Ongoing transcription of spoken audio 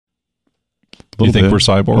You think we're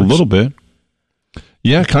cyborgs? A little bit.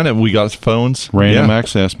 Yeah, kind of. We got phones. Random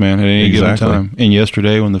access, man, at any given time. And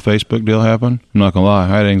yesterday when the Facebook deal happened, I'm not going to lie, I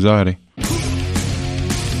had anxiety.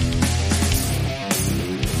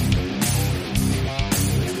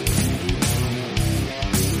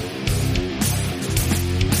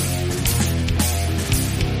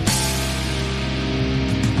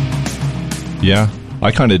 Yeah,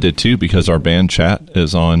 I kind of did too, because our band chat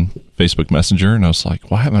is on Facebook Messenger, and I was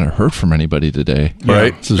like, why haven't I heard from anybody today?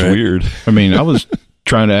 Right. This is weird. I mean, I was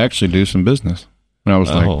trying to actually do some business, and I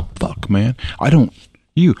was like, fuck, man, I don't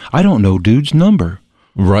know dude's number.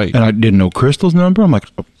 Right. And I didn't know Crystal's number. I'm like,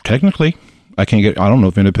 technically, I don't know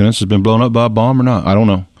if Independence has been blown up by a bomb or not. I don't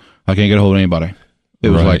know. I can't get a hold of anybody. It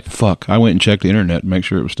was like, fuck. I went and checked the internet to make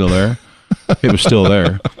sure it was still there. It was still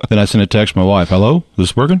there. Then I sent a text to my wife. Hello? Is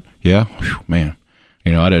this working? Yeah. Whew, man.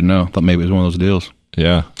 You know, I didn't know. Thought maybe it was one of those deals.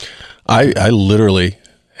 Yeah. I literally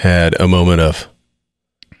had a moment of,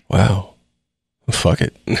 wow, fuck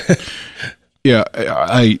it. Yeah.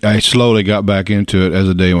 I slowly got back into it as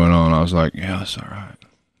the day went on. I was like, yeah, that's all right.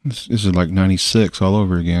 This is like 96 all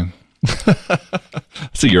over again.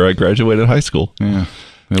 It's the year I graduated high school. Yeah.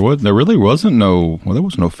 There really wasn't there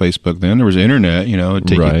was no Facebook then. There was internet, you know, it'd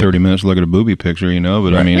take you 30 minutes to look at a booby picture, you know,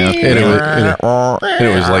 but I mean, and it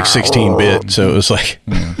was like 16-bit, so it was like,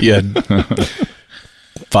 you had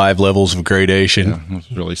 5 levels of gradation. Yeah, it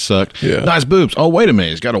really sucked. Yeah. Nice boobs. Oh, wait a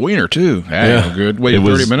minute. He's got a wiener, too. Yeah. Good. Wait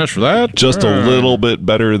 30 minutes for that? Just a little bit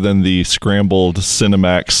better than the scrambled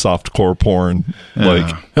Cinemax softcore porn.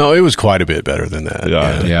 No, it was quite a bit better than that.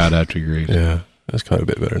 Yeah, I'd have to agree. Yeah, that's quite a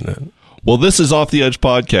bit better than that. Well, this is Off the Edge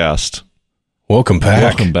podcast. Welcome back.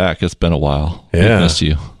 Welcome back. It's been a while. Yeah. I miss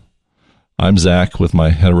you. I'm Zach with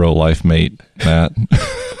my hetero life mate, Matt.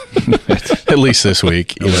 At least this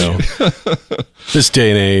week, you know. This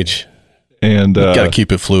day and age. And got to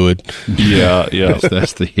keep it fluid. Yeah.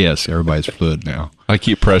 Yes, everybody's fluid now. I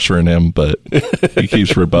keep pressuring him, but he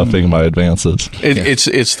keeps rebuffing my advances.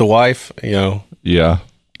 It's the wife, you know. Yeah.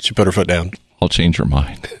 She put her foot down. I'll change her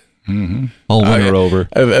mind. Mm-hmm. I'll win her over.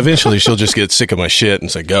 Eventually, she'll just get sick of my shit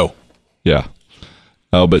and say, go. Yeah.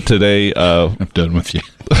 Oh, but today... I'm done with you.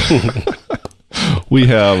 We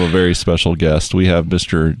have a very special guest. We have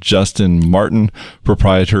Mr. Justin Martin,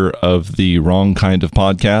 proprietor of the Wrong Kind of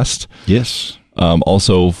Podcast. Yes.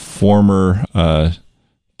 Also former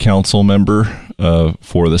council member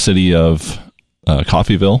for the city of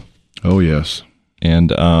Coffeyville. Oh, yes.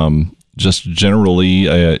 And just generally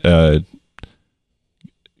a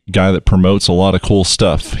guy that promotes a lot of cool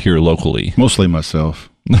stuff here locally. Mostly myself.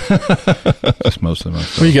 Just mostly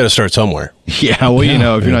myself. Well, you got to start somewhere. Yeah, well, you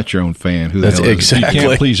know, if you're not your own fan, who the hell is exactly. You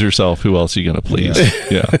can't please yourself. Who else are you going to please?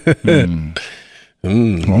 Yeah.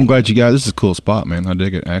 Well, I'm glad you guys. This is a cool spot, man. I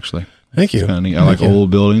dig it, actually. Thank you. It's kinda neat. I like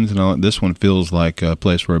old buildings, and this one feels like a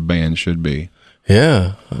place where a band should be.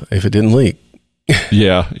 Yeah, if it didn't leak.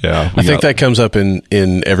 Yeah. I think that comes up in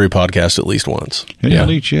every podcast at least once. It didn't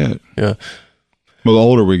leak yet. Yeah. Well, the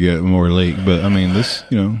older we get, the more we leak. But, I mean, this,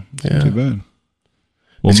 you know, it's not too bad.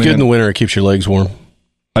 Well, it's good in the winter. It keeps your legs warm.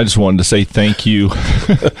 I just wanted to say thank you.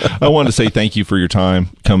 I wanted to say thank you for your time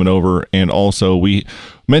coming over. And also, we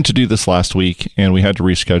meant to do this last week, and we had to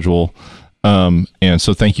reschedule. And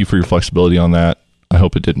so thank you for your flexibility on that. I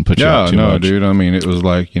hope it didn't put you out too much. Dude. I mean, it was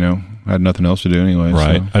like, you know, I had nothing else to do anyway.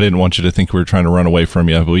 Right. So. I didn't want you to think we were trying to run away from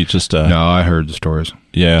you, but we just... No, I heard the stories.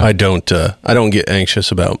 Yeah. I don't get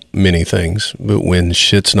anxious about many things, but when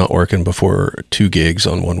shit's not working before 2 gigs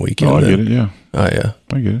on one weekend... Oh, I get it, yeah. I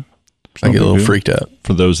get it. I get a little freaked out.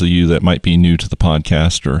 For those of you that might be new to the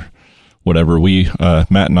podcast or whatever, we,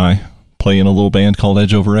 Matt and I, play in a little band called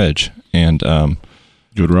Edge Over Edge. And...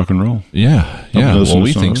 good rock and roll. Yeah. Well,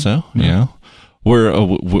 we think so. Yeah.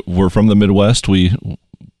 We're from the Midwest.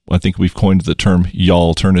 I think we've coined the term y'all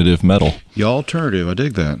alternative metal. Y'all alternative. I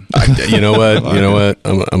dig that. You know what?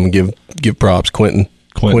 I'm gonna give props. Quentin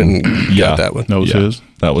got that one. That was his.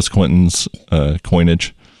 That was Quentin's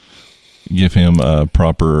coinage. Give him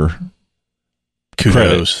proper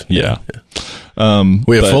kudos. Credit. Yeah.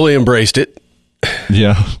 We have fully embraced it.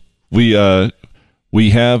 Yeah. We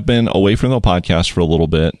have been away from the podcast for a little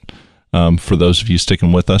bit. For those of you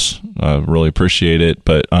sticking with us, I really appreciate it.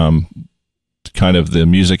 But kind of the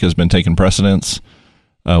music has been taking precedence.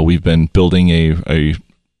 We've been building a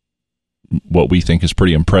what we think is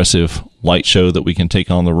pretty impressive light show that we can take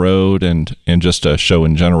on the road, and just a show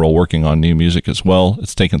in general, working on new music as well.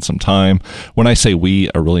 It's taken some time. When I say we,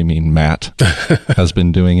 I really mean Matt has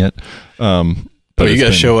been doing it. But you got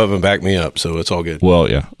to show up and back me up, so it's all good. Well,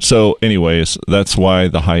 yeah. So anyways, that's why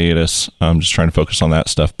the hiatus. I'm just trying to focus on that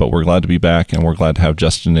stuff, but we're glad to be back, and we're glad to have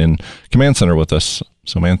Justin in Command Center with us.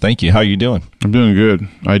 So, man, thank you. How you doing? I'm doing good.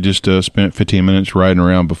 I just spent 15 minutes riding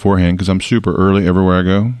around beforehand because I'm super early everywhere I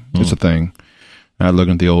go. It's a thing. I'm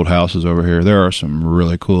looking at the old houses over here. There are some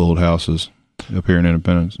really cool old houses up here in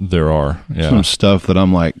Independence. There are. Yeah. Some stuff that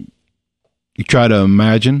I'm like, you try to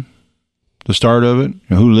imagine the start of it,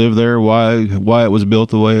 who lived there, why it was built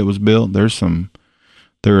the way it was built. There is some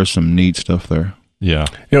neat stuff there. Yeah.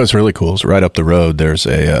 You know what's really cool is right up the road there's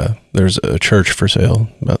a church for sale,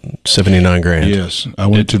 about $79,000. Yes, I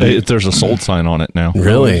went to the. There's a sold sign on it now.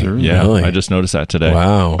 Really? Yeah. Really? I just noticed that today.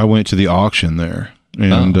 Wow. I went to the auction there,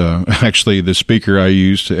 and actually, the speaker I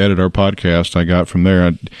used to edit our podcast, I got from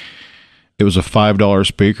there. It was a $5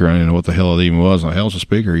 speaker. I didn't know what the hell it even was. The hell's a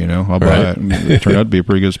speaker? I'll buy Right. it. It turned out to be a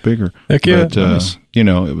pretty good speaker. Heck yeah. But Nice.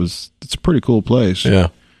 it's a pretty cool place. Yeah.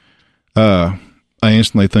 I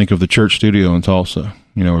instantly think of the church studio in Tulsa.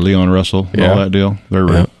 Where Leon Russell and all that deal.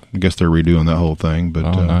 Yeah. I guess they're redoing that whole thing. But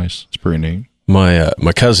Nice. it's pretty neat. My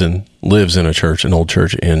cousin lives in an old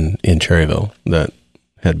church in Cherryville that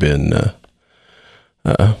had been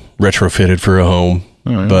retrofitted for a home,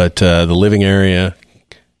 All right. but the living area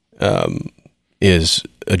is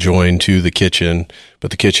adjoined to the kitchen,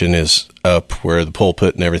 but the kitchen is up where the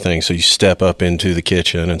pulpit and everything, so you step up into the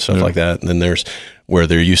kitchen and stuff like that. And then there's where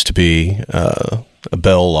there used to be a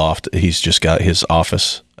bell loft. He's just got his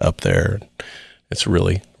office up there. It's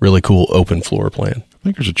really, really cool open floor plan. I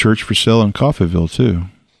think there's a church for sale in Coffeyville too.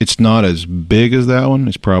 It's not as big as that one.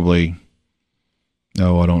 It's probably, I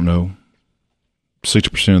don't know,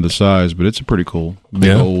 60% of the size, but it's a pretty cool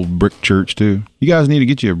big old brick church too. You guys need to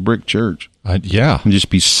get you a brick church Yeah. and just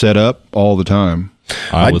be set up all the time.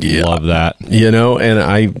 I would love that. And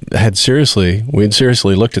we had seriously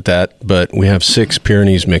looked at that, but we have 6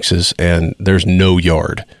 Pyrenees mixes and there's no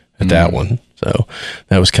yard at that one. So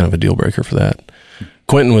that was kind of a deal breaker for that.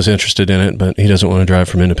 Quentin was interested in it, but he doesn't want to drive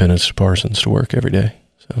from Independence to Parsons to work every day.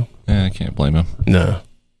 So Yeah, I can't blame him. no.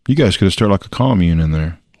 You guys could have started like a commune in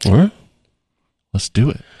there. All right. Let's do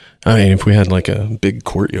it. I mean, if we had like a big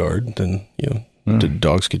courtyard, then the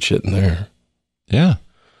dogs could shit in there. Yeah.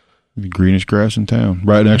 The greenest grass in town,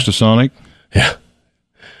 right next to Sonic. Yeah.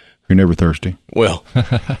 You're never thirsty. Well,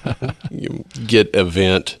 you get a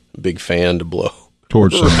vent, big fan to blow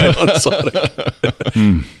Towards Sonic. on Sonic.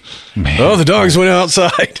 Oh, the dogs went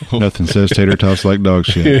outside. Nothing says tater tots like dog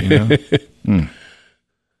shit.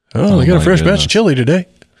 Oh, they got a my fresh batch goodness. of chili today.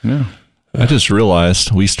 Yeah. I just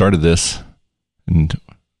realized we started this, and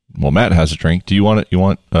Matt has a drink. Do you want it? You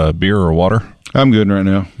want beer or water? I'm good right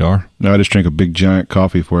now. You are? No, I just drank a big giant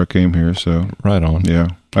coffee before I came here. So Right on. yeah,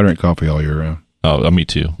 I drink coffee all year round. Oh, me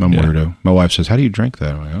too. I'm yeah. weirdo. My wife says, "How do you drink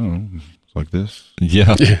that?" I'm like, I don't know. It's like this.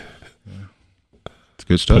 Yeah. It's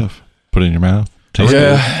good stuff. Put it in your mouth. Taste it.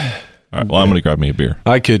 Yeah. All right. Well, I'm going to grab me a beer.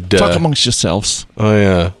 I could Talk amongst yourselves.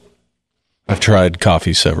 I've tried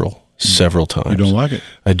coffee several times. You don't like it?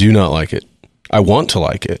 I do not like it. I want to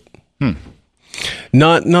like it.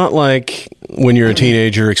 Not like when you're a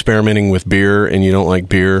teenager experimenting with beer and you don't like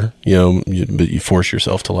beer, but you force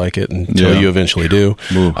yourself to like it until Yeah. you eventually do.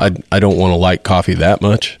 Ooh. I don't want to like coffee that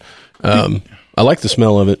much. I like the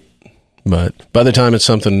smell of it, but by the time it's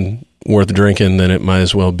something worth drinking, then it might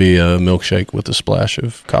as well be a milkshake with a splash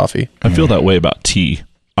of coffee. I feel that way about tea.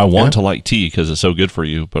 I want to like tea because it's so good for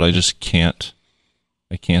you, but I just can't.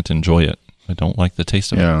 I can't enjoy it. I don't like the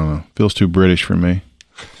taste of Yeah, it. I don't know. Feels too British for me.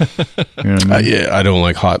 You know what I mean? I don't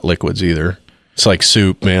like hot liquids either. It's like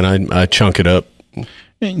soup, man. I chunk it up.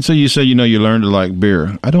 And so you say, you learned to like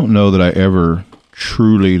beer. I don't know that I ever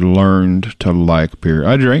truly learned to like beer.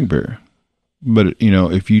 I drank beer. But,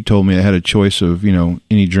 if you told me I had a choice of,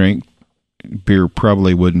 any drink, beer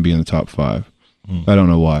probably wouldn't be in the top 5. I don't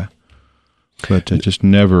know why. But I just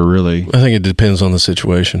never really. I think it depends on the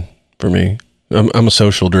situation for me. I'm a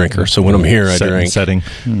social drinker, so when I'm here, I drink. Setting.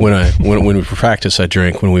 When we practice, I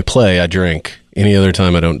drink. When we play, I drink. Any other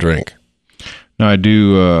time, I don't drink. Now, I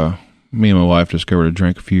do. Me and my wife discovered a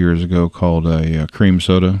drink a few years ago called a cream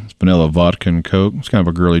soda. It's vanilla, vodka, and Coke. It's kind of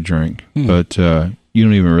a girly drink. But you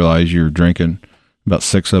don't even realize you're drinking about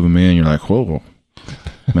 6 of them in. You're like, whoa,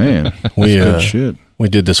 man, that's good shit. We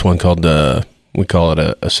did this one called, we call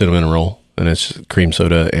it a cinnamon roll, and it's cream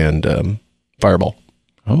soda and Fireball.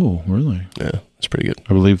 Oh, really? Yeah, it's pretty good.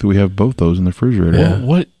 I believe that we have both those in the refrigerator. Yeah.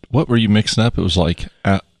 What were you mixing up? It was like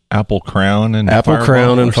apple crown and Apple Fireball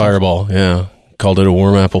Crown and or something? Fireball, yeah. Called it a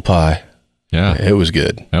warm apple pie. Yeah, It was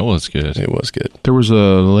good. that was good. It was good. There was a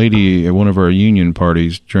lady at one of our union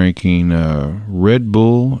parties drinking Red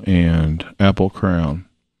Bull and Apple Crown.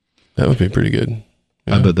 That would be pretty good.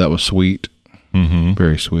 I bet that was sweet. Mm-hmm.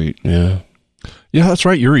 Very sweet. Yeah. Yeah, that's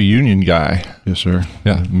right. You're a union guy. Yes, sir.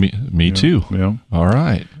 Yeah, me too. Yeah. All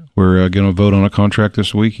right. we're going to vote on a contract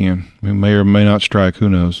this weekend. We may or may not strike. Who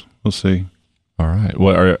knows? We'll see. All right.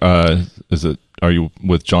 What are you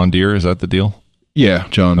with John Deere? Is that the deal? Yeah,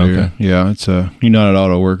 John Deere. Okay. Yeah, it's United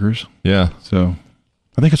Auto Workers. Yeah. So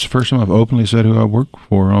I think it's the first time I've openly said who I work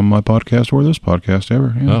for on my podcast or this podcast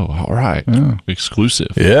ever. Yeah. Oh, all right. Yeah. Exclusive.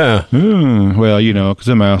 Yeah. Well, because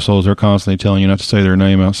them assholes are constantly telling you not to say their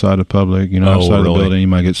name outside of public. Outside of the building, you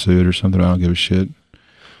might get sued or something. I don't give a shit.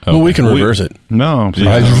 Okay. Well, we can reverse it. No,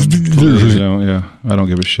 I don't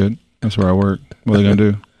give a shit. That's where I work. What are they going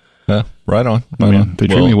to do? Yeah, right on. If they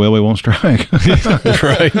treat me well, we won't strike.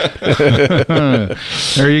 Right.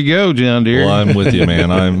 There you go, John Deere. Well, I'm with you,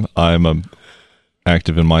 man. I'm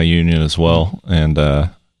active in my union as well, and I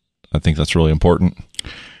think that's really important.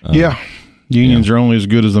 Unions are only as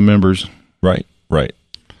good as the members. Right.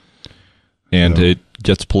 And it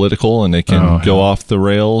gets political, and it can go off the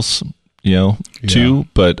rails, too.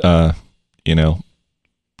 But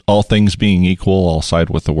all things being equal, I'll side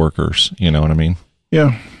with the workers. You know what I mean?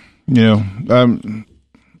 Yeah. I'm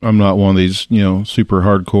not one of these, super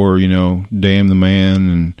hardcore, damn the man,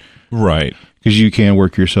 and right, because you can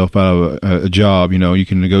work yourself out of a job. You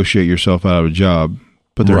can negotiate yourself out of a job,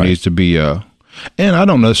 but there needs to be and I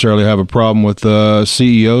don't necessarily have a problem with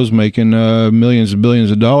CEOs making millions and billions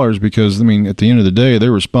of dollars, because at the end of the day, they're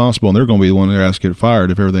responsible and they're going to be the one that has to get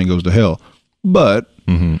fired if everything goes to hell. But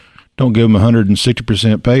don't give them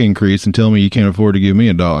 160% pay increase and tell me you can't afford to give me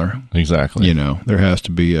 $1. Exactly. There has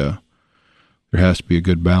to be a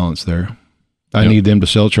good balance there. I need them to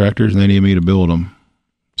sell tractors, and they need me to build them.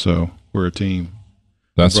 So we're a team.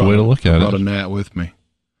 That's the way to look at it. I brought a gnat with me.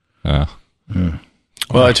 Yeah.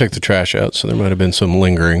 Well, I took the trash out, so there might have been some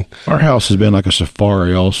lingering. Our house has been like a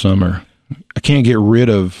safari all summer. I can't get rid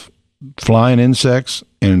of flying insects,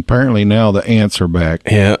 and apparently now the ants are back.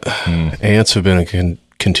 Yeah, ants have been a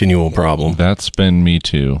continual problem. That's been me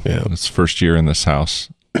too. Yeah. It's first year in this house.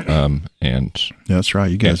 And That's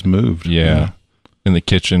right. You guys moved. Yeah. In the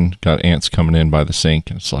kitchen, got ants coming in by the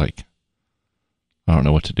sink, and it's like, I don't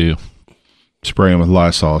know what to do. Spray them with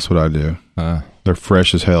Lysol. That's what I do. They're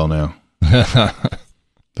fresh as hell now.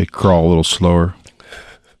 They crawl a little slower.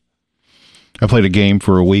 I played a game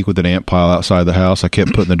for a week with an ant pile outside the house. I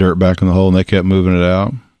kept putting the dirt back in the hole, and they kept moving it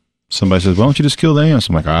out. Somebody says, why don't you just kill the ants?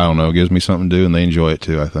 I'm like, I don't know. It gives me something to do, and they enjoy it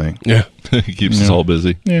too, I think. Yeah. It keeps us all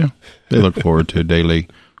busy. Yeah. They look forward to a daily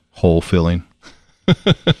hole filling.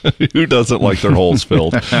 Who doesn't like their holes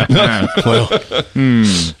filled? Well,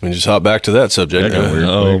 we just hop back to that subject.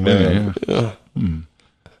 Oh, man.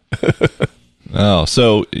 Oh,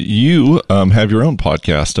 so you have your own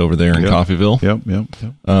podcast over there in Coffeyville. Yep.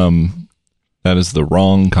 That is the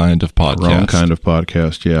wrong kind of podcast. Wrong kind of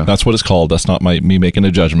podcast, yeah. That's what it's called. That's not me making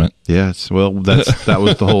a judgment. Yes. Well, that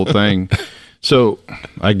was the whole thing. So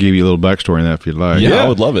I give you a little backstory on that if you'd like. Yeah, I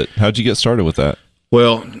would love it. How'd you get started with that?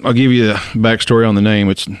 Well, I'll give you the backstory on the name.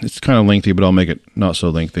 It's kind of lengthy, but I'll make it not so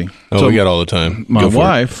lengthy. Oh, so we got all the time. My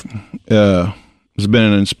wife has been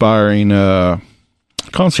an inspiring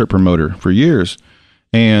concert promoter for years.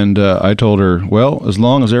 And I told her, well, as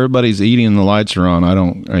long as everybody's eating and the lights are on, I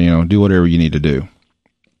don't, do whatever you need to do.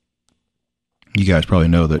 You guys probably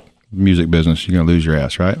know that music business, you're going to lose your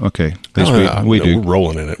ass, right? Okay. We do. We're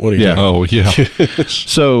rolling in it. What are you Yeah. doing? Oh, yeah.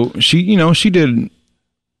 So she did,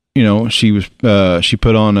 she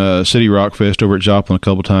put on City Rock Fest over at Joplin a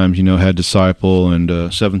couple times, had Disciple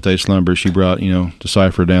and Seventh Day Slumber. She brought,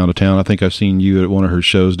 Decipher down to town. I think I've seen you at one of her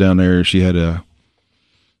shows down there. She had a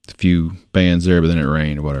few bands there, but then it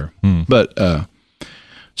rained or whatever. But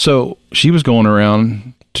so she was going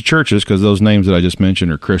around to churches, because those names that I just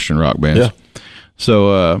mentioned are Christian rock bands. Yeah.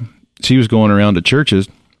 So she was going around to churches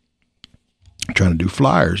trying to do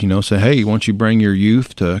flyers, say, hey, why don't you bring your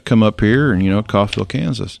youth to come up here and, Coffeyville,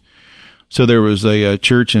 Kansas. So there was a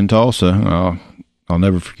church in Tulsa. I'll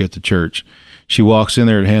never forget the church. She walks in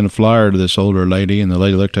there to hand a flyer to this older lady, and the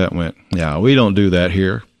lady looked at it and went, yeah, we don't do that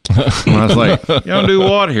here. And I was like, you don't do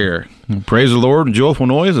what here? Praise the Lord and joyful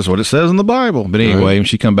noise. That's what it says in the Bible. But anyway, when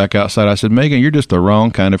she come back outside, I said, Megan, you're just the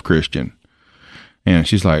wrong kind of Christian. And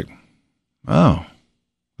she's like, oh,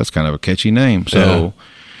 that's kind of a catchy name. So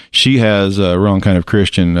she has a Wrong Kind of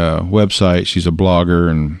Christian website. She's a blogger,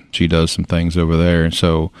 and she does some things over there. And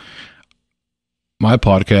so my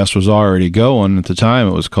podcast was already going. At the time,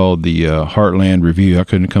 it was called the Heartland Review. I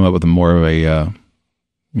couldn't come up with more of a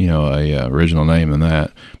original name than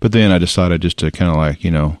that. But then I decided just to kind of like,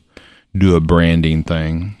 do a branding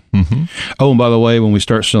thing. Mm-hmm. Oh, and by the way, when we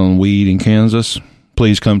start selling weed in Kansas,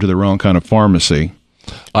 please come to the Wrong Kind of Pharmacy.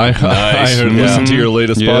 I heard listen to your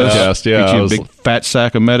latest podcast. Yeah. Get you a big fat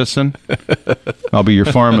sack of medicine. I'll be your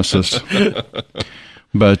pharmacist.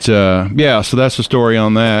 But yeah, so that's the story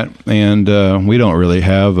on that. And we don't really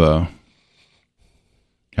have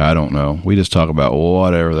I don't know. We just talk about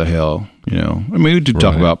whatever the hell, you know. I mean, we do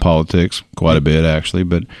talk about politics quite a bit, actually,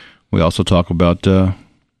 but we also talk about a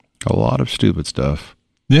lot of stupid stuff.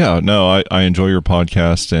 Yeah, no, I enjoy your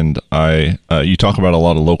podcast, and you talk about a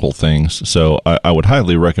lot of local things. So I would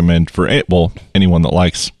highly recommend for anyone that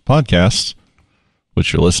likes podcasts,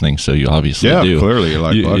 which you're listening, so you obviously do. Yeah, clearly you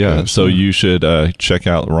like podcasts. Yeah, so you should check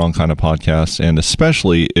out The Wrong Kind of Podcast, and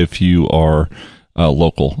especially if you are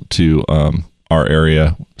local to our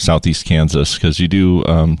area, Southeast Kansas, because you do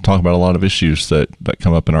talk about a lot of issues that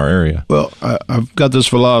come up in our area. Well, I've got this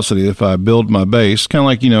philosophy. If I build my base, kind of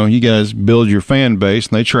like, you know, you guys build your fan base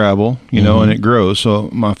and they travel, you know, and it grows. So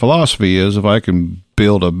my philosophy is if I can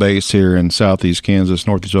build a base here in Southeast Kansas,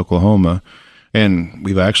 Northeast Oklahoma, and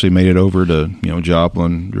we've actually made it over to, you know,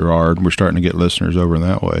 Joplin, Girard. We're starting to get listeners over in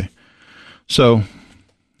that way. So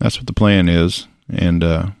that's what the plan is.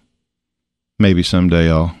 And maybe someday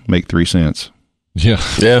I'll make 3 cents. Yeah.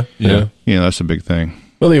 Yeah. Yeah, that's a big thing.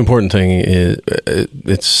 Well, the important thing is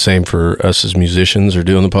it's the same for us as musicians or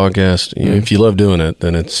doing the podcast. You know, if you love doing it,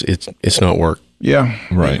 then it's not work. Yeah.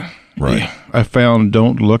 Right. Yeah. I found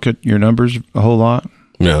don't look at your numbers a whole lot.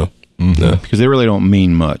 No. Mm-hmm. No. Because they really don't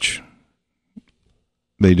mean much.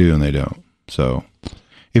 They do and they don't. So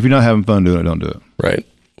if you're not having fun doing it, don't do it. Right.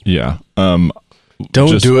 Yeah. Don't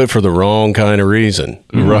do it for the wrong kind of reason.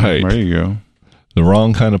 Right. There you go. The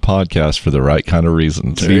Wrong Kind of Podcast for the right kind of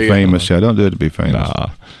reasons. To be famous. Yeah, don't do it to be famous. Nah.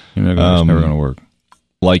 You're not it's never going to work.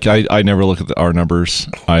 Like I never look at our numbers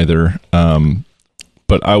either.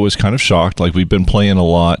 But I was kind of shocked. Like we've been playing a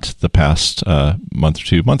lot the past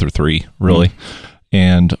month or 3, really.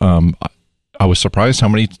 And I was surprised how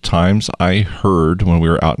many times I heard when we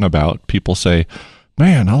were out and about people say,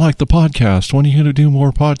 "Man, I like the podcast. When are you going to do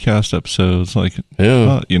more podcast episodes?" Like,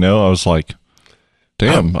 you know, I was like,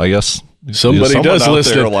 "Damn, I guess somebody does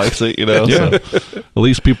listen. There likes it." You know, so at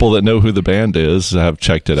least people that know who the band is have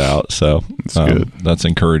checked it out. So that's good. That's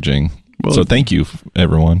encouraging. Well, so thank you,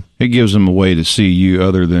 everyone. It gives them a way to see you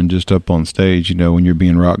other than just up on stage. You know, when you're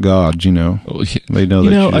being rock gods, you know, they know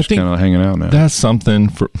that you're just kind of hanging out now. That's something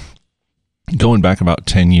for going back about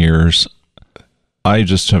 10 years. I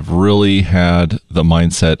just have really had the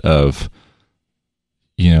mindset of,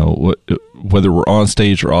 you know, whether we're on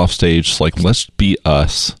stage or off stage, like, let's be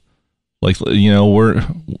us. Like, you know, we're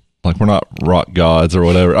not rock gods or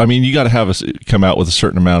whatever. I mean, you got to have us come out with a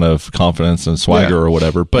certain amount of confidence and swagger or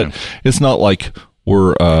whatever, but it's not like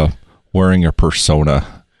we're wearing a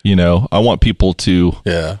persona. You know, I want people to,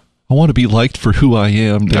 I want to be liked for who I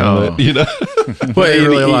am. Damn it, you know. Well, they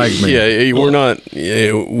really like me. Yeah, we're not.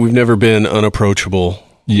 We've never been unapproachable.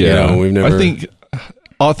 Yeah, you know, we've never. I think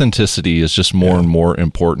authenticity is just more and more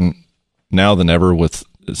important now than ever. With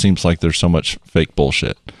it seems like there's so much fake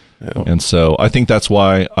bullshit, and so I think that's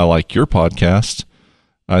why I like your podcast.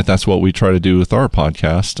 That's what we try to do with our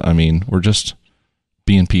podcast. I mean, we're just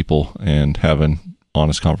being people and having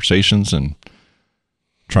honest conversations and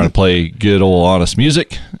trying to play good old honest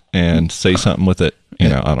music and say something with it. You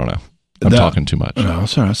know, I don't know. I'm talking too much. No,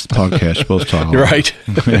 sorry, that's the podcast. You're supposed to talk. Right.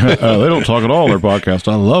 They don't talk at all. Their podcast.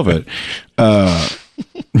 I love it.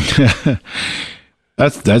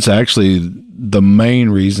 That's actually the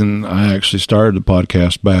main reason I actually started the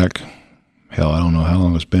podcast back. Hell, I don't know how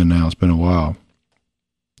long it's been now. It's been a while.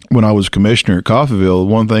 When I was commissioner at Coffeyville,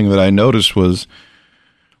 one thing that I noticed was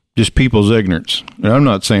just people's ignorance. And I'm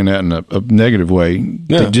not saying that in a negative way.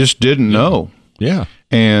 Yeah. They just didn't know. Yeah.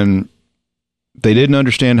 And they didn't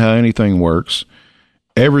understand how anything works.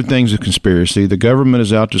 Everything's a conspiracy. The government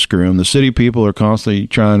is out to screw them. The city people are constantly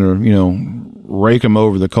trying to, you know, rake them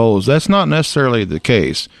over the coals. That's not necessarily the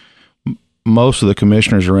case. Most of the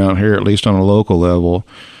commissioners around here, at least on a local level,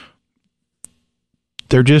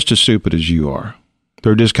 they're just as stupid as you are.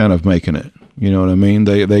 They're just kind of making it. You know what I mean?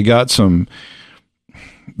 They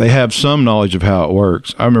have some knowledge of how it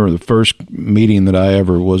works. I remember the first meeting that I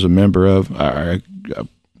ever was a member of, I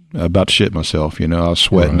about to shit myself, you know. I was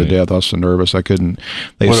sweating to death. I was so nervous. I couldn't.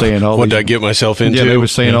 They were saying all what these, did I get myself into? Yeah, they were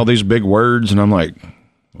saying all these big words, and I'm like,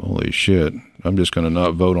 holy shit. I'm just going to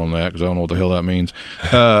not vote on that because I don't know what the hell that means.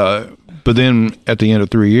 But then at the end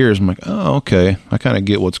of 3 years, I'm like, oh, okay. I kind of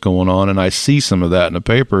get what's going on, and I see some of that in the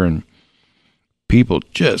paper, and people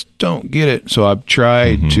just don't get it. So I've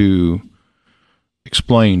tried to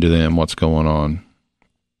explain to them what's going on.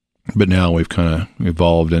 But now we've kind of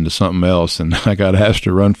evolved into something else, and I got asked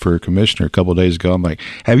to run for commissioner a couple of days ago. I'm like,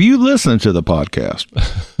 have you listened to the podcast?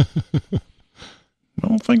 I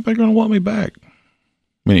don't think they're going to want me back.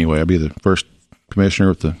 Anyway, I'll be the first commissioner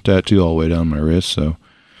with the tattoo all the way down my wrist, so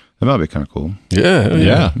That might be kind of cool.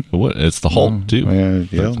 Yeah. What? It's the Hulk too. Yeah,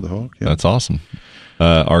 the Hulk. Yeah. That's awesome.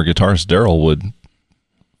 Our guitarist Daryl would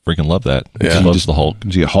freaking love that. Yeah. He loves the Hulk.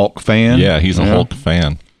 Is he a Hulk fan? Yeah, he's a Hulk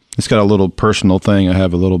fan. It's got a little personal thing. I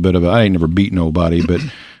have a little bit of I ain't never beat nobody, but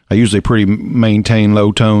I usually pretty maintain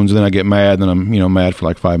low tones, and then I get mad, and then I'm mad for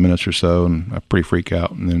like 5 minutes or so, and I pretty freak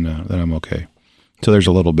out, and then I'm okay. So there's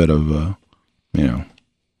a little bit of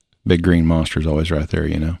big green monster's always right there,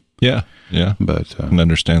 Yeah. But I can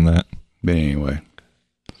understand that. But anyway,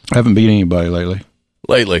 I haven't beat anybody lately.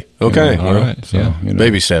 Okay. All right. So, yeah.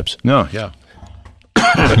 Baby steps. No, yeah.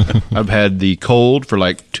 I've had the cold for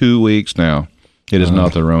like 2 weeks now. It is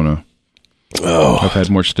not the Rona. Oh. I've had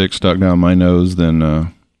more sticks stuck down my nose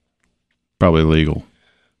than probably legal.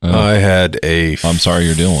 I had a I'm sorry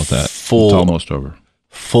you're dealing with that. It's almost over.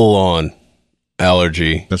 full-on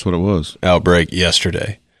allergy That's what it was. outbreak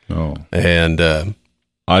yesterday. Oh. And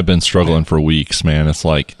I've been struggling for weeks, man. It's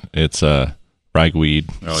like it's ragweed.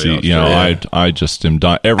 Oh, See, yeah, I just am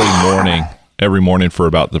dying every morning for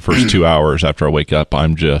about the first 2 hours after I wake up.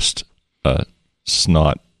 I'm just a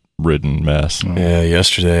snot-ridden mess. yeah,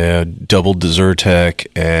 yesterday I doubled the Zyrtec,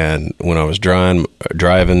 and when I was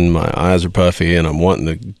driving, my eyes are puffy, and I'm wanting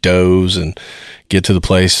to doze and get to the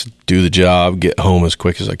place, do the job, get home as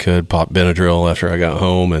quick as I could, pop Benadryl after I got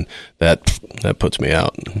home, and that puts me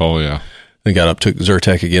out. Oh yeah. I got up, took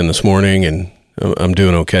Zyrtec again this morning, and I'm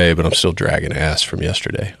doing okay, but I'm still dragging ass from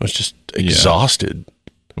yesterday. I was just exhausted.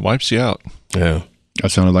 It wipes you out. Yeah. That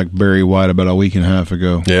sounded like Barry White about a week and a half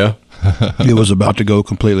ago. Yeah. It was about to go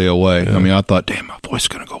completely away. Yeah. I mean, I thought, damn, my voice is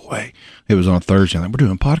going to go away. It was on Thursday. I'm like, we're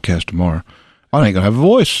doing a podcast tomorrow. I ain't going to have a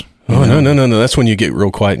voice. Oh, no. That's when you get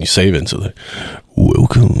real quiet and you save it. So like,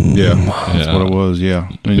 welcome. Yeah, that's what it was, yeah.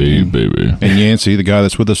 And, Baby. and Yancey, the guy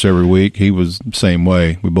that's with us every week, he was the same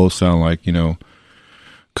way. We both sound like, a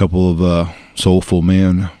couple of soulful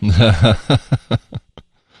men.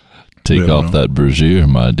 Take off that brassiere,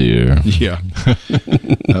 my dear. Yeah.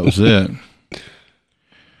 That was it.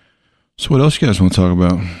 So what else you guys want to talk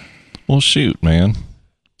about? Well, shoot, man.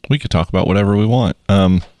 We could talk about whatever we want.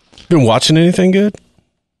 Been watching anything good?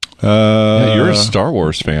 Yeah, you're a Star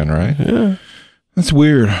Wars fan, right? Yeah. That's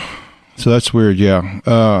weird. So that's weird, yeah.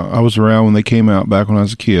 I was around when they came out back when I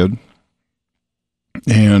was a kid.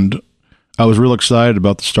 And I was real excited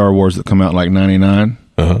about the Star Wars that come out in like 99.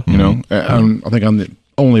 Uh-huh. I think I'm the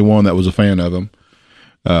only one that was a fan of them.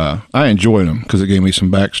 I enjoyed them because it gave me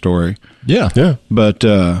some backstory. Yeah. Yeah. But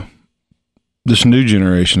this new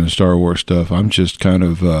generation of Star Wars stuff, I'm just kind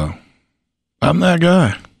of, I'm that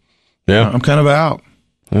guy. Yeah. I'm kind of out.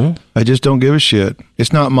 Yeah. I just don't give a shit.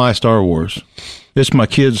 It's not my Star Wars. It's my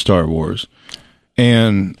kids' Star Wars.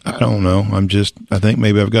 And I don't know. I think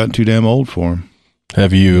maybe I've gotten too damn old for them.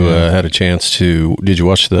 Have you had a chance did you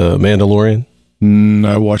watch The Mandalorian?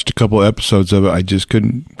 I watched a couple episodes of it. I just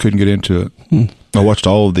couldn't get into it. I watched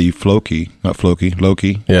all of the Loki. Yeah. Not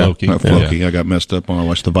Floki. Yeah. I got messed up on. I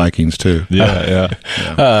watched the Vikings too. Yeah.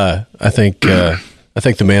 I think The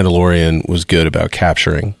Mandalorian was good about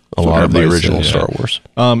capturing a lot of the original Star Wars.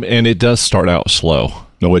 And it does start out slow.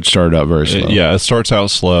 No, it started out very slow. It starts out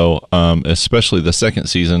slow. Especially the second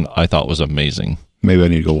season, I thought was amazing. Maybe I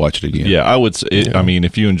need to go watch it again. Yeah, I would say, I mean,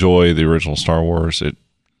 if you enjoy the original Star Wars, it's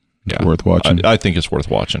worth watching. I think it's worth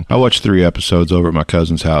watching. I watched 3 episodes over at my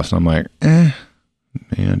cousin's house, and I'm like, man,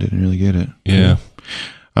 I didn't really get it. Yeah.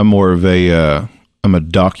 I'm more of I'm a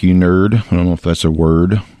docu-nerd. I don't know if that's a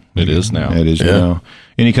word. It is now. It is now.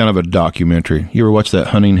 Any kind of a documentary. You ever watch that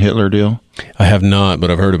Hunting Hitler deal? I have not,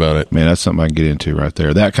 but I've heard about it. Man, that's something I can get into right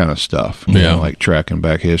there. That kind of stuff. You know, like tracking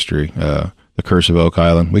back history. The Curse of Oak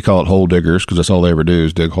Island. We call it hole diggers because that's all they ever do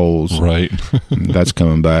is dig holes. Right. That's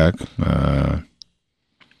coming back.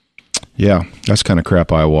 Yeah, that's kind of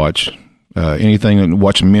crap I watch. Anything that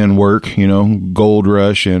watch men work, Gold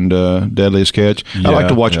Rush and Deadliest Catch. I like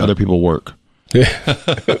to watch other people work. Yeah,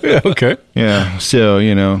 okay. Yeah, so,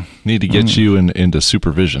 Need to get you into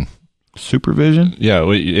supervision. Supervision? Yeah,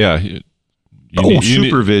 You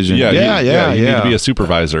supervision. You need to be Yeah. a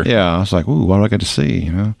supervisor. Yeah, I was like, ooh, what do I get to see,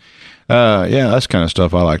 Yeah, that's kind of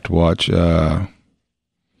stuff I like to watch. I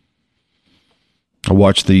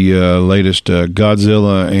watched the latest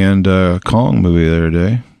Godzilla and Kong movie the other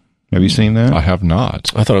day. Have you seen that? I have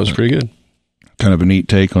not. I thought it was pretty good. Kind of a neat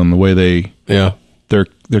take on the way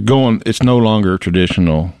they're going. It's no longer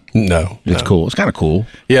traditional. No, It's cool. It's kind of cool.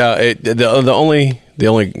 Yeah, the only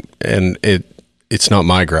and it's not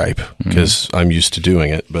my gripe because I'm used to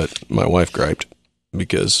doing it, but my wife griped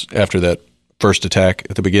because after that first attack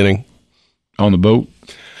at the beginning On the boat?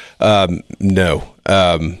 no,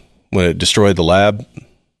 when it destroyed the lab,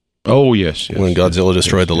 Oh, yes. when Godzilla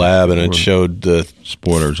destroyed the lab, and it showed the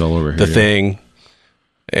spoilers all over here. the thing,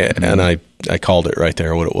 and I called it right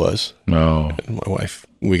there what it was. Oh. And my wife,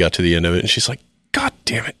 we got to the end of it, and she's like, "God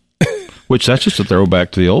damn it!" Which, that's just a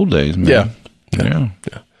throwback to the old days, man. Yeah.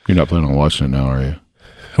 You're not planning on watching it now, are you?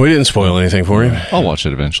 We didn't spoil anything for him. I'll watch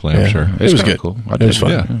it eventually, I'm sure. It was kinda good. cool. It was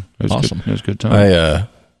fun. Yeah. It was Awesome. Good. It was a good time.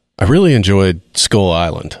 I really enjoyed Skull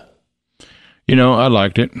Island. I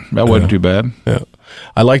liked it. That wasn't too bad. Yeah,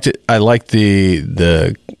 I liked it. I liked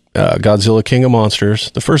the Godzilla King of Monsters.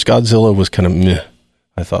 The first Godzilla was kind of meh.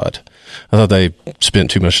 I thought they spent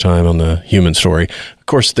too much time on the human story. Of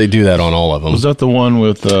course, they do that on all of them. Was that the one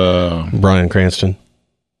with Bryan Cranston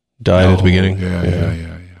died at the beginning?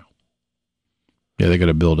 Yeah, they got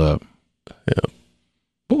to build up. Yeah.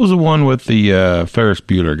 What was the one with the Ferris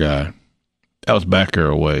Bueller guy? That was back there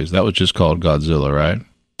a ways. That was just called Godzilla, right?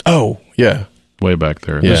 Oh, yeah. Way back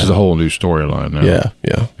there. Yeah. This is a whole new storyline now.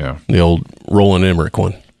 Yeah. The old Roland Emmerich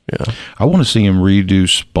one. Yeah. I want to see him redo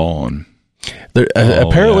Spawn.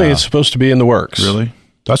 Apparently, it's supposed to be in the works. Really?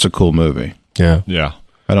 That's a cool movie. Yeah. Yeah.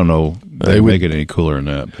 I don't know. They make it any cooler than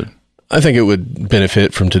that, but I think it would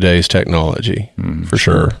benefit from today's technology for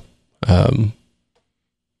sure.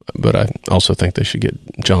 But I also think they should get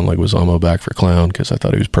John Leguizamo back for Clown because I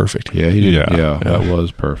thought he was perfect. yeah, he did. Yeah, that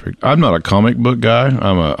was perfect. I'm not a comic book guy.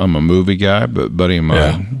 I'm a movie guy, but buddy of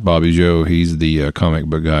mine, Bobby Joe, he's the comic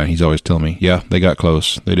book guy. He's always telling me, yeah, they got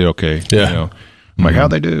close. They did okay. Yeah. I'm like,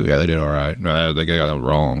 how'd they do? Yeah, they did all right. No, they got it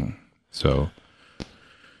wrong. So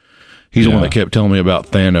he's the one that kept telling me about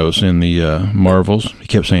Thanos in the Marvels. He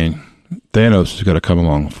kept saying, Thanos has got to come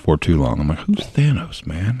along before too long. I'm like, who's Thanos,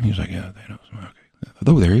 man? He's like, yeah, Thanos. Okay.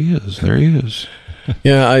 Oh, there he is. There he is.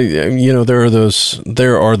 Yeah, there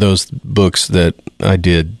are those books that I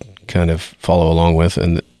did kind of follow along with,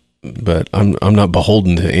 but I'm not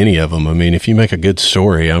beholden to any of them. I mean, if you make a good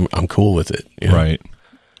story, I'm cool with it. Right.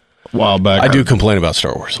 A while back, I do complain about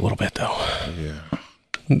Star Wars a little bit though. Yeah.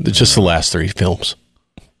 Just the last 3 films.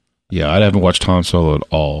 Yeah, I haven't watched Han Solo at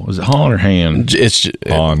all. Is it Han or Han? It's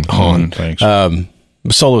Han. Han. Thanks.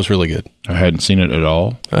 Solo's really good. I hadn't seen it at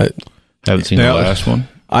all. Haven't seen Now- the last one.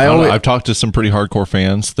 I've talked to some pretty hardcore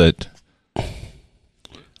fans that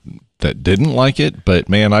didn't like it, but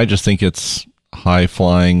man, I just think it's high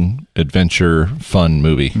flying adventure fun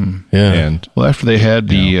movie. Yeah. And Well, after they had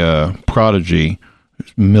the Prodigy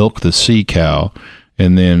milk the sea cow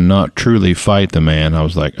and then not truly fight the man, I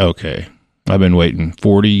was like, okay, I've been waiting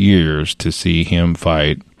 40 years to see him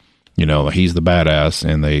fight. He's the badass,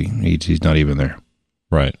 and he's not even there.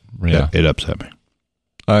 right. Yeah. It upset me.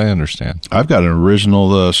 I understand. I've got an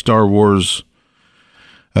original Star Wars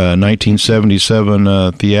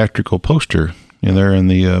 1977 theatrical poster in there in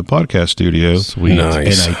the podcast studio. Sweet.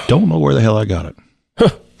 Nice. And I don't know where the hell I got it.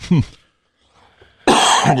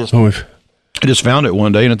 I just found it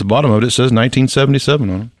one day, and at the bottom of it, it says 1977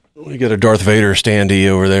 on it. We got a Darth Vader standee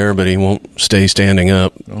over there, but he won't stay standing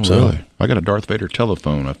up. Oh, really? I got a Darth Vader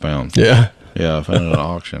telephone I found. Yeah. Yeah, I found it at an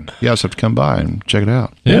auction. You guys have to come by and check it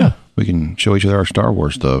out. Yeah. We can show each other our Star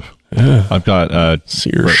Wars stuff. I've got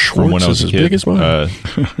Sears from when I was Schwartz a is as kid. big as mine.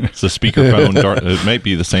 It's a speakerphone. It might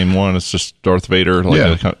be the same one. It's just Darth Vader,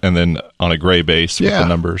 and then on a gray base with the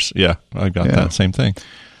numbers. Yeah, I got that same thing.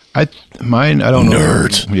 Mine. I don't know.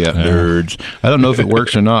 Nerds. Nerds. I don't know if it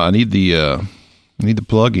works or not. I need the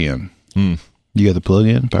plug-in. You got the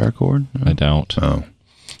plug-in power cord? I don't. Oh,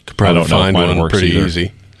 Could probably I don't know if find mine one works pretty either.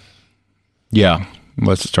 easy. yeah.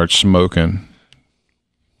 Unless it starts smoking.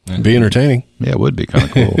 Be entertaining. Yeah, it would be kind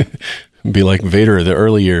of cool. Be like Vader of the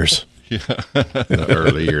early years. The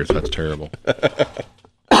early years. That's terrible.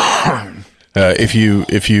 If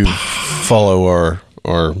you follow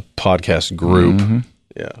our podcast group,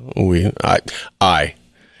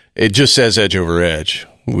 it just says Edge Over Edge.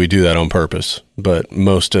 We do that on purpose, but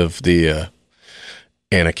most of the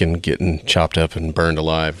Anakin getting chopped up and burned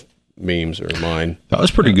alive memes are mine. That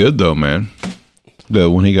was pretty good, though, man.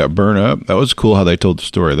 When he got burned up, that was cool how they told the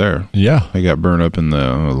story there. Yeah. He got burned up in the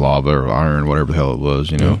lava or iron, whatever the hell it was,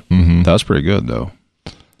 That was pretty good, though.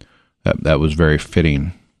 That was very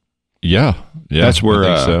fitting. Yeah. That's where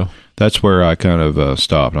I think so. That's where I kind of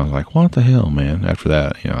stopped. I was like, what the hell, man? After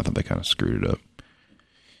that, I thought they kind of screwed it up.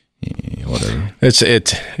 Yeah, whatever.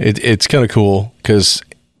 It's kind of cool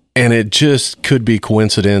and it just could be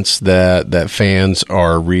coincidence that fans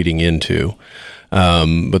are reading into.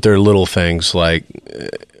 But there are little things like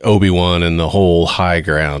Obi-Wan and the whole high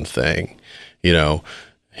ground thing.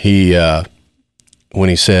 He when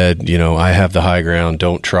he said, I have the high ground,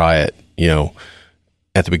 don't try it.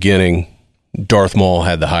 At the beginning, Darth Maul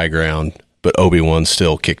had the high ground, but Obi-Wan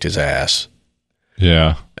still kicked his ass.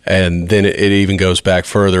 Yeah. And then it even goes back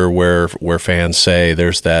further where fans say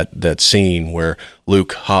there's that scene where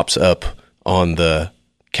Luke hops up on the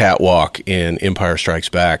catwalk in Empire Strikes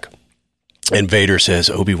Back, and Vader says,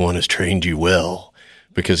 Obi-Wan has trained you well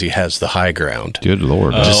because he has the high ground. Good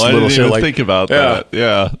Lord. Just I little didn't shit even like- think about Yeah. that.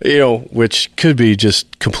 Yeah. You know, which could be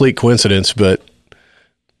just complete coincidence, but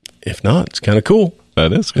if not, it's kind of cool.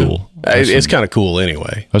 That is cool. It's kind of cool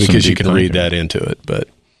anyway, that's some because you deep can read thinking. that into it. But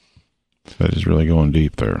That is really going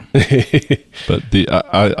deep there. But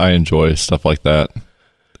I enjoy stuff like that.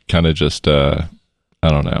 Kind of just, I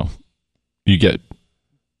don't know. You get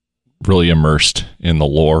really immersed in the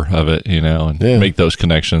lore of it, you know, and Yeah. make those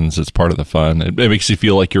connections. It's part of the fun. It makes you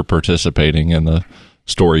feel like you're participating in the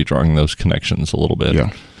story, drawing those connections a little bit. Yeah.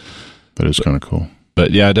 That is kind of cool.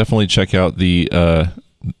 But yeah, definitely check out the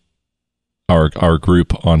our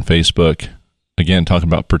group on Facebook. Again, talking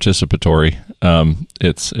about participatory.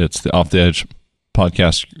 It's the Off the Edge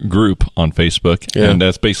podcast group on Facebook, Yeah. and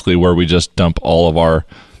that's basically where we just dump all of our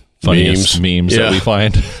funniest memes Yeah. that we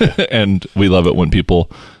find, and we love it when people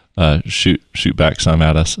shoot back some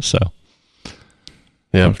at us. So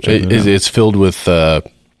yeah, check it out. it's filled with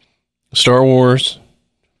Star Wars,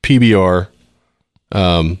 PBR,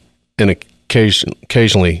 and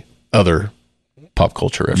occasionally other pop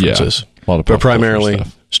culture references. a lot of But pop culture primarily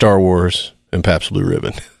stuff. Star Wars and Pabst Blue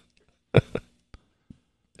Ribbon.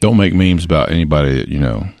 Don't make memes about anybody that, you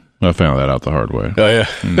know. I found that out the hard way. Oh yeah,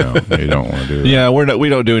 No, you don't want to do that. Yeah, we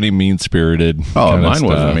don't do any mean spirited. Oh, mine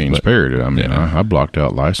wasn't mean spirited. I mean, I blocked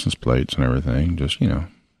out license plates and everything. Just, you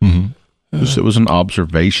know, just, it was an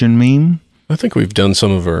observation meme. I think we've done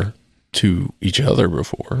some of our to each other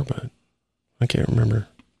before, but I can't remember.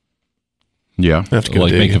 Yeah. I have to go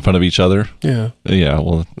like dig. making fun of each other. Yeah, Yeah,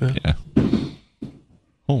 well, yeah.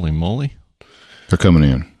 Holy moly! They're coming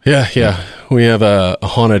in. yeah. We have a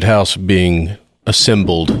haunted house being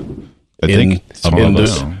assembled I think it's in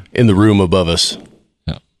above the room above us.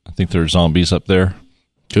 Yeah, I think there's zombies up there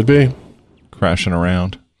Could be. crashing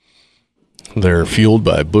around. They're fueled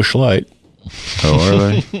by Bush Light. Oh,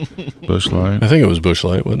 are they? Bush Light. I think it was Bush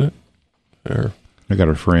Light, wasn't it? Or, I got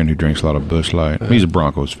a friend who drinks a lot of Bush Light. He's a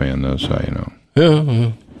Broncos fan, though, so, you know.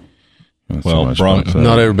 yeah. That's Well, much Bron- fun.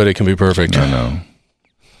 Not everybody can be perfect. I know.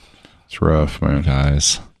 It's rough, man.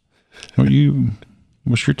 Guys,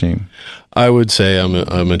 What's your team? I would say I'm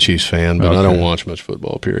a Chiefs fan, but I Okay. don't watch much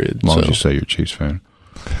football, period. As long as So, you say you're a Chiefs fan.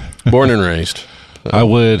 born and raised. I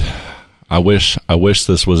wish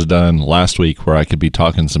this was done last week where I could be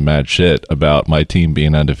talking some mad shit about my team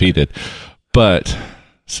being undefeated. But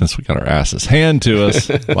since we got our asses handed to us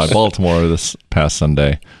by Baltimore this past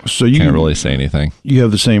Sunday, So can't really say anything. you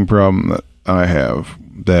have the same problem that I have,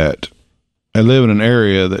 that I live in an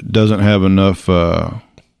area that doesn't have enough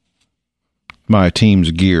my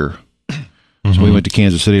team's gear. So we went to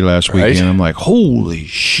Kansas City last Right. weekend. I'm like, holy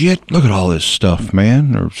shit, look at all this stuff,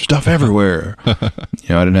 man. There's stuff everywhere. I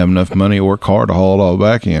didn't have enough money or car to haul it all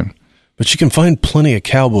back in. But you can find plenty of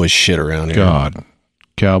Cowboys shit around here. God.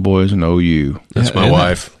 Cowboys and OU. That's Yeah, my and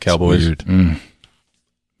wife. it's Cowboys. weird.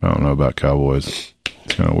 I don't know about Cowboys.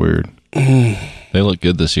 It's kind of weird. They look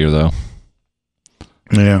good this year, though.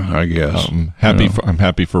 Yeah, I guess. I'm know.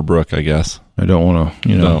 happy for Brooke, I guess. I don't want to,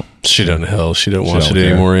 No, She doesn't hell. She don't she watch don't it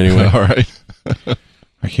care. anymore anyway. All right.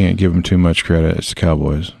 I can't give them too much credit. It's the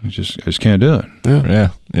Cowboys. I just can't do it. Yeah,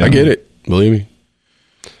 I get it. Believe me.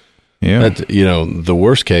 Yeah. That, the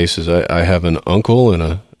worst case is I have an uncle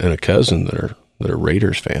and a cousin that are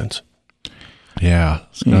Raiders fans. Yeah.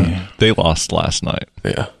 They lost last night.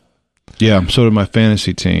 Yeah. Yeah, so did my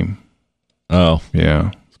fantasy team. Oh,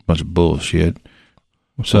 Yeah, it's a bunch of bullshit.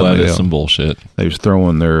 so that Suddenly is some bullshit. they was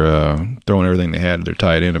throwing their throwing everything they had to their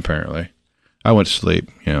tight end. Apparently, I went to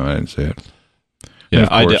sleep. I didn't see it. Yeah,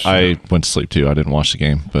 of course, I went to sleep too. I didn't watch the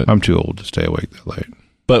game, but I'm too old to stay awake that late.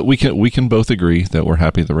 we can both agree that we're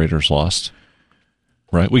happy the Raiders lost.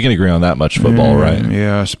 Right? We can agree on that much football, right?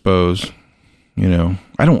 Yeah, I suppose.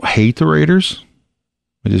 I don't hate the Raiders.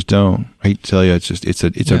 I just don't. I hate to tell you,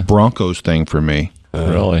 it's a Broncos thing for me.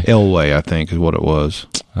 Really? Elway, I think, is what it was.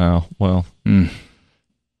 Oh, well. I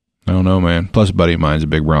don't know, man. Plus, a buddy of mine's a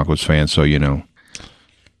big Broncos fan, so he's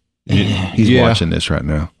Yeah. watching this right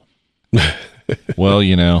now. Well,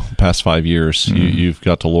 past 5 years, you've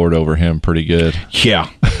got to lord over him pretty good. Yeah.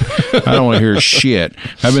 I don't want to hear shit.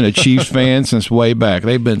 I've been a Chiefs fan since way back.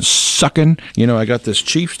 They've been sucking. I got this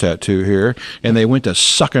Chiefs tattoo here, and they went to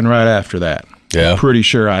sucking right after that. Yeah. Pretty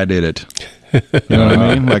sure I did it. You know what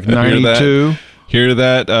I mean? Like 92. Hear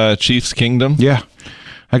that, Chiefs Kingdom? Yeah.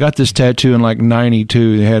 I got this tattoo in like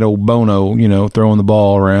 92. They had old Bono, throwing the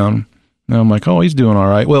ball around. And I'm like, oh, he's doing all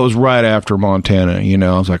right. Well, it was right after Montana,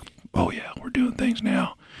 I was like, oh, yeah, we're doing doing things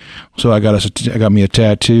now. So I got me a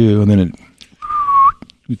tattoo, and then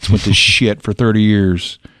it went to shit for 30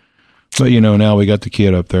 years. But, now we got the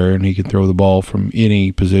kid up there, and he can throw the ball from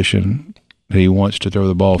any position that he wants to throw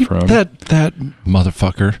the ball from. That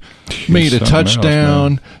motherfucker made a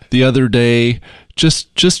touchdown the other day.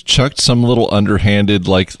 Just chucked some little underhanded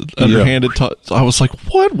I was like,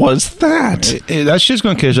 what was that? That's just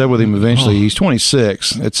going to catch up with him eventually. He's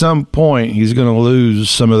 26. At some point, he's going to lose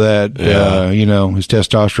some of that. His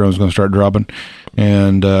testosterone is going to start dropping,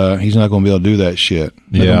 and he's not going to be able to do that shit.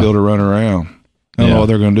 They're going to be able to run around. I don't know what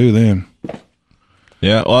they're going to do then.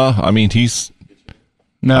 Yeah, well, I mean,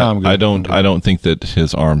 I'm good. I don't think that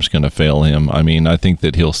his arm's going to fail him. I mean, I think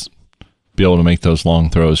that he'll be able to make those long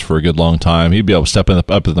throws for a good long time. He'd be able to step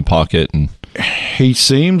up in the pocket, and he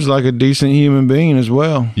seems like a decent human being as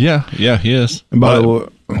well. Yeah, he is. Go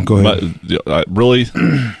ahead. But really,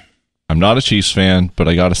 I'm not a Chiefs fan, but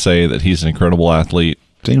I got to say that he's an incredible athlete.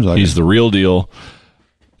 Seems like he's the real deal.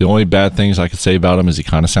 The only bad things I could say about him is he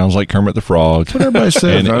kind of sounds like Kermit the Frog. That's what everybody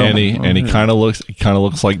says. and he kind of looks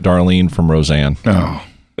like Darlene from Roseanne. Oh.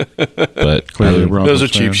 But clearly, those are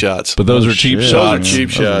cheap shots. But those are cheap shots. Those are cheap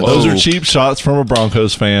shots. Those are cheap shots from a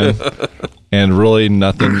Broncos fan, and really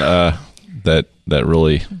nothing that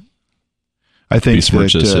really I think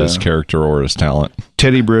besmirches his character or his talent.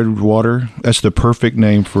 Teddy Bridgewater. That's the perfect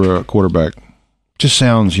name for a quarterback. Just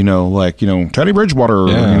sounds, like Teddy Bridgewater.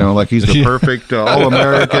 Yeah. Like he's the perfect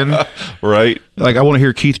All-American. Right. Like I want to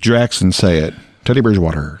hear Keith Jackson say it. Teddy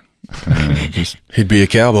Bridgewater. He'd be a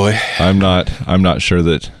cowboy. I'm not sure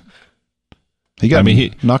that he got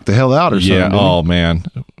knocked the hell out or something. Yeah. Oh man.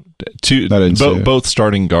 Both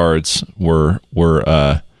starting guards were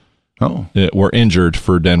injured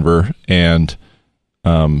for Denver, and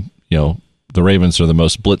the Ravens are the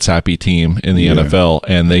most blitz happy team in the NFL,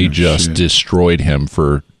 and they just destroyed him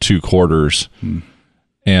for 2 quarters.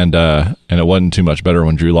 And it wasn't too much better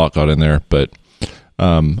when Drew Lock got in there, but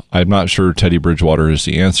I'm not sure Teddy Bridgewater is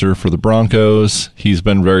the answer for the Broncos. He's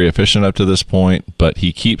been very efficient up to this point, but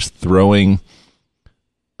he keeps throwing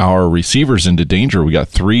our receivers into danger. We got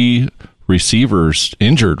 3 receivers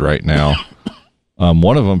injured right now.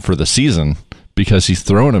 One of them for the season, because he's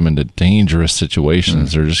throwing them into dangerous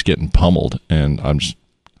situations. They're just getting pummeled, and I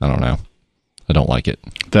don't know. I don't like it.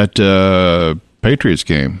 That Patriots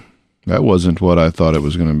game, that wasn't what I thought it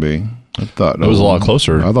was going to be. I thought it was a lot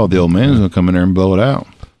closer. I thought the old man was going to come in there and blow it out.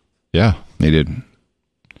 Yeah. He didn't.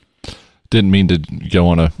 Didn't mean to go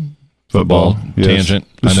on a football tangent.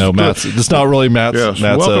 Yes. I know Matt's. It's not really Matt's. Yes.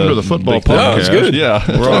 Matt's welcome to the football podcast. No, it's good. Yeah,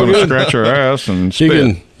 we're all going to scratch our ass and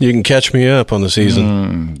spit. You can catch me up on the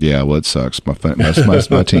season. Yeah, well, it sucks. My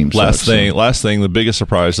team sucks. Last thing. The biggest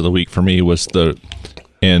surprise of the week for me was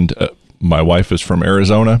my wife is from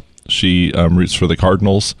Arizona. She roots for the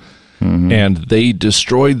Cardinals, and they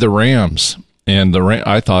destroyed the Rams. And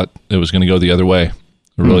I thought it was going to go the other way. It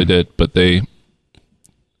really did, but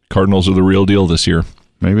Cardinals are the real deal this year.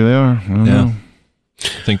 Maybe they are. I don't know.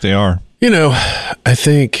 I think they are. I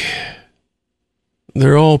think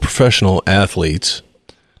they're all professional athletes.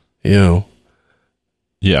 Yeah.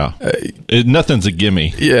 Nothing's a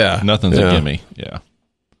gimme. Yeah. Nothing's a gimme. Yeah.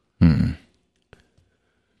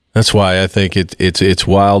 That's why I think it's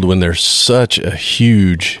wild when there's such a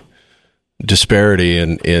huge disparity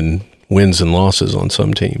in wins and losses on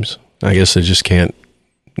some teams. I guess they just can't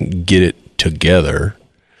get it together.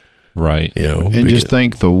 Right. And just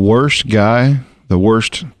think the worst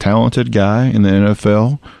talented guy in the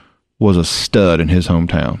NFL was a stud in his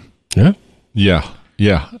hometown. Yeah.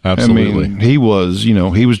 Yeah, absolutely. I mean, he was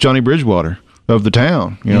Johnny Bridgewater of the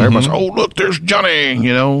town. Everybody's, oh, look, there's Johnny,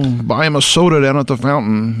 buy him a soda down at the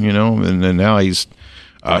fountain, and then now he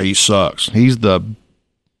sucks. He's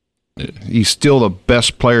still the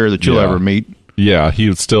best player that you'll ever meet. Yeah, he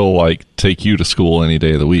would still take you to school any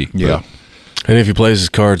day of the week. Yeah. And if he plays his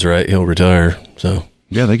cards right, he'll retire. So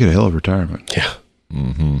yeah, they get a hell of retirement. Yeah.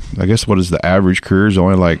 I guess what is the average career is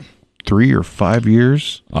only 3 or 5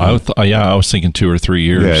 years. I was thinking 2 or 3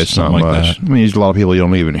 years. Yeah, it's not much. That. I mean, there's a lot of people you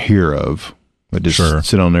don't even hear of that just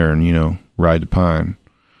sit on there and ride the pine.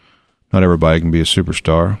 Not everybody can be a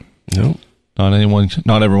superstar. No, not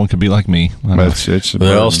everyone can be like me.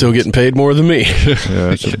 They're all still getting paid more than me.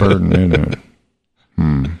 Yeah, it's a burden, isn't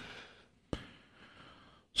it?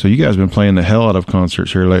 So you guys have been playing the hell out of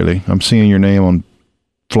concerts here lately. I'm seeing your name on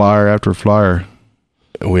flyer after flyer.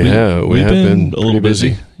 We've been a little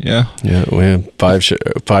busy. Yeah. We have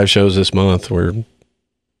 5 shows this month. We're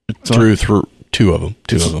through 2 of them.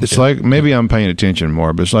 It's like maybe I'm paying attention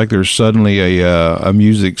more, but it's like there's suddenly a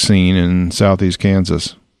music scene in Southeast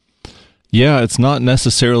Kansas. Yeah, it's not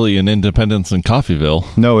necessarily an Independence in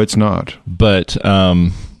Coffeyville, No, it's not. but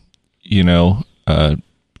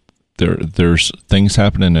there's things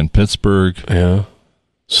happening in Pittsburgh. Yeah.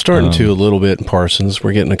 Starting to a little bit in Parsons.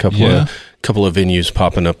 We're getting a couple of venues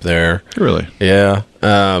popping up there. Really? Yeah.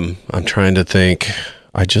 I'm trying to think.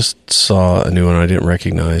 I just saw a new one I didn't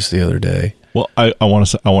recognize the other day. Well, I want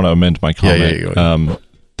to amend my comment. Yeah,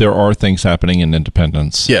 there are things happening in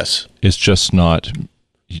Independence. Yes. It's just not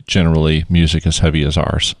generally music as heavy as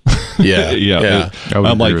ours. Yeah. yeah. I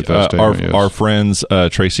would agree with that statement, yes. Our friends,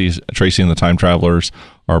 Tracy and the Time Travelers,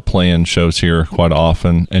 are playing shows here quite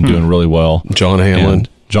often and doing really well. John Hamlin. And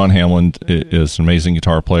John Hamlin is an amazing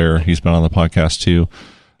guitar player. He's been on the podcast too.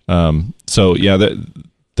 So yeah,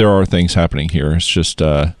 there are things happening here. It's just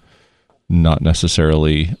not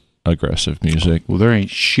necessarily aggressive music. Well, there ain't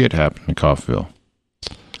shit happening in Coffeyville.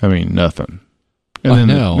 I mean, nothing. And I then,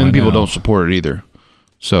 know. people don't support it either.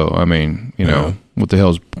 So, I mean, what the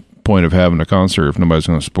hell's the point of having a concert if nobody's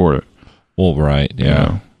going to support it? Well, right, yeah. You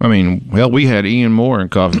know? I mean, hell, we had Ian Moore in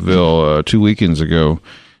Coffeyville 2 weekends ago,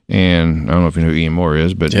 and I don't know if you know who Ian Moore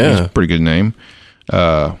is, but he's a pretty good name.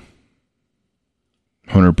 100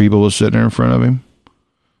 people was sitting there in front of him.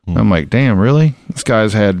 I'm like, damn, really? This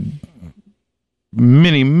guy's had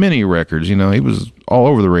many, many records. He was all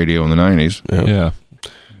over the radio in the 90s. Yeah.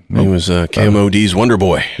 He was KMOD's Wonder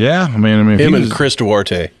Boy. Yeah, I mean, him and Chris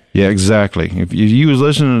Duarte. Yeah, exactly. If you was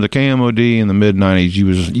listening to the KMOD in the mid '90s,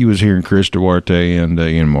 you was hearing Chris Duarte and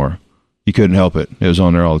Ian Moore. You couldn't help it. It was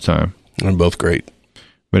on there all the time. They're both great.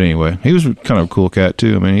 But anyway, he was kind of a cool cat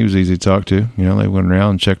too. I mean, he was easy to talk to. They went around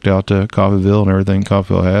and checked out Coffeyville and everything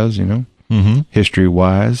Coffeyville has. History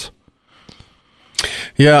wise.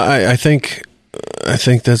 Yeah, I think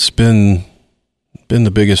that's been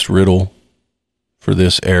the biggest riddle for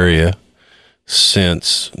this area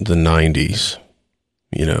since the 90s,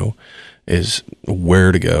 is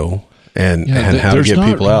where to go and how to get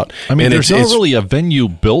people out. I mean, and there's not really a venue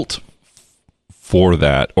built for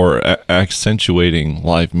that or accentuating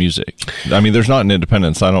live music. I mean, there's not an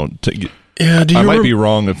Independence. I might be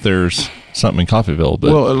wrong if there's something in Coffeyville,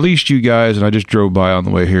 but well, at least you guys, and I just drove by on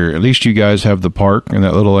the way here, at least you guys have the park and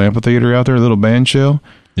that little amphitheater out there, little band show.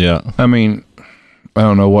 Yeah. I mean, I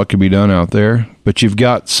don't know what could be done out there, but you've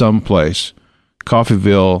got some place.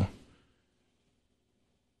 Coffeyville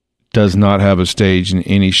does not have a stage in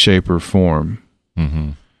any shape or form.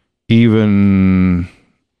 Mm-hmm. Even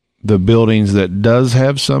the buildings that does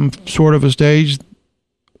have some sort of a stage,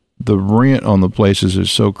 the rent on the places is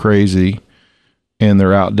so crazy and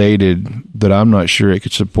they're outdated that I'm not sure it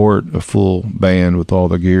could support a full band with all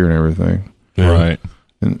the gear and everything. Yeah. Right.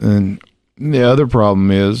 And the other problem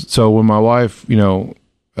is, so when my wife,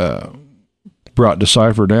 brought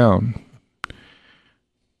Decipher down,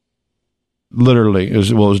 literally,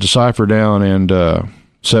 it was Decipher down and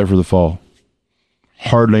Set for the Fall.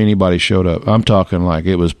 Hardly anybody showed up. I'm talking like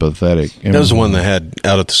it was pathetic. That was the one they had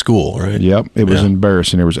out at the school, right? Yep. It was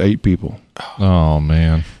embarrassing. There was 8 people. Oh,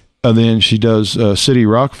 man. And then she does City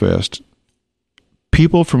Rock Fest.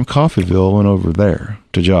 People from Coffeyville went over there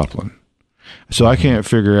to Joplin. So I can't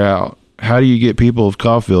figure out, how do you get people of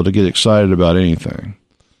Coffeyville to get excited about anything?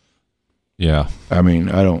 Yeah. I mean,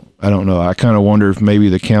 I don't know. I kind of wonder if maybe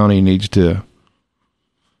the county needs to,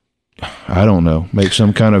 I don't know, make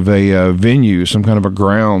some kind of a venue, some kind of a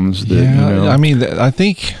grounds that, I mean,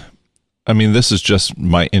 I mean, this is just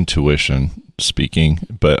my intuition speaking,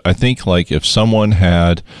 but I think like if someone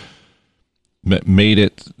had made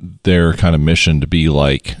it their kind of mission to be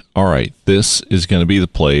like, all right, this is going to be the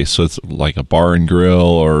place. So it's like a bar and grill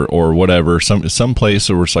or whatever, some place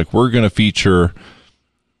where it's like, we're going to feature,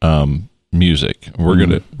 music. We're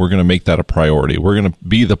gonna make that a priority. We're gonna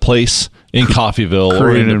be the place in Coffeyville,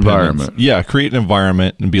 create an environment. Yeah, create an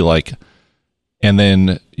environment and be like, and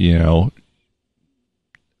then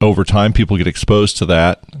over time people get exposed to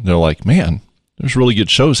that. They're like, man, there's really good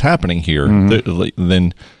shows happening here.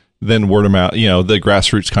 Then word of mouth, the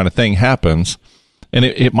grassroots kind of thing happens, and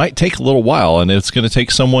it might take a little while, and it's going to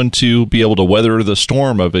take someone to be able to weather the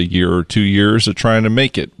storm of a year or 2 years of trying to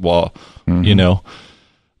make it. While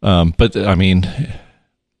but I mean,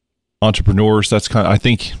 entrepreneurs, that's kind of, I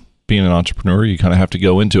think being an entrepreneur, you kind of have to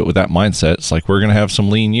go into it with that mindset. It's like, we're going to have some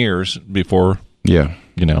lean years before,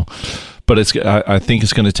 but I think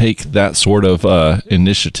it's going to take that sort of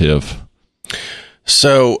initiative.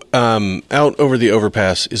 So out over the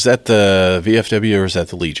overpass, is that the VFW or is that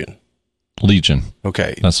the Legion? Legion.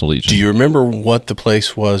 Okay. That's the Legion. Do you remember what the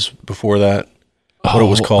place was before that? What it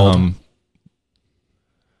was called?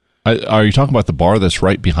 Are you talking about the bar that's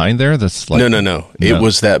right behind there? That's like no. It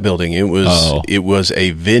was that building. It was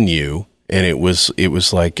a venue, and it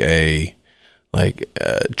was like a like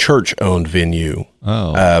church-owned venue.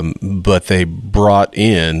 Oh. But they brought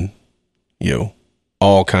in,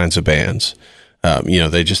 all kinds of bands.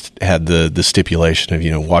 They just had the stipulation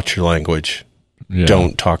of, watch your language. Yeah.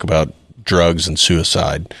 Don't talk about drugs and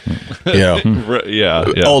suicide. Yeah.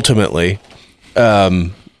 Ultimately.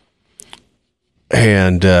 And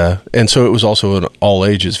so it was also an all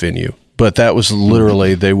ages venue, but that was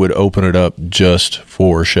literally, they would open it up just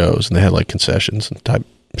for shows, and they had like concessions and type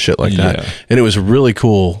shit like that. Yeah. And it was a really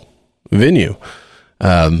cool venue.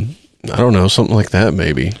 I don't know, something like that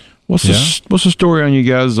maybe. What's the story on you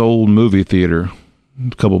guys' old movie theater?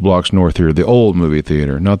 A couple blocks north here, the old movie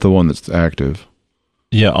theater, not the one that's active.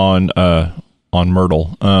 Yeah, on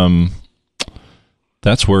Myrtle.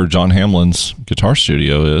 That's where John Hamlin's guitar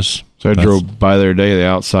studio is. So I drove by there today. The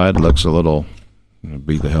outside looks a little,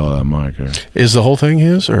 beat the hell out of Mike there. Is the whole thing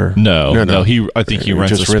his or no? I think he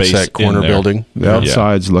rents just a space that corner in there. building. The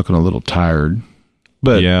outside's looking a little tired,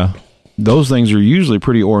 but Yeah, those things are usually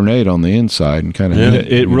pretty ornate on the inside and kind of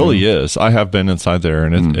it really is. I have been inside there,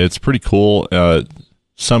 and it's pretty cool.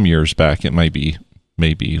 Some years back, it might be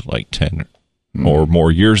maybe like 10 or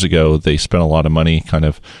more years ago, they spent a lot of money kind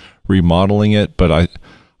of remodeling it, but I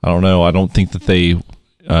don't know. I don't think that they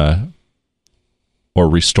or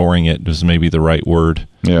restoring it is maybe the right word.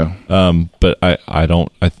 Yeah. But I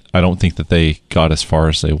don't think that they got as far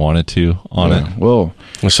as they wanted to on it. Well,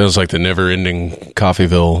 It sounds like the never-ending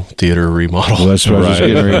Coffeyville theater remodel. that's what I was just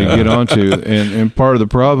getting ready to get onto. And part of the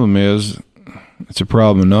problem is, it's a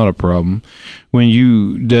problem and not a problem. When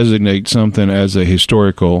you designate something as a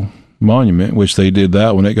historical monument, which they did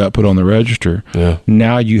that when it got put on the register,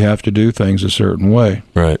 now you have to do things a certain way.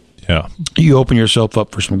 Right. Yeah. You open yourself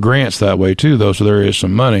up for some grants that way too, though, so there is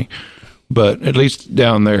some money. But at least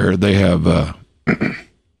down there, they have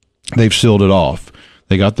they've sealed it off.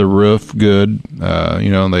 They got the roof good,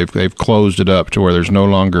 and they've closed it up to where there's no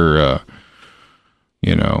longer,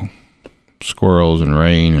 squirrels and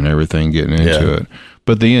rain and everything getting into it.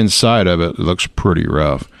 But the inside of it looks pretty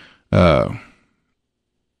rough. One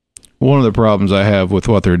of the problems I have with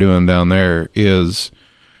what they're doing down there is,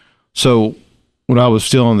 so when I was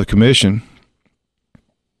still on the commission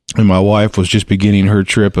and my wife was just beginning her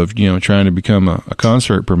trip of, trying to become a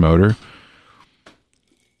concert promoter,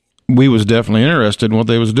 we was definitely interested in what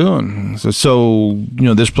they was doing. So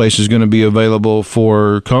this place is going to be available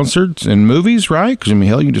for concerts and movies, right? Because,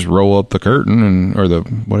 hell, you can just roll up the curtain or the,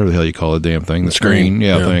 whatever the hell you call the damn thing, the screen.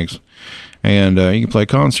 Yeah, thanks. And you can play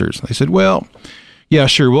concerts. They said, well, yeah,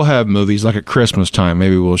 sure, we'll have movies like at Christmas time.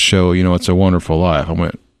 Maybe we'll show, It's a Wonderful Life. I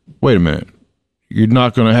went, wait a minute. You're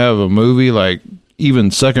not going to have a movie like even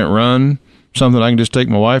second run, something I can just take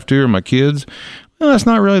my wife to or my kids? Well, that's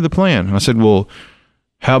not really the plan. I said, well,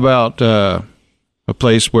 how about a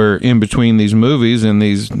place where in between these movies and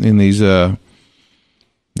these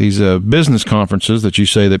business conferences that you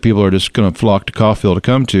say that people are just going to flock to Coffeyville to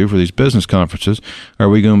come to for these business conferences, are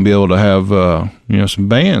we going to be able to have some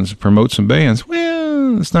bands, promote some bands?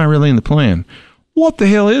 Well, it's not really in the plan. What the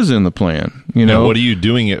hell is in the plan? What are you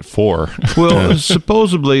doing it for? Well,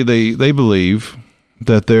 supposedly they believe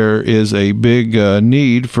that there is a big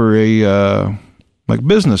need for a like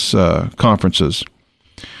business conferences.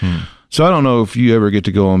 So I don't know if you ever get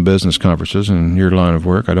to go on business conferences in your line of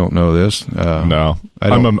work. I don't know this. No,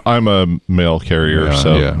 I'm a mail carrier,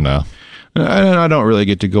 no. And I don't really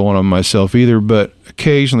get to go on them myself either, but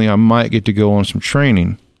occasionally I might get to go on some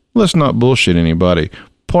training. Let's not bullshit anybody.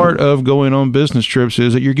 Part of going on business trips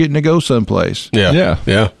is that you're getting to go someplace. Yeah.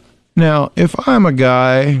 Now, if I'm a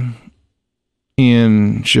guy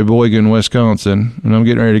in Sheboygan, Wisconsin, and I'm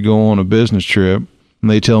getting ready to go on a business trip, and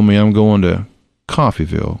they tell me I'm going to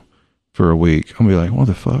Coffeyville for a week, I'm going to be like, what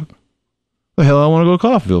the fuck? The hell I want to go to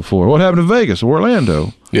Coffeyville for? What happened to Vegas or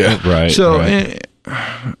Orlando? Yeah. Right. So right.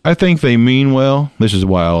 I think they mean well. This is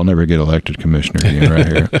why I'll never get elected commissioner again right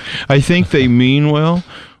here. I think they mean well,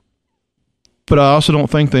 but I also don't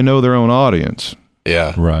think they know their own audience.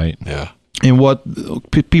 Yeah. Right. Yeah. And what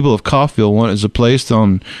people of Coffeyville want is a place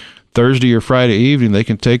on Thursday or Friday evening they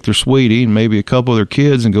can take their sweetie and maybe a couple of their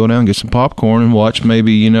kids and go down and get some popcorn and watch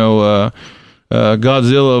maybe,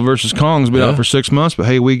 Godzilla versus Kong's been out for 6 months, but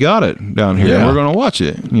hey, we got it down here and we're going to watch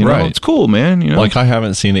it. Right. It's cool, man. Like I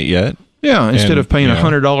haven't seen it yet. Yeah, instead of paying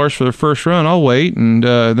 $100 for the first run, I'll wait, and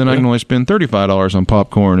then I can only spend $35 on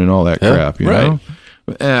popcorn and all that crap, you know?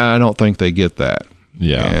 I don't think they get that.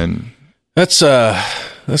 Yeah. And that's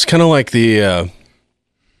kind of like I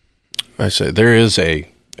say there is a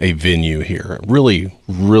venue here, really,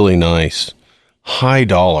 really nice, high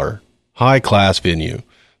class venue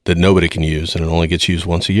that nobody can use, and it only gets used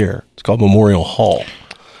once a year. It's called Memorial Hall.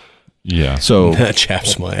 Yeah. So That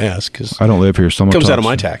chaps my ass because I don't live here, so comes out of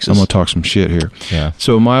my taxes. I'm going to talk some shit here. Yeah.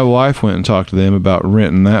 So my wife went and talked to them about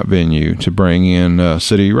renting that venue to bring in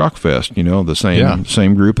City Rock Fest, the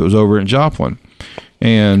same group that was over in Joplin.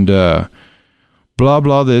 And blah,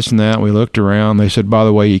 blah, this and that. We looked around. They said, by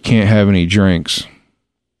the way, you can't have any drinks,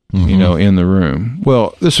 in the room.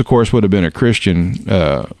 Well, this, of course, would have been a Christian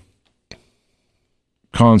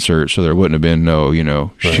concert, so there wouldn't have been no,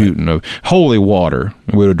 shooting of holy water.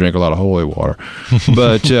 We would have drank a lot of holy water.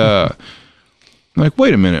 But, like,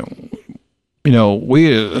 wait a minute.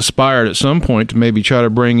 We aspired at some point to maybe try to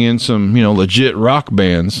bring in some, legit rock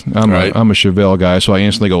bands. I'm a Chevelle guy, so I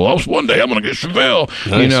instantly go, well, one day I'm going to get Chevelle,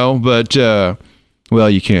 Nice. But, well,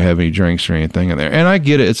 you can't have any drinks or anything in there. And I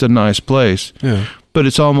get it. It's a nice place. Yeah. But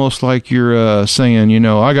it's almost like you're saying,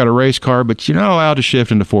 I got a race car, but you're not allowed to shift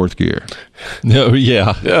into fourth gear. No,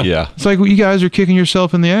 yeah. It's like you guys are kicking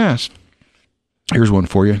yourself in the ass. Here's one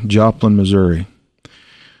for you. Joplin, Missouri.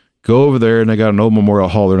 Go over there, and they got an old Memorial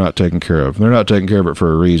Hall they're not taking care of. They're not taking care of it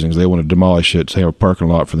for a reason, because they want to demolish it, say a parking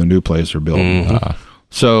lot for the new place they're building.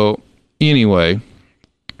 So, anyway,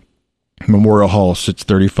 Memorial Hall sits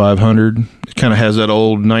 3,500. It kind of has that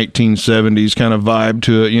old 1970s kind of vibe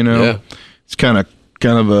to it, Yeah. It's kind of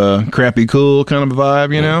a crappy cool kind of a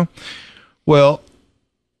vibe, Well,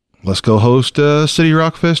 let's go host City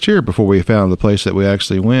Rock Fest here before we found the place that we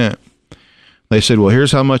actually went. They said, well,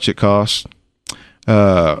 here's how much it costs.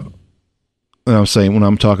 And I'm saying, when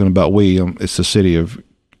I'm talking about it's the city of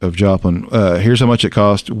Joplin. Here's how much it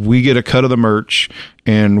costs. We get a cut of the merch,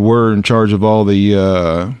 and we're in charge of all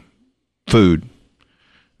the food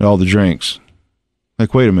and all the drinks.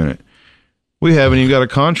 Like, wait a minute. We haven't even got a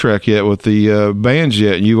contract yet with the bands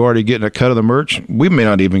yet, and you've already getting a cut of the merch. We may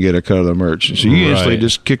not even get a cut of the merch. So you instantly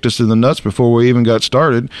just kicked us in the nuts before we even got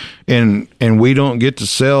started, and we don't get to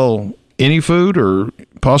sell any food or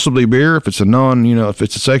possibly beer if it's if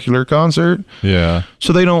it's a secular concert. Yeah.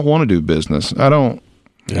 So they don't want to do business. I don't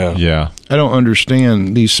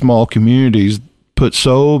understand these small communities put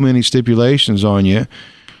so many stipulations on you.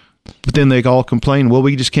 But then they all complain, well,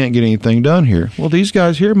 we just can't get anything done here. Well, these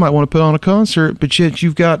guys here might want to put on a concert, but yet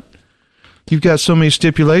you've got so many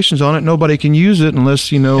stipulations on it, nobody can use it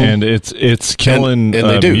unless, And it's killing and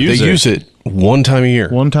they do. music. They use it one time a year.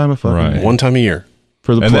 one time a fucking Right. One time a year.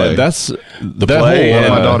 for the And play. that's The that play whole, and,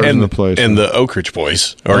 my daughter's and, in the play, so. and the Oak Ridge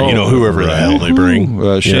Boys, or Oh, whoever the hell they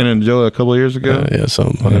bring. Shannon and Joe a couple of years ago.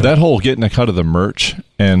 Something like that. that whole getting a cut of the merch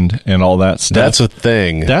and all that stuff. That's a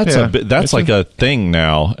thing. That's Yeah. that's like a thing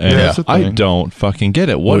now, and Yeah, it's a I thing. don't fucking get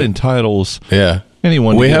it. What We- entitles Yeah.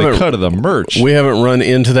 anyone We to get a haven't- cut of the merch? We haven't run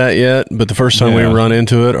into that yet, but the first time we Yeah. run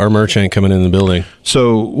into it, our merch ain't coming in the building.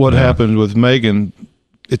 So what happened with Megan,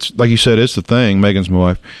 it's like you said, it's the thing. Megan's my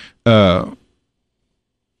wife.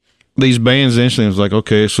 These bands instantly was like,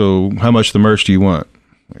 okay, so how much of the merch do you want?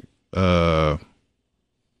 How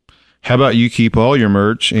about you keep all your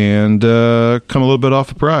merch and come a little bit off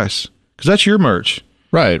the price? Because that's your merch.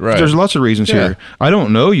 right. There's lots of reasons here. I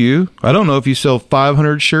don't know you. I don't know if you sell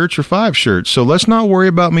 500 shirts or 5 shirts. So let's not worry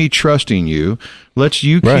about me trusting you. Let's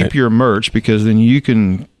you Right. keep your merch, because then you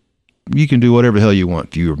can do whatever the hell you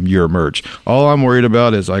want to your merch. All I'm worried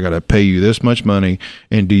about is I got to pay you this much money,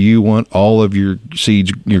 and do you want all of your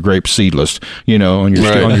seeds, your grapes seedless, on your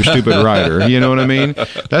Right. on your stupid rider? You know what I mean?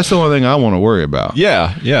 That's the only thing I want to worry about.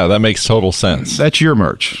 Yeah, that makes total sense. That's your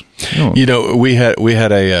merch. We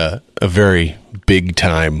had a very big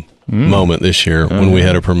time moment this year when we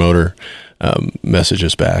had a promoter message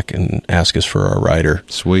us back and ask us for our rider.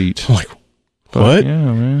 Sweet. I'm like, what? Yeah,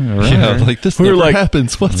 man. All right. Yeah, like this We were never like,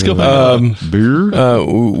 happens. What's going on? Beer?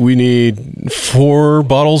 We need 4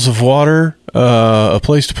 bottles of water, a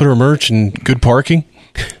place to put our merch, and good parking.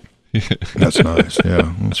 That's nice.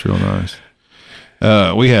 Yeah, that's real nice.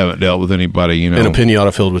 We haven't dealt with anybody, And a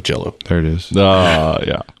pinata filled with Jell-O. There it is.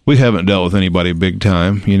 Yeah. We haven't dealt with anybody big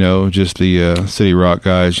time, just the City Rock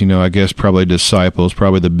guys. I guess probably Disciples,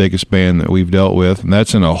 probably the biggest band that we've dealt with, and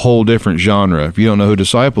that's in a whole different genre. If you don't know who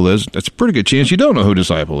Disciple is, that's a pretty good chance you don't know who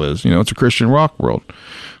Disciple is. It's a Christian rock world.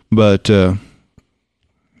 But man,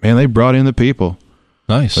 they brought in the people.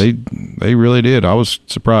 Nice. They really did. I was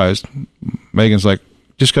surprised. Megan's like,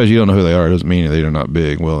 just because you don't know who they are doesn't mean they're not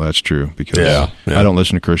big. Well, that's true, because Yeah. I don't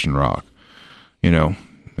listen to Christian rock.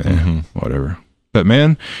 Whatever. But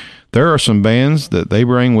man, there are some bands that they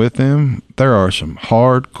bring with them. There are some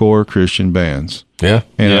hardcore Christian bands. Yeah.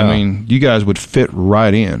 And Yeah. I mean, you guys would fit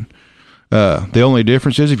right in. The only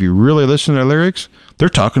difference is if you really listen to their lyrics, they're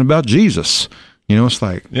talking about Jesus. It's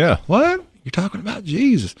like, Yeah. what? you're talking about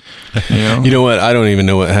Jesus. You know, You know what? I don't even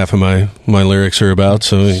know what half of my lyrics are about.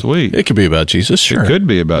 So Sweet. it could be about Jesus. Sure. it could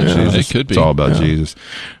be about Jesus. it could be. It's all about Jesus.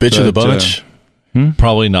 Bitch of the But, bunch.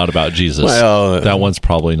 Probably not about Jesus. Well, that one's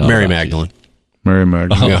probably not. Mary about Magdalene. Mary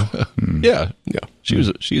Magdalene. Yeah. Yeah, Yeah. she's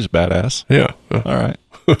a badass. Yeah. All right.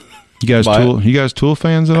 You guys Buy Tool? You guys Tool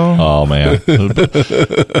fans at all? Oh man.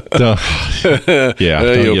 Don't- yeah.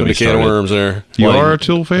 Don't you get opened me a can started. of worms there. you well, are a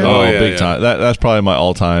Tool fan? Oh, yeah, big yeah. time. That's probably my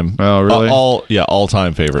all-time. Oh, really?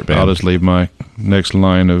 All-time favorite band. I'll just leave my next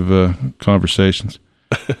line of conversations.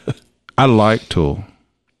 I like Tool,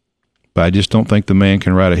 but I just don't think the man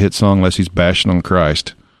can write a hit song unless he's bashing on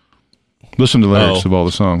Christ. Listen to the lyrics Oh. of all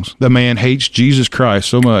the songs. The man hates Jesus Christ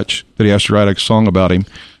so much that he has to write a song about him.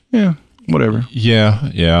 Yeah, whatever.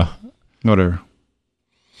 Yeah. Whatever.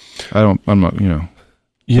 I'm not,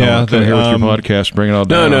 Yeah. I'm here with your podcast, bring it all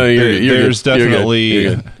No, down. no, you're There's good. You're good. definitely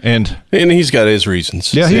You're good. and he's got his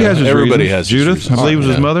reasons. Yeah, he has his Everybody reasons. has his Judith, reasons. I believe, was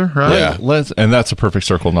his Yeah. mother, right? Yeah. let's and that's a perfect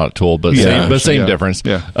circle, not Tool, but Yeah, same yeah. difference.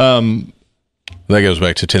 Yeah. That goes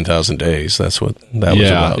back to 10,000 Days. That's what that was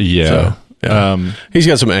Yeah, about. yeah. So, yeah. He's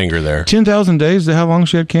got some anger there. 10,000 days, how long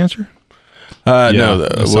she had cancer? No,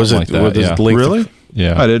 something was it like that, was yeah. it linked to- Really?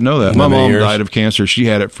 Yeah. I didn't know that. My How many mom years? died of cancer. She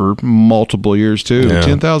had it for multiple years too. Yeah.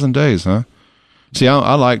 10,000 days, huh? See,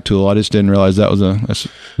 I like Tool. I just didn't realize that was a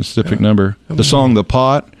specific number. The song "The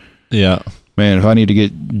Pot," Yeah. man. If I need to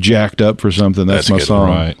get jacked up for something, that's That's a my good song.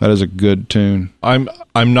 one. Right. That is a good tune. I'm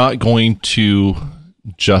not going to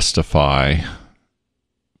justify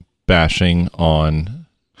bashing on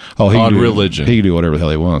Oh, he On can do, religion. He can do whatever the hell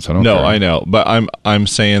he wants. I don't. No, care. I know, but I'm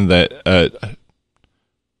saying that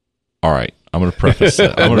all right, I'm going to preface it.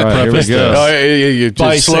 I'm going to Right, here we preface go. this. Oh, you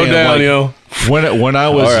By just slow saying, down, like, yo. When I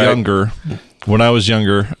was All right. younger,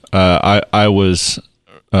 I was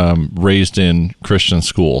raised in Christian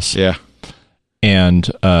schools, Yeah. and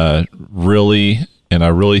I really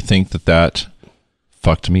think that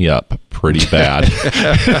fucked me up pretty bad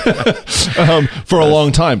for a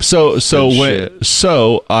long time. So Good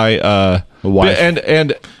shit. I wife.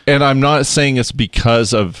 and I'm not saying it's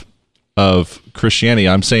because of Christianity.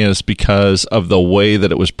 I'm saying it's because of the way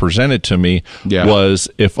that it was presented to me. Yeah. Was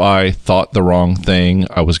if I thought the wrong thing,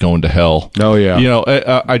 I was going to hell. Oh, yeah. You know,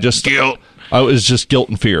 I just guilt. I was just guilt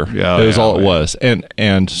and fear. Yeah, it was yeah, all it yeah. was.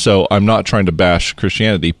 And so I'm not trying to bash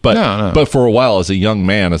Christianity, but No. but for a while as a young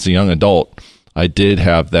man, as a young adult, I did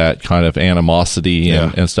have that kind of animosity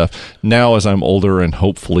and stuff. Now as I'm older and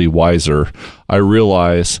hopefully wiser, I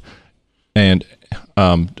realize, and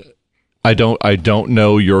I don't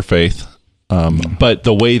know your faith, but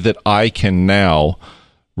the way that I can now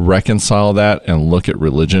reconcile that and look at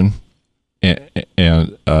religion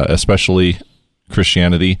and especially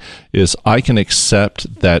Christianity is I can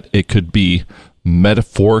accept that it could be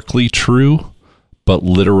metaphorically true, but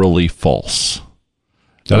literally false.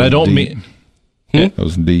 That And I was don't deep. mean, That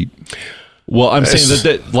was deep. well, I'm saying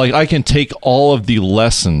that like I can take all of the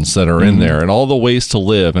lessons that are in there and all the ways to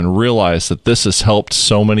live and realize that this has helped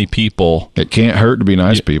so many people. It can't hurt to be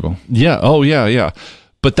nice people. Yeah. Oh, yeah, yeah.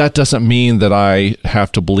 But that doesn't mean that I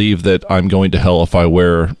have to believe that I'm going to hell if I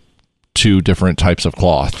wear two different types of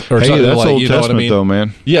cloth. Or Hey, something that's like, Old you know Testament, what I mean? though,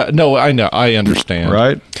 man. Yeah. No, I know. I understand.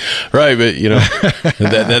 Right? Right, but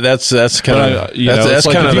that's kind But of it's that's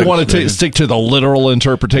like kind if of you want to stick to the literal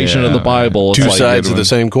interpretation of the Yeah. Bible, it's two like, sides of one. the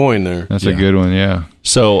same coin there. That's a good one. Yeah.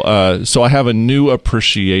 So I have a new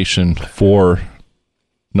appreciation for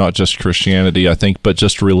not just Christianity, I think, but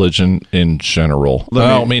just religion in general. Let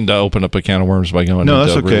I me- don't mean to open up a can of worms by going No,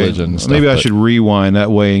 into that's okay. religion and stuff, Maybe I but- should rewind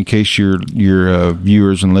that way in case your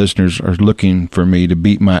viewers and listeners are looking for me to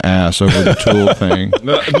beat my ass over the Tool thing.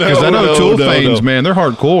 Because I know Tool fans, man, they're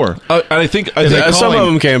hardcore. And I think Some of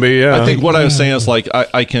them can be. Yeah, I think what I was saying is like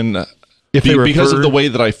I can If they because of refer- the way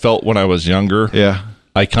that I felt when I was younger. Yeah.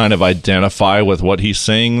 I kind of identify with what he's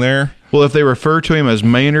saying there. Well, if they refer to him as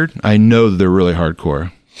Maynard, I know that they're really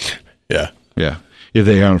hardcore. yeah. Yeah. If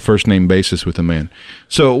they are on a first name basis with a man.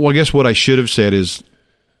 So, well, I guess what I should have said is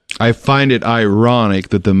I find it ironic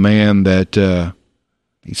that the man that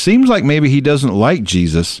it seems like maybe he doesn't like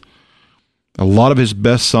Jesus. A lot of his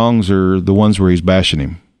best songs are the ones where he's bashing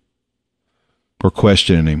him or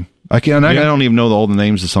questioning him. I don't even know all the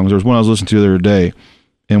names of the songs. There was one I was listening to the other day,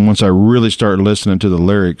 and once I really started listening to the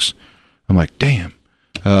lyrics, I'm like, damn.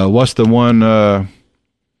 What's the one?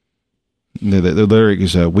 The lyric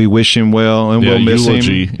is "We wish him well and Yeah, we'll miss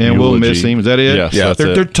eulogy, him and we'll miss eulogy. him." Is that it? Yes, Yeah. that's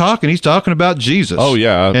They're it. talking. He's talking about Jesus. Oh,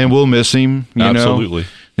 yeah. and we'll miss him. You Absolutely.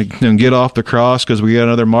 know, and get off the cross because we got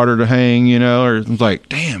another martyr to hang. You know, or it's like,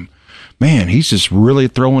 damn, man, he's just really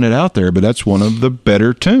throwing it out there. But that's one of the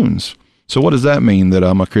better tunes. So what does that mean that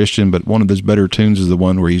I'm a Christian, but one of his better tunes is the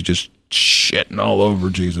one where he's just shitting all over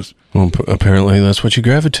Jesus. Well, apparently that's what you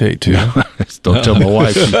gravitate to. Don't tell my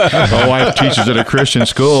wife. My wife teaches at a Christian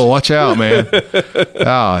school. Watch out, man.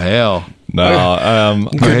 Oh, hell. No,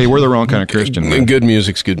 Hey, we're the wrong kind of Christian. Man. Good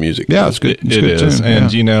music's good music. Yeah, it's good. It's it good is. tune.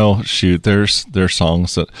 And, Yeah. you know, shoot, there's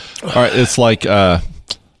songs that, all right, it's like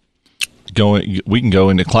we can go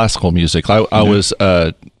into classical music. I was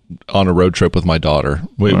on a road trip with my daughter.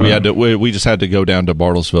 We just had to go down to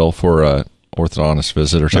Bartlesville for a orthodontist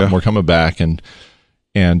visit or something. Yeah. We're coming back and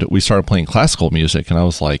we started playing classical music, and I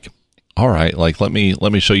was like, all right, like let me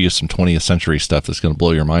show you some 20th century stuff that's going to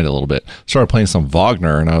blow your mind a little bit. Started playing some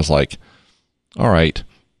Wagner, and I was like, all right,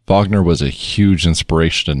 Wagner was a huge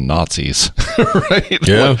inspiration to Nazis, right?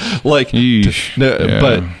 Yeah. Yeesh. Yeah.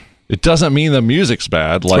 But it doesn't mean the music's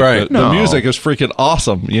bad. Like Right. the No. music is freaking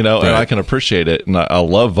awesome, you know, and Right. I can appreciate it, and I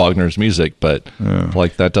love Wagner's music, but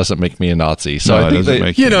like that doesn't make me a Nazi. So No, I it think doesn't that,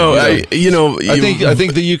 make You know, I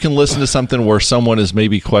think that you can listen to something where someone is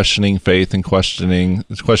maybe questioning faith and questioning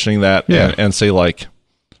that, Yeah. and say like,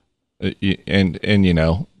 and you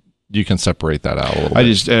know, you can separate that out a little I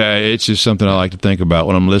bit. just, it's just something I like to think about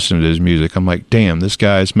when I'm listening to his music. I'm like, damn, this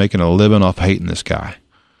guy's making a living off hating this guy.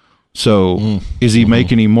 So is he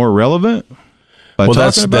making him more relevant? by well,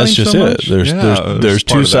 talking about that's him just so it. much? There's it's part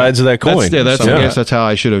two of that. sides of that coin. I guess that's how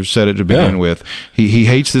I should have said it to begin with. He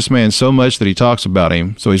hates this man so much that he talks about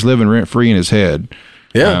him, so he's living rent free in his head.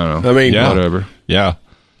 Yeah. I don't know. I mean, Yeah. Whatever. Yeah.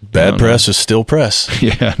 bad press is still press.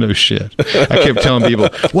 Yeah, no shit. I kept telling people,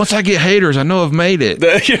 once I get haters, I know I've made it.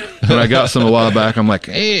 When I got some a while back, I'm like,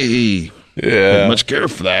 hey, Yeah. much care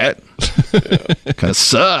for that. Kind of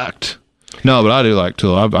sucked. No, but I do like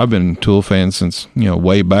Tool. I've been a Tool fan since,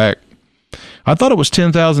 way back. I thought it was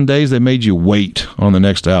 10,000 days they made you wait on the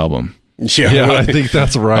next album. Yeah, I think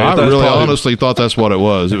that's right. I That's really probably- honestly thought that's what it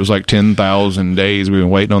was. It was like 10,000 days we've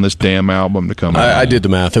been waiting on this damn album to come out. I did the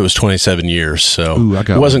math. It was 27 years, so Ooh, I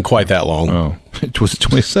got it wasn't quite that long. Oh, it was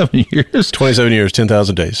 27 years? 27 years,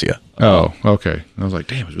 10,000 days, yeah. Oh, okay. I was like,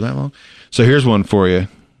 damn, is it that long? So here's one for you.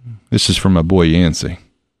 This is from my boy Yancey.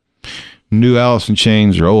 New Alice in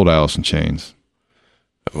Chains or old Alice in Chains?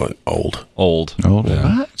 Old. Old. Old.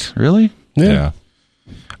 What? Really? Yeah.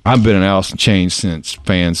 I've been an Alice in Chains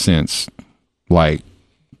fan since like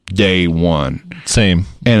day one. Same.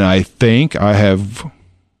 And I think I have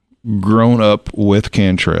grown up with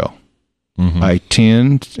Cantrell. Mm-hmm. I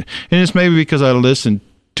tend, and it's maybe because I listened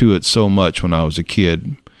to it so much when I was a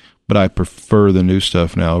kid, but I prefer the new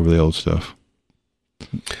stuff now over the old stuff.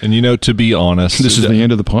 And to be honest, This is the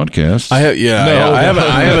end of the podcast. I haven't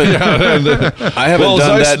well,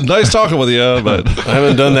 done it's that. nice talking with you, but I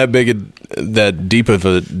haven't done that deep of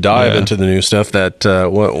a dive Yeah. into the new stuff. That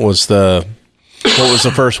what was the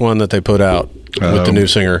first one that they put out with the new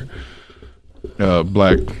singer?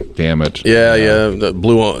 Black, damn it. Yeah, the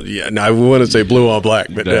blue on. Yeah, no, I want to say blue on black,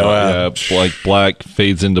 but no, like black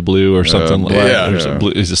fades into blue or something. black, yeah. Or some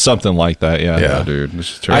blue, is it something like that? Yeah. Yeah. Dude,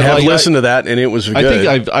 this is I terrible. have like, listened to that, and it was good.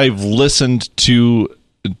 I think I've listened to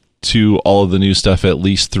all of the new stuff at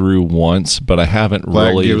least through once, but I haven't Black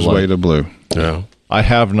really gives way to blue. Yeah. I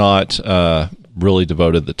have not really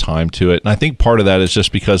devoted the time to it. And I think part of that is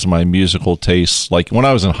just because of my musical tastes. Like when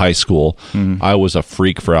I was in high school, I was a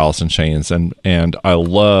freak for Alice in Chains, and I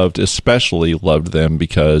especially loved them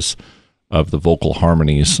because of the vocal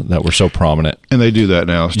harmonies that were so prominent. And they do that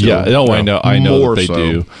now still. Yeah, no, I know More that they so.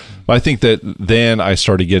 do. But I think that then I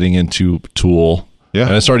started getting into Tool. Yeah.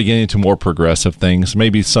 And I started getting into more progressive things.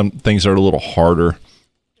 Maybe some things are a little harder.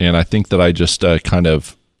 And I think that I just kind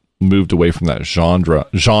of moved away from that genre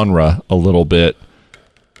a little bit.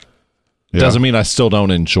 Yeah. Doesn't mean I still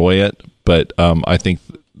don't enjoy it, but I think,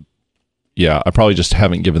 I probably just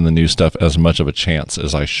haven't given the new stuff as much of a chance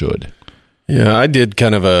as I should. Yeah, I did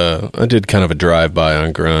kind of a drive by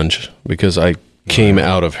on grunge because I came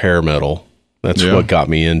out of hair metal. That's Yeah. what got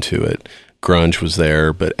me into it. Grunge was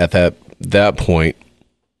there, but at that point,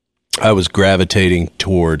 I was gravitating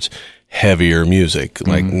towards heavier music.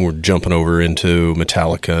 Like we're jumping over into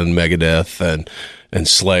Metallica and Megadeth and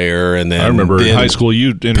Slayer, and then I remember in high school you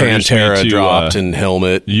introduced Pantera me to dropped and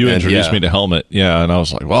Helmet. you and, introduced me to Helmet, and I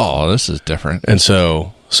was like, "Wow, this is different." and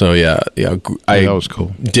so I that was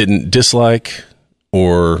cool. didn't dislike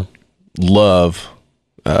or love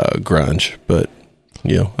grunge, but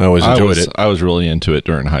I always enjoyed it. I was really into it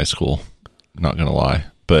during high school. Not gonna lie,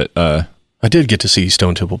 but I did get to see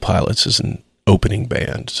Stone Temple Pilots as an opening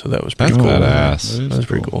band, so that was pretty that's cool. badass. That was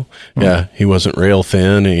pretty cool. Yeah, he wasn't rail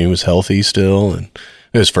thin, and he was healthy still, and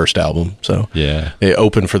his first album. So Yeah. they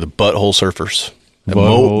opened for the Butthole Surfers at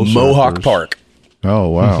Butthole Mohawk Surfers. Park. Oh,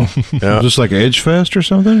 wow. Yeah. Just like Edge Fest or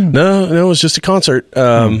something? No, it was just a concert.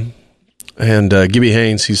 And Gibby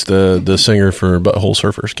Haynes, he's the singer for Butthole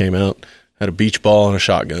Surfers, came out, had a beach ball and a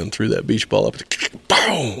shotgun, threw that beach ball up.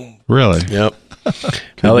 Boom! Really? Yep.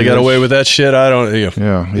 How they got away with that shit, I don't know.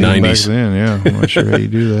 Yeah, even 90s. back then, yeah. I'm not sure how you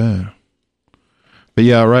do that. But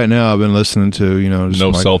yeah, right now I've been listening to, just No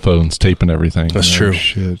like, cell phones taping everything. That's oh, true.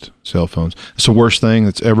 Shit, cell phones. It's the worst thing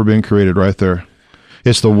that's ever been created right there.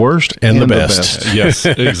 It's the worst And the best. Yes,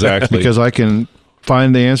 exactly. because I can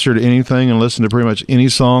find the answer to anything and listen to pretty much any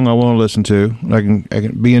song I want to listen to. I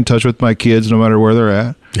can be in touch with my kids no matter where they're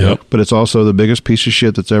at. Yep. But it's also the biggest piece of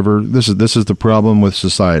shit that's ever. This is the problem with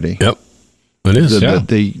society. Yep. It is.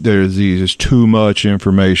 There's too much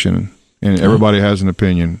information, and everybody has an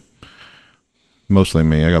opinion. Mostly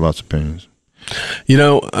me. I got lots of opinions.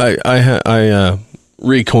 I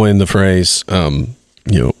recoined the phrase.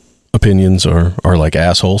 Opinions are like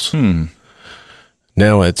assholes.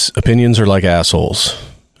 Now it's opinions are like assholes,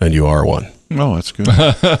 and you are one. Oh, that's good.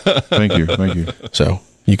 Thank you. So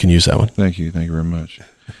you can use that one. Thank you very much.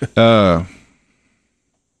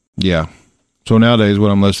 Yeah. So nowadays,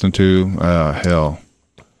 what I'm listening to, hell,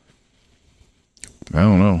 I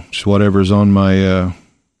don't know, just whatever's on my a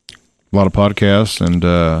lot of podcasts, and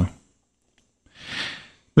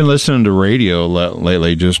been listening to radio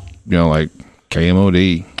lately. Just like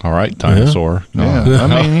KMOD. All right, dinosaur. Yeah, I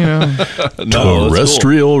mean,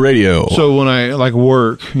 Terrestrial radio. So when I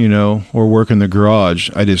work, or work in the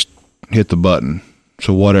garage, I just hit the button.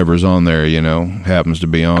 So whatever's on there, happens to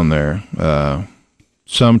be on there.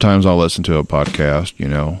 Sometimes I'll listen to a podcast,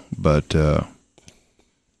 but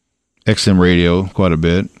XM radio quite a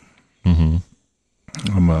bit. Mm-hmm.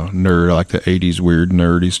 I'm a nerd. I like the 80s weird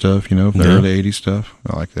nerdy stuff, the early 80s stuff.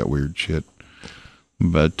 I like that weird shit.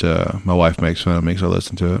 But my wife makes fun of me, so I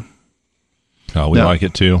listen to it. Oh, we like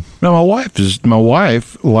it too. No, my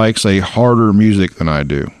wife likes a harder music than I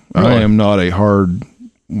do. Really? I am not a hard,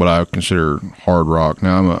 what I consider hard rock.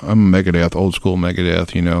 Now I'm a Megadeth, old school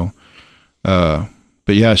Megadeth,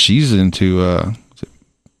 but yeah, she's into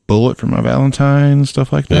Bullet for My Valentine and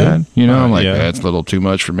stuff like that. I'm like, that's a little too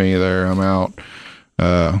much for me there. I'm out.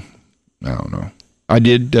 I don't know. I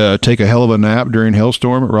did take a hell of a nap during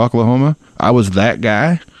Hellstorm at Rocklahoma. I was that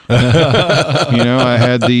guy. I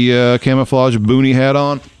had the camouflage boonie hat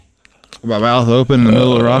on, my mouth open in the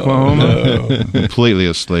middle of Rocklahoma, completely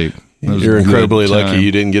asleep. You're incredibly lucky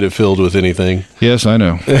you didn't get it filled with anything. Yes, I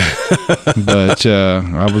know. But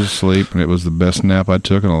I was asleep, and it was the best nap I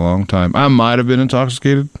took in a long time. I might have been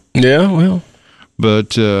intoxicated. Yeah, well. But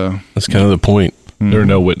that's kind of the point. There are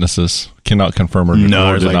no witnesses. Cannot confirm or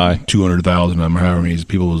deny. Like 200,000 of them, or however many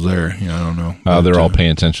people was there. I don't know. They're all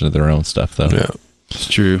paying attention to their own stuff, though. Yeah. It's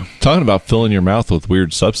true. Talking about filling your mouth with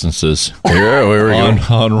weird substances. Yeah, where we going?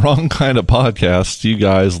 On Wrong Kind of Podcast, you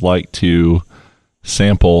guys like to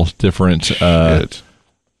sample different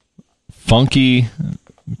funky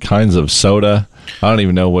kinds of soda. I don't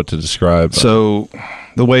even know what to describe. So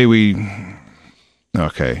the way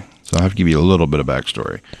so I have to give you a little bit of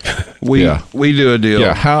backstory. We do a deal.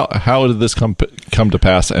 Yeah, how did this come to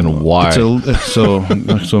pass, and why? So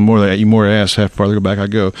more ask how farther back I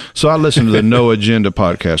go. So I listen to the No Agenda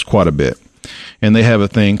podcast quite a bit, and they have a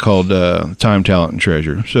thing called Time, Talent, and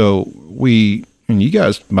Treasure. So and you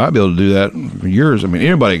guys might be able to do that for yours. I mean,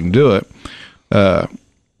 anybody can do it. And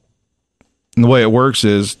the way it works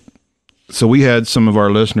is, so we had some of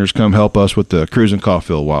our listeners come help us with the Cruising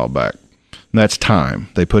Caulfield a while back. And that's time.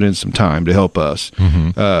 They put in some time to help us.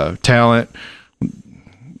 Mm-hmm. Talent,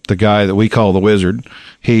 the guy that we call the Wizard,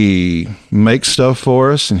 he makes stuff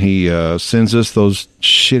for us, and he sends us those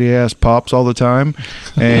shitty ass pops all the time.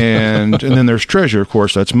 And then there's Treasure, of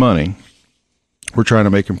course, that's money. We're trying to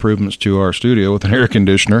make improvements to our studio with an air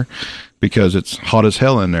conditioner because it's hot as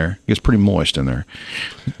hell in there. It gets pretty moist in there.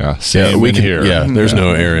 Here. Yeah, there's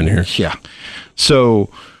no air in here. Yeah. So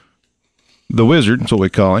the Wizard, that's what we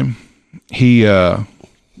call him, he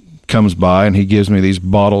comes by and he gives me these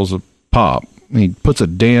bottles of pop. He puts a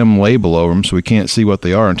damn label over them so we can't see what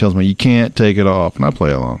they are and tells me, you can't take it off. And I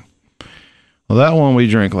play along. Well, that one we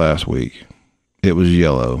drank last week, it was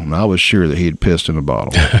yellow. And I was sure that he'd pissed in a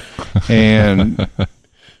bottle. And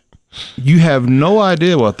you have no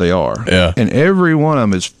idea what they are. Yeah. And every one of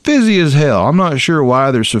them is fizzy as hell. I'm not sure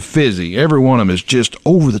why they're so fizzy. Every one of them is just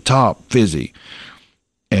over the top fizzy.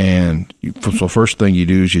 And so first thing you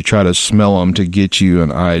do is you try to smell them to get you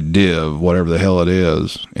an idea of whatever the hell it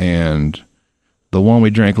is. And the one we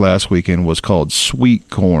drank last weekend was called Sweet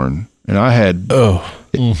Corn. And I had...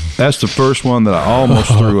 that's the first one that I almost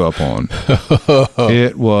threw up on.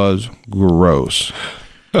 It was gross.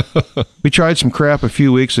 We tried some crap a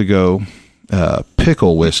few weeks ago,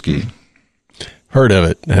 pickle whiskey. Heard of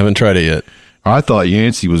it. I haven't tried it yet. I thought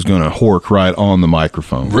Yancey was going to hork right on the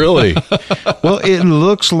microphone. Really? Well, it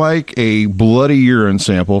looks like a bloody urine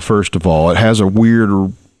sample, first of all. It has a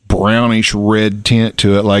weird brownish red tint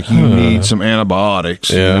to it, like you need some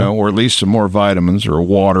antibiotics, or at least some more vitamins or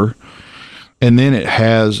water. And then it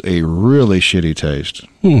has a really shitty taste,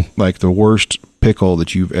 like the worst pickle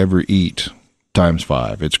that you've ever eat times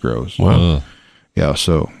 5. It's gross. Wow. Yeah.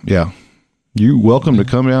 So you're welcome to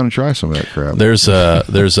come down and try some of that crap. There's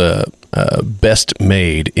a Best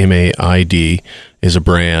Made, MAID, is a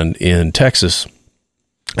brand in Texas,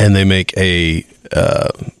 and they make a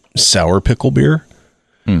sour pickle beer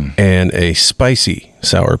and a spicy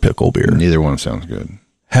sour pickle beer. Neither one sounds good.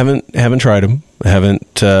 Haven't tried them. Haven't.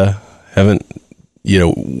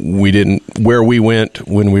 We didn't. Where we went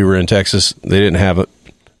when we were in Texas, they didn't have it.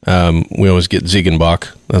 We always get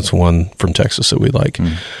Ziegenbach. That's one from Texas that we like.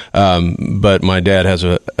 But my dad has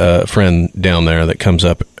a friend down there that comes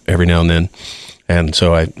up every now and then. And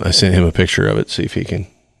so I sent him a picture of it, see if he can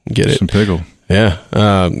get it. Some pickle. Yeah.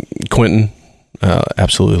 Quentin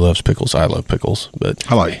absolutely loves pickles. I love pickles,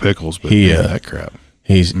 but I like pickles, but that crap.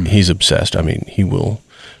 He's obsessed. I mean, he will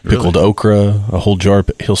pickled okra, a whole jar.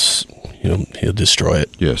 He'll destroy it.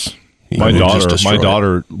 Yes. My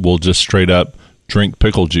daughter will just straight up drink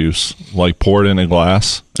pickle juice, like pour it in a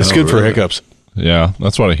glass. It's good for hiccups. Yeah,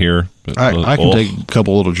 that's what I hear. But, I can take a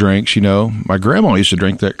couple little drinks, My grandma used to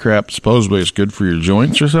drink that crap. Supposedly it's good for your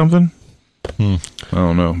joints or something. I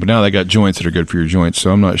don't know. But now they got joints that are good for your joints,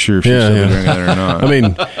 so I'm not sure if she's still drinking that or not. I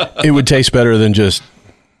mean, it would taste better than just,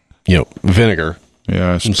 vinegar.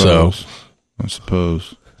 Yeah, I suppose.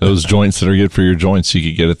 Those joints that are good for your joints, you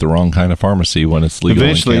could get at the wrong kind of pharmacy when it's legal.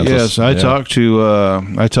 Eventually, in Kansas. yes.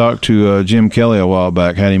 I talked to Jim Kelly a while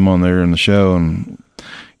back. Had him on there in the show, and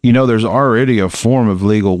there's already a form of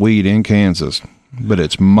legal weed in Kansas, but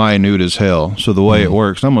it's minute as hell. So the way it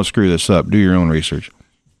works, I'm gonna screw this up. Do your own research,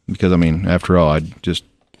 because after all, I just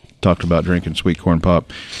talked about drinking sweet corn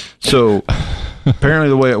pop. So apparently,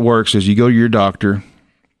 the way it works is you go to your doctor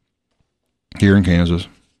here in Kansas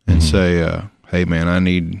and say, hey man, I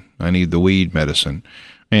need the weed medicine.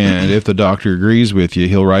 And if the doctor agrees with you,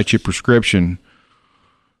 he'll write you a prescription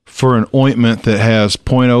for an ointment that has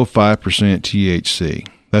 0.05% THC.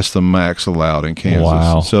 That's the max allowed in Kansas.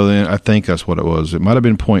 Wow. So then I think that's what it was. It might have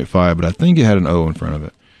been 0.5, but I think it had an O in front of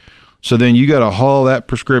it. So then you got to haul that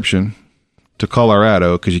prescription to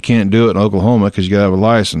Colorado, because you can't do it in Oklahoma because you got to have a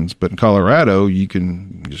license. But in Colorado, you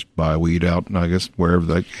can just buy weed out, I guess,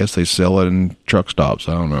 wherever. I guess they sell it in truck stops.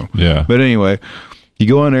 I don't know. Yeah. But anyway, you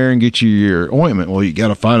go in there and get your ointment. Well, you got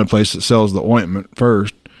to find a place that sells the ointment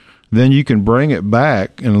first. Then you can bring it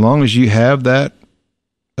back, and as long as you have that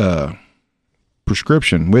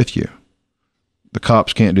prescription with you, the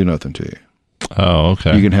cops can't do nothing to you. Oh,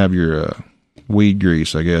 okay. You can have your weed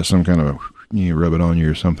grease, I guess, some kind of rub it on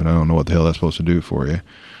you or something. I don't know what the hell that's supposed to do for you.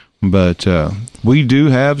 But we do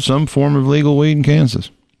have some form of legal weed in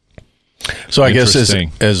Kansas. So I guess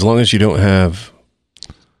as long as you don't have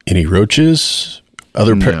any roaches,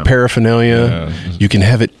 other paraphernalia, you can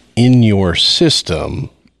have it in your system.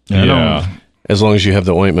 As long as you have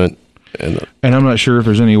the ointment. And I'm not sure if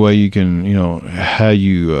there's any way you can, how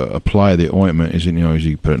you apply the ointment. Is it, is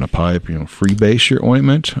you put it in a pipe, freebase your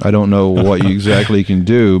ointment? I don't know what you exactly can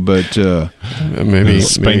do, but maybe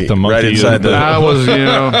spank the monkey right inside the. I was,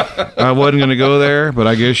 I wasn't going to go there, but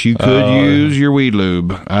I guess you could use your weed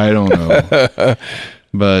lube. I don't know,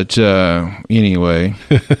 but anyway,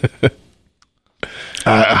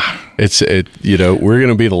 we're going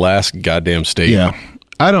to be the last goddamn state. Yeah.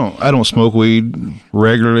 I don't smoke weed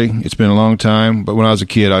regularly. It's been a long time, but when I was a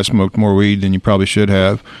kid, I smoked more weed than you probably should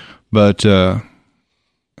have. But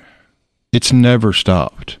it's never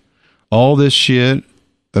stopped. All this shit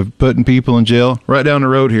of putting people in jail, right down the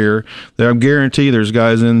road here, I guarantee there's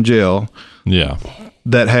guys in jail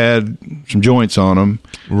that had some joints on them,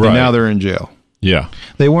 and now they're in jail. Yeah.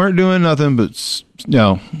 They weren't doing nothing but,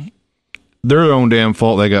 their own damn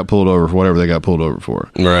fault they got pulled over for whatever they got pulled over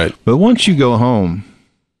for. Right. But once you go home,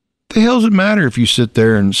 the hell does it matter if you sit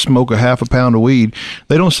there and smoke a half a pound of weed?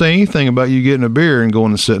 They don't say anything about you getting a beer and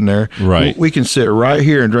going and sitting there. Right. We can sit right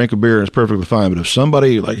here and drink a beer and it's perfectly fine. But if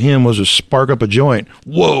somebody like him was to spark up a joint,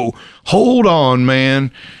 whoa, hold on,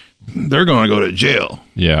 man. They're going to go to jail.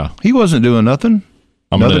 Yeah. He wasn't doing nothing.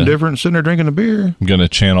 Nothing different than sitting there drinking a beer. I'm going to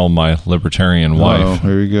channel my libertarian wife. Oh,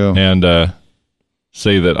 there you go. And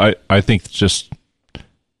say that I think just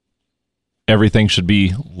everything should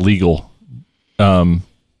be legal.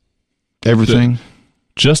 Everything?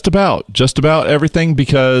 Just about everything,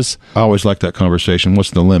 because I always like that conversation.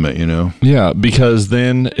 What's the limit, Yeah, because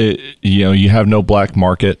then you have no black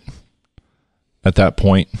market at that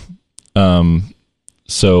point.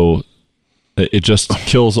 So it just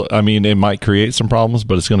kills. I mean, it might create some problems,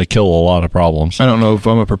 but it's going to kill a lot of problems. I don't know if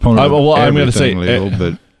I'm a proponent of I'm going to say legal,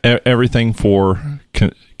 but everything for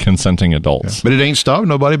consenting adults. but it ain't stopped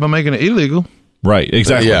nobody by making it illegal. Right,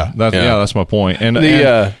 exactly. That's my point. And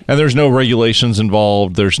there's no regulations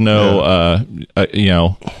involved. There's no,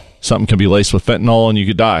 something can be laced with fentanyl and you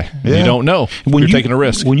could die. Yeah. You don't know. You're taking a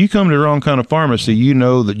risk. When you come to the wrong kind of pharmacy, you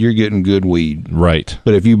know that you're getting good weed. Right.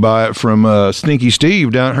 But if you buy it from Sneaky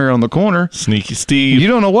Steve down here on the corner, Sneaky Steve, you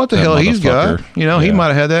don't know what the that hell he's got. motherfucker. You know, he might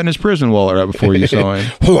have had that in his prison wallet right before you saw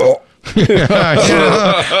him.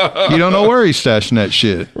 You don't know where he's stashing that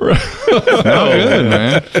shit. It's not good,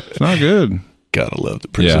 man. It's not good. Gotta love the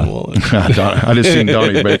prison wallet. I just seen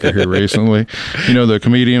Donnie Baker here recently. You know, the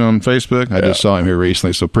comedian on Facebook? I just saw him here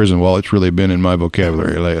recently. So prison wallet's really been in my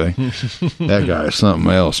vocabulary lately. That guy is something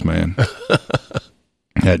else, man.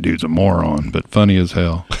 That dude's a moron, but funny as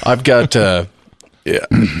hell. I've got,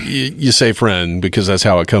 you say friend because that's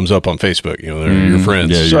how it comes up on Facebook. You know, they're your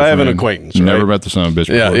friends. Yeah, so your I have an friend. acquaintance. Never right? met the son of a bitch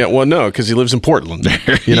before. Yeah. Well, no, because he lives in Portland.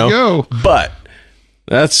 You know, go. But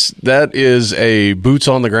that is a boots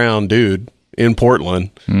on the ground dude in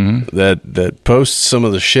Portland that posts some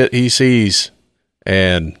of the shit he sees,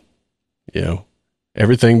 and you know,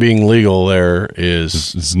 everything being legal there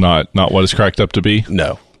is not what it's cracked up to be.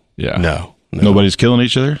 no. Nobody's killing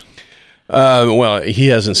each other? Well, he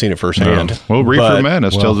hasn't seen it firsthand. Well, Reefer But-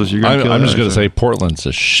 Madness tells us you're going to kill I'm just going to everything. say Portland's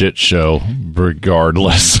a shit show,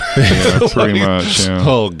 regardless. Yeah, pretty much, yeah.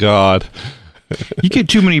 Oh God. You get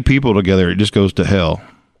too many people together, it just goes to hell.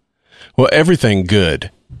 Well, everything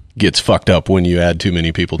good gets fucked up when you add too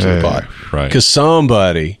many people to the pot. right. Because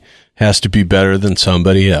somebody has to be better than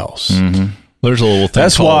somebody else. There's a little thing.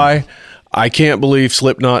 That's called- why I can't believe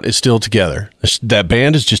Slipknot is still together. That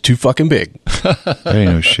band is just too fucking big. That ain't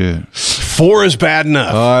no shit. 4 is bad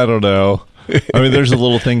enough. I don't know. I mean, there's a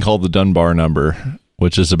little thing called the Dunbar number,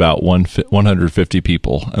 which is about 150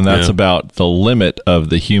 people, and that's about the limit of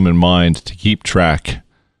the human mind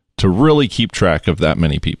to really keep track of that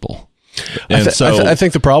many people. And I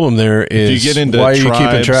think the problem there is if you get into why are you tribes,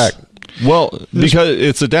 keeping track? Well, because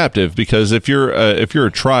it's adaptive. Because if you're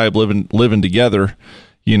a tribe living together,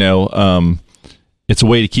 you know, it's a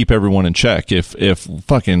way to keep everyone in check. If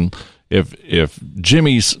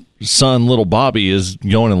Jimmy's son, little Bobby, is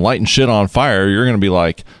going and lighting shit on fire, you're going to be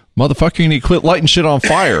like, motherfucker, you need to quit lighting shit on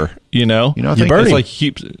fire. You know, You know, I You think burn it's him. like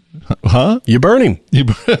he keeps, huh? You burn him.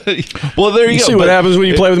 Well, there you go. see what But happens when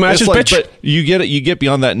you play with matches, it's like, bitch. But you get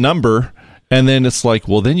beyond that number, and then it's like,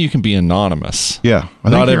 well, then you can be anonymous. Yeah, I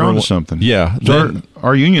think you're onto something. Yeah, So then-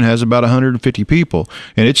 our union has about 150 people,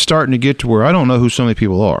 and it's starting to get to where I don't know who some of the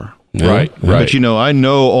people are. right. But, you know, I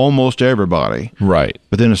know almost everybody. Right.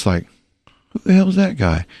 But then it's like, who the hell is that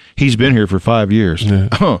guy? He's been here for 5 years.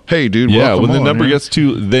 Oh, hey, dude. Yeah, welcome when the on, number man. gets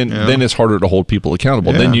to then it's harder to hold people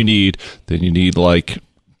accountable. Then Yeah. you need like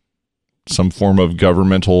some form of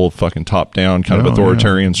governmental fucking top down kind of Oh,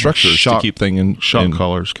 authoritarian yeah. structures Shock- to keep things in shock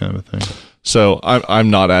collars kind of a thing. So I'm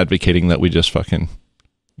not advocating that we just fucking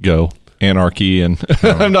go anarchy, and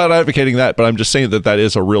I'm not advocating that, but I'm just saying that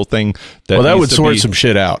is a real thing. That Well, that needs would to sort be- some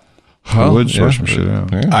shit out. Huh? would sort Yeah. some shit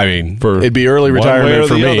out. Yeah. I mean, For it'd be early one way or retirement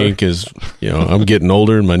for the me other. because, you know, I'm getting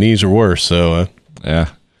older and my knees are worse. So Yeah.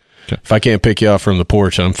 if I can't pick you off from the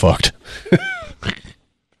porch, I'm fucked.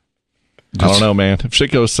 I don't know, man. If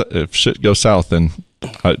shit goes south, then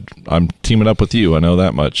I'm teaming up with you. I know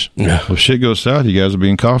that much. Yeah, If shit goes south, you guys will be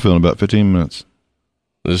in Coffeyville in about 15 minutes.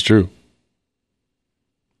 that's true.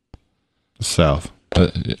 South. Yeah.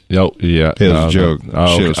 It was a joke.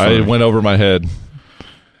 Oh, Shit was I funny. went over my head.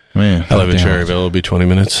 Man. I live in damn. Cherryville. It'll be 20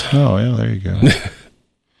 minutes. Oh, yeah, there you go.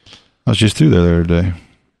 I was just through there the other day.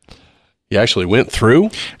 You actually went through?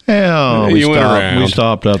 Yeah, You went around. we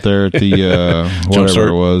stopped out there at the whatever Jumpstart?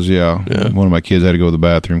 it was. Yeah. One of my kids had to go to the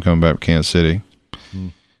bathroom, come back to Kansas City.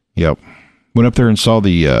 Yep. Went up there and saw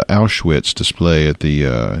the Auschwitz display at the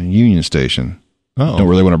Union Station. Oh, Don't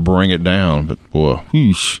really want to bring it down, but boy,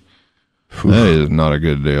 whoosh, that is not a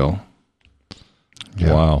good deal.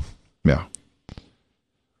 Yeah. wow. Yeah.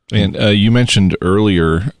 And you mentioned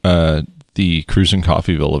earlier the Cruising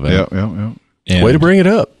Coffeyville event. Yeah. And Way to bring it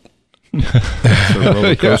up. It's a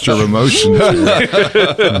roller coaster of emotions.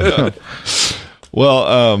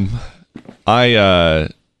 Well, I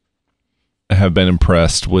have been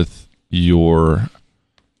impressed with your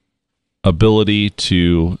ability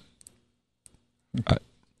to.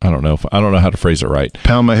 I don't know how to phrase it right.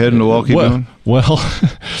 Pound my head into wall, keep going. Well,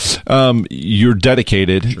 you're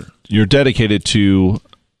dedicated. Sure. You're dedicated to,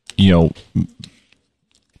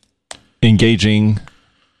 engaging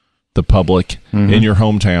the public in your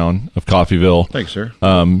hometown of Coffeyville. Thanks, sir.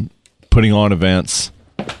 putting on events,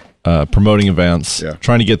 promoting events, Yeah.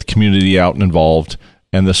 trying to get the community out and involved.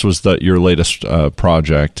 And this was your latest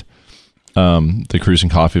project, the Cruise in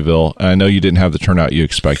Coffeyville. And I know you didn't have the turnout you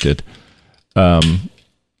expected,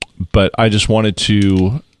 but I just wanted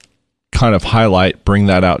to kind of highlight, bring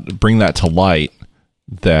that to light,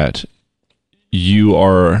 that you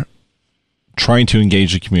are trying to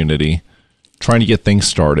engage the community, trying to get things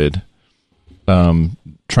started,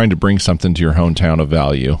 trying to bring something to your hometown of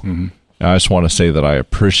value. Mm-hmm. I just want to say that I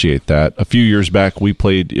appreciate that. A few years back, we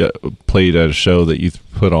played at a show that you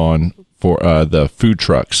put on for the food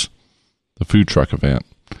truck event.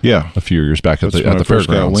 Yeah, a few years back at the first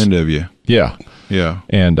got fairgrounds. wind of you. Yeah, yeah,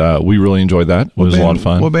 and we really enjoyed that. It was a lot of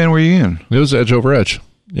fun. What band were you in? It was Edge Over Edge.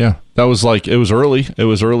 Yeah, that was it was early. It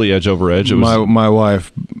was early Edge Over Edge. It was my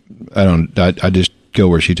wife. I just go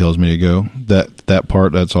where she tells me to go. That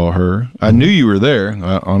part, that's all her. I knew you were there.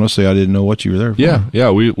 Honestly, I didn't know what you were there for.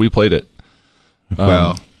 Yeah, we played it.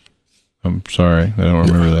 Wow. I'm sorry. I don't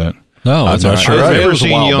remember that. No, I'm not sure. I've It never was a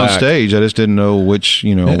seen while you on back. stage. I just didn't know which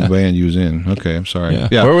band you was in. Okay, I'm sorry.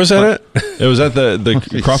 Yeah. Where was that at? It was at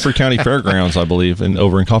the Crawford County Fairgrounds, I believe,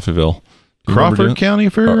 over in Coffeyville. You remember doing Crawford it? County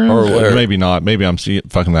Fairgrounds? Or maybe not. Maybe I'm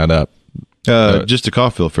fucking that up. Just the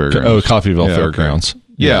Coffeyville Fairgrounds. Oh, Coffeyville Yeah, Fairgrounds. Okay.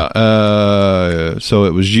 Yeah. So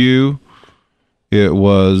it was you. It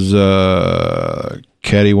was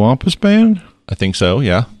Cattywampus Band I think so.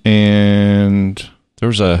 Yeah, and there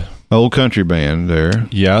was a old country band there.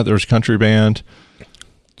 there was a country band.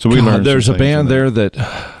 So we learned. There's some a things band from there that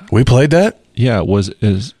We played that?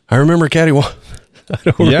 is I remember Cattywampus. I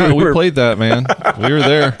don't remember. we played that, man. We were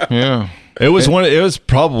there. Yeah. It was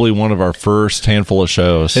probably one of our first handful of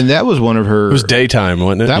shows. And that was one of her. It was daytime,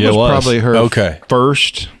 wasn't it? That Yeah, was it was. probably her Okay.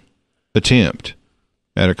 first attempt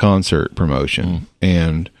at a concert promotion,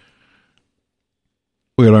 and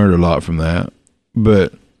we learned a lot from that.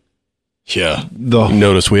 But Yeah. the You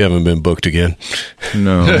notice we haven't been booked again.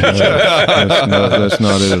 no, that's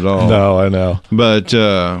not it at all. No, I know. But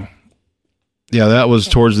yeah, that was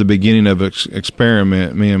towards the beginning of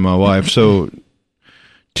experiment. Me and my wife. So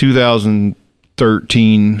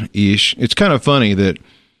 2013 ish. It's kind of funny that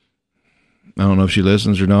I don't know if she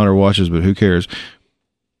listens or not or watches, but who cares?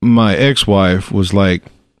 My ex-wife was like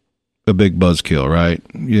a big buzzkill, right?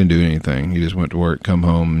 You didn't do anything. You just went to work, come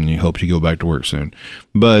home, and you hope you go back to work soon.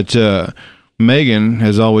 But Megan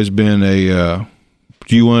has always been do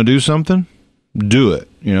you want to do something? Do it.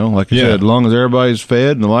 Like I said, as long as everybody's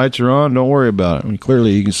fed and the lights are on, don't worry about it. I mean,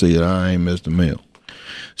 clearly you can see that I ain't missed a meal.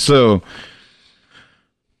 So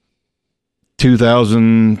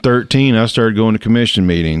 2013, I started going to commission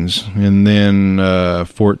meetings, and then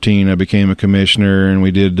 14, I became a commissioner, and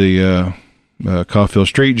we did the Coffeyville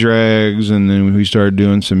Street Drags, and then we started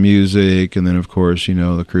doing some music, and then of course,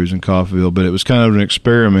 the Cruise in Coffeyville. But it was kind of an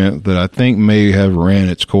experiment that I think may have ran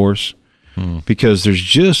its course because there's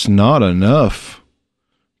just not enough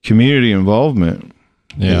community involvement.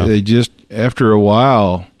 Yeah. They just, after a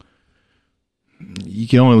while, you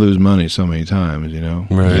can only lose money so many times,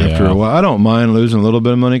 Right. After a while, I don't mind losing a little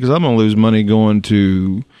bit of money because I'm going to lose money going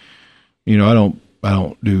to, I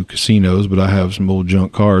don't do casinos, but I have some old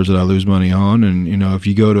junk cars that I lose money on. And, if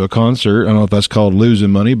you go to a concert, I don't know if that's called losing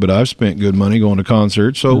money, but I've spent good money going to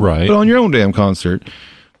concerts. So Right. put on your own damn concert.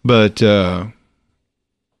 But,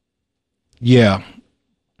 yeah,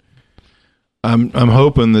 I'm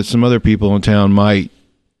hoping that some other people in town might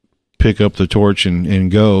pick up the torch and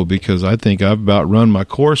go, because I think I've about run my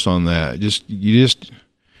course on that.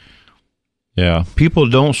 People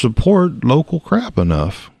don't support local crap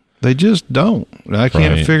enough. They just don't. I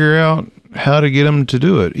can't Right. figure out how to get them to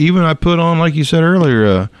do it. Even I put on, like you said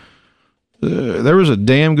earlier, there was a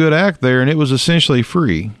damn good act there, and it was essentially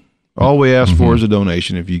free. All we asked for is a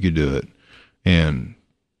donation if you could do it. And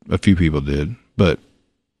a few people did, but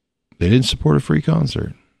they didn't support a free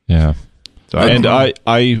concert. Yeah. So I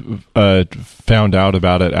found out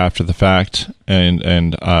about it after the fact,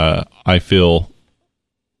 and I feel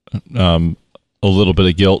a little bit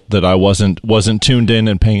of guilt that I wasn't tuned in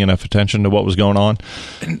and paying enough attention to what was going on.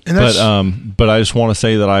 and that's, But I just want to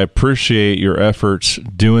say that I appreciate your efforts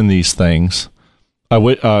doing these things.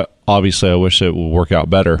 Obviously I wish it would work out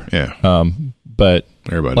better. yeah. But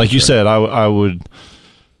Everybody like does, you right? said, I would,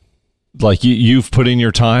 like you've put in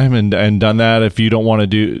your time and done that. If you don't want to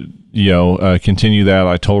do, continue that,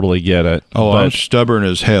 I totally get it. Oh, but, I'm stubborn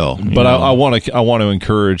as hell. but I want to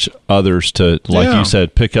encourage others to, like Yeah. you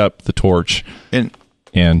said, pick up the torch and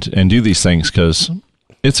and do these things, because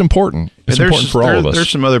it's important. It's important for all of us. There's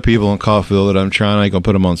some other people in Coffeyville that I'm trying. I ain't gonna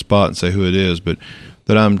put them on spot and say who it is, but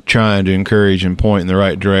that I'm trying to encourage and point in the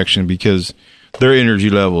right direction, because their energy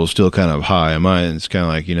level is still kind of high, and mine it's kind of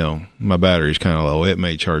like, my battery's kind of low. It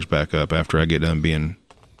may charge back up after I get done being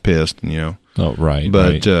pissed, Oh, right.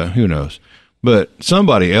 But right. Who knows? But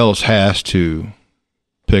somebody else has to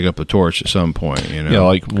pick up a torch at some point, Yeah,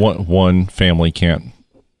 like one family can't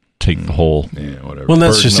take the whole whatever. Well,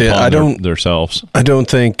 that's just it. themselves. I don't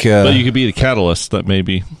think. But you could be the catalyst that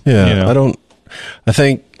maybe. Yeah, I don't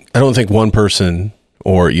think one person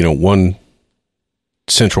or one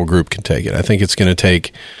central group can take it. I think it's going to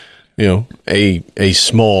take a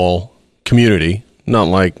small community, not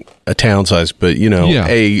like a town size, but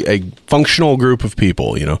a functional group of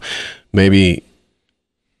people. Maybe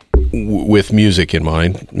with music in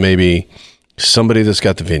mind, maybe somebody that's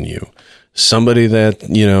got the venue, somebody that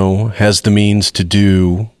has the means to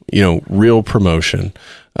do real promotion,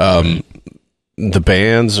 the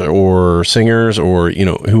bands or singers or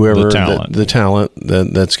whoever the talent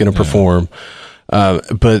that's going to perform,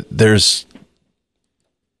 but there's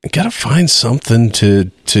got to find something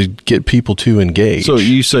to get people to engage. So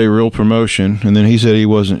you say real promotion, and then he said he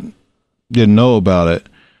didn't know about it.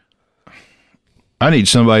 I need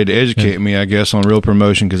somebody to educate me, I guess, on real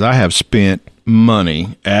promotion, because I have spent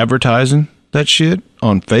money advertising that shit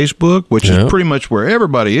on Facebook, which is pretty much where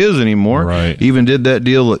everybody is anymore. Right. Even did that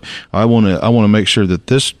deal that I want to make sure that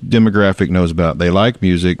this demographic knows about. They like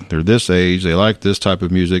music. They're this age. They like this type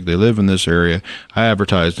of music. They live in this area. I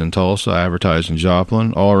advertised in Tulsa. I advertised in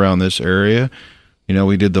Joplin, all around this area.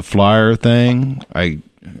 We did the flyer thing. I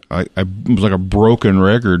was like a broken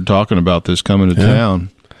record talking about this coming to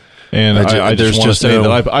town. And I just want to say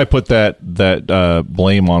that I put that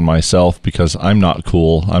blame on myself because I'm not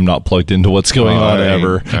cool. I'm not plugged into what's going on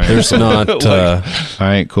ever. There's not.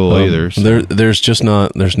 I ain't cool either. So. There's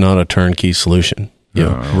not a turnkey solution.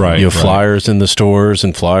 Right. You have flyers in the stores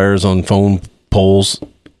and flyers on phone poles.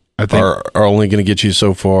 I think are only going to get you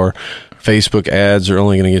so far. Facebook ads are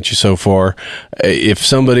only going to get you so far. If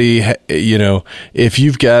somebody, if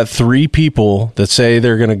you've got 3 people that say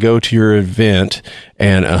they're going to go to your event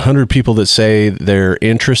and 100 people that say they're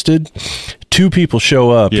interested, 2 people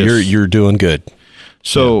show up, yes. you're doing good.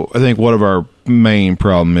 So I think one of our main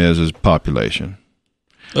problem is population.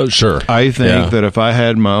 Oh, sure. I think that if I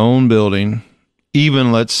had my own building,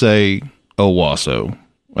 even let's say Owasso,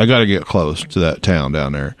 I got to get close to that town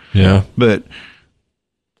down there. Yeah. But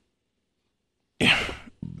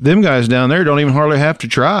them guys down there don't even hardly have to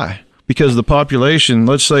try, because the population,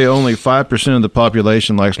 let's say only 5% of the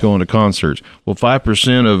population likes going to concerts. Well,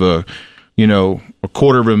 5% of a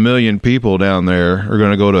 250,000 people down there are going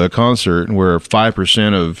to go to a concert, where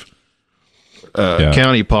 5% of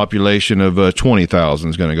county population of 20,000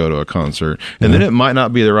 is going to go to a concert. And then it might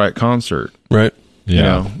not be the right concert. Right.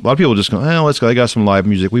 Yeah. A lot of people just go, let's go. They got some live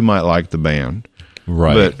music. We might like the band.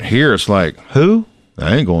 Right. But here it's like, who?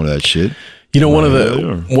 I ain't going to that shit. One of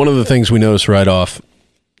the things we notice right off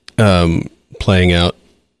playing out,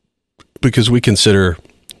 because we consider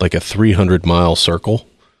like a 300-mile circle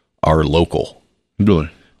our local. Really?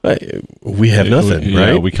 We have nothing,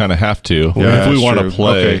 right? Yeah, we kind of have to if we want to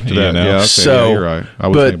play. Okay, you're right. I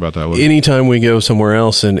was thinking about that one. Anytime we go somewhere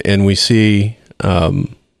else and we see,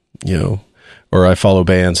 or I follow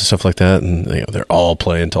bands and stuff like that, and they're all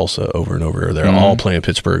playing Tulsa over and over, or they're all playing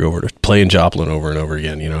Pittsburgh playing Joplin over and over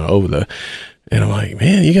again. And I'm like,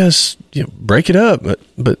 man, you guys break it up,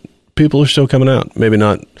 but people are still coming out. Maybe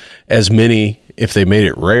not as many if they made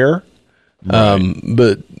it rare,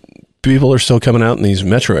 but people are still coming out in these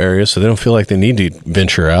metro areas, so they don't feel like they need to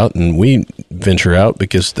venture out, and we venture out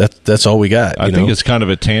because that's all we got. I think it's kind of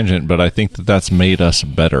a tangent, but I think that's made us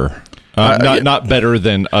better. Not better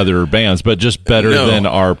than other bands, but just better than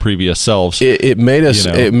our previous selves. It made us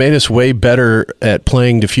it made us way better at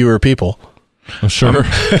playing to fewer people. Oh, sure. Boy,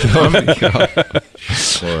 that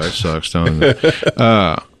sucks, doesn't it?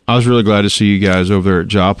 I was really glad to see you guys over there at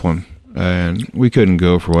Joplin, and we couldn't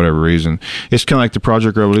go for whatever reason. It's kind of like the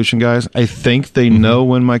Project Revolution guys. I think they know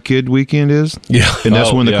when my kid weekend is. Yeah. And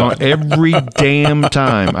that's when every damn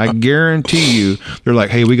time, I guarantee you, they're like,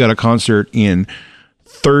 hey, we got a concert in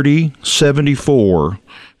 3074.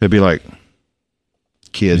 They'd be like,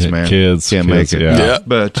 kids, man. Can't make it. Yeah.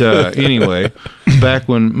 But anyway, back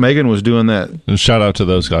when Megan was doing that. And shout out to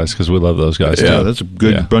those guys, because we love those guys. Yeah, too. that's a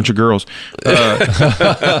good bunch of girls.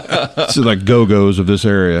 It's like go-go's of this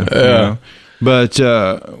area. Yeah. But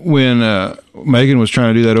when Megan was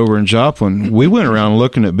trying to do that over in Joplin, we went around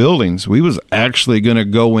looking at buildings. We was actually going to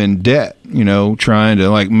go in debt, trying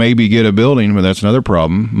to maybe get a building, but that's another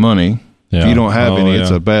problem, money. Yeah. If you don't have any, it's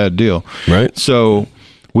a bad deal. Right. So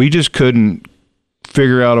we just couldn't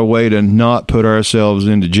figure out a way to not put ourselves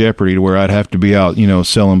into jeopardy to where I'd have to be out,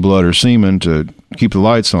 selling blood or semen to keep the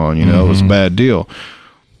lights on. You know, it was a bad deal.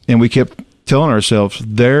 And we kept telling ourselves,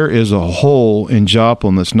 there is a hole in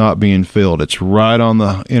Joplin that's not being filled. It's right on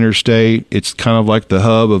the interstate. It's kind of like the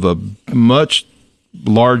hub of a much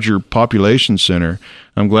larger population center.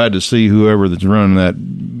 I'm glad to see whoever that's running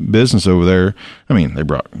that business over there. I mean, they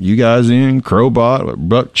brought you guys in, Crowbot,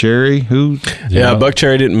 Buck Cherry, who? Yeah, Buck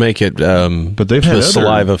Cherry didn't make it, but they've had the other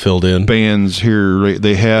Saliva filled in. bands here.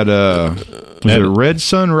 They had, was it Red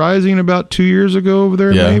Sun Rising about 2 years ago over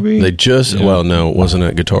there, Yeah, maybe? they just, well, no, it wasn't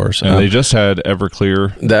at Guitars. And they just had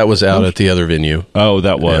Everclear. That was out at the other venue. Oh,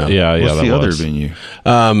 that was. Yeah, What's that the other was. venue?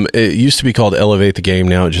 It used to be called Elevate the Game.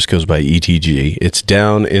 Now it just goes by ETG. It's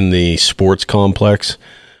down in the sports complex.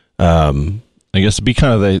 I guess it'd be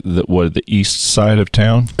kind of the east side of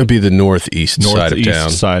town. It'd be the northeast side of town.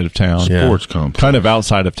 Northeast side of town. Yeah. Sports complex. Kind of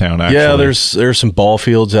outside of town, actually. Yeah, there's some ball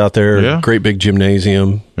fields out there. Yeah. Great big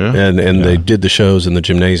gymnasium. Yeah. And they did the shows in the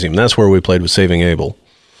gymnasium. That's where we played with Saving Abel.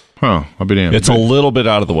 Huh, I'll be damned. It's a little bit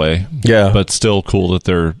out of the way. Yeah. But still cool that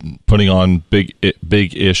they're putting on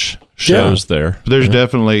big-ish shows there. There's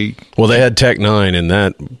definitely... Well, they had Tech 9 and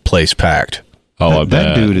that place packed. Oh, I that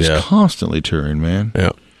bet. dude is yeah. constantly touring, man.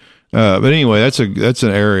 Yeah. But anyway, that's an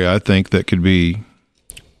area I think that could be.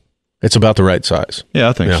 It's about the right size. Yeah,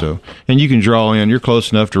 I think Yeah. so. And you can draw in. You're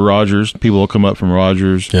close enough to Rogers. People will come up from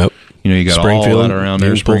Rogers. Yep. You know, you got Springfield. all that around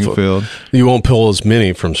there. You can pull- Springfield. You won't pull as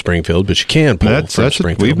many from Springfield, but you can pull from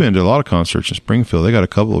Springfield. We've been to a lot of concerts in Springfield. They got a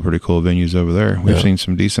couple of pretty cool venues over there. We've seen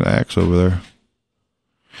some decent acts over there.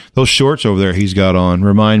 Those shorts over there he's got on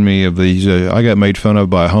remind me of these. I got made fun of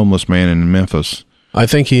by a homeless man in Memphis. I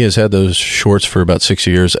think he has had those shorts for about 6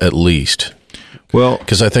 years at least. Well,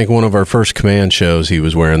 Because I think one of our first Command shows, he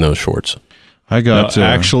was wearing those shorts. I got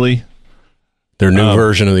Actually, Their new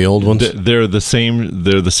version of the old ones. they're the same.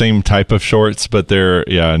 They're the same type of shorts, but they're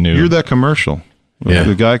new. You're that commercial. Yeah.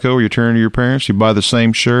 The Geico, where you turn to your parents, you buy the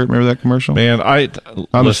same shirt. Remember that commercial? Man, I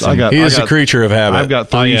got. He is I a creature of habit. I've got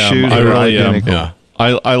three I am. shoes. I that are really am. identical. Yeah.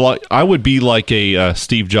 I would be like a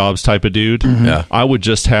Steve Jobs type of dude. Yeah. I would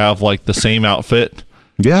just have like the same outfit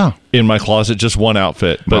Yeah. in my closet, just one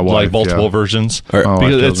outfit, but wife, like multiple yeah. versions. Or- Oh,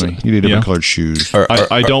 Because it tells me. You need different yeah. colored shoes.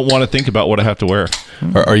 I don't want to think about what I have to wear.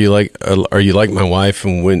 Are you like my wife?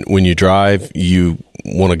 And when you drive, you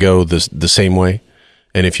want to go the same way,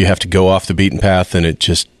 and if you have to go off the beaten path, then it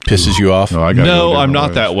just pisses you off. No, I gotta go No, different I'm not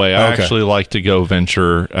ways. that way. I Okay. actually like to go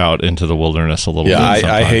venture out into the wilderness a little Yeah, bit.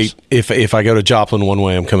 I sometimes. hate if I go to Joplin one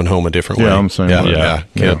way, I'm coming home a different way. Yeah, I'm the same Yeah, way. yeah,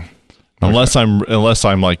 Yeah. yeah. Unless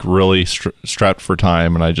I'm like really strapped for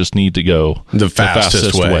time and I just need to go The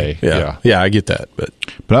fastest way. Yeah. Yeah, I get that, but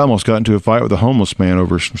But I almost got into a fight with a homeless man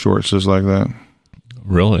over some shorts just like that.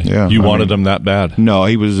 Really? Yeah, You I wanted mean- them that bad? No,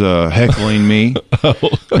 he was heckling me,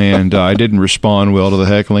 and I didn't respond well to the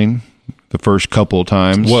heckling the first couple of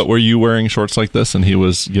times. What, were you wearing shorts like this and he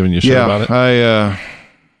was giving you shit Yeah, about it? I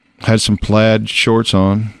had some plaid shorts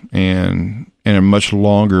on and a much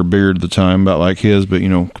longer beard at the time, about like his, but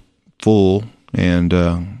full. And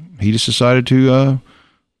he just decided to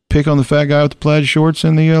pick on the fat guy with the plaid shorts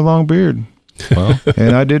and the long beard. Well,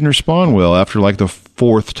 And I didn't respond well after like the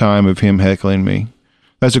fourth time of him heckling me.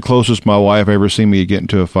 That's the closest my wife ever seen me get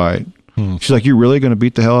into a fight. She's like, "You really going to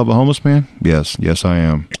beat the hell out of a homeless man?" Yes, I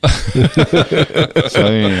am. So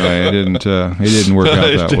anyway, it didn't work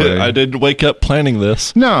out that way. I didn't wake up planning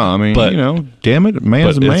this. No, I mean, But- damn it,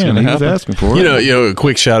 man's a but it's man. gonna He was happen. asking for it. a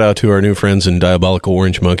quick shout out to our new friends in Diabolical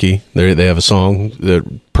Orange Monkey. They have a song that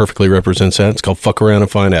perfectly represents that. It's called "Fuck Around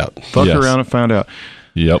and Find Out." Fuck Yes. around and find out.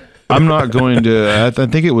 Yep. I'm not going to. I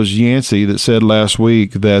think it was Yancey that said last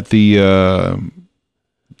week that the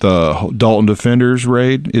Dalton Defenders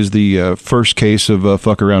raid is the first case of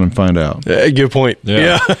fuck around and find out. Good point.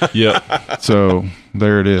 Yeah. Yep. So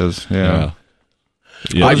there it is. Yeah.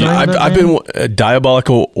 Yeah. I've been a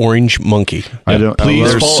Diabolical Orange Monkey. I don't. Please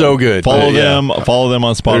They're follow, so good. Follow Yeah. them. Follow them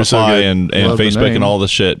on They're so Spotify good. and Love the Facebook name. and all the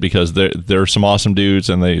shit because they're some awesome dudes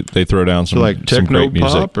and they throw down some like some techno great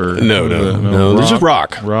music. pop or No, this is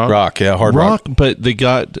rock. Yeah, hard rock. But they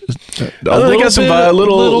got They got some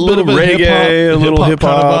little bit of a reggae, a little hip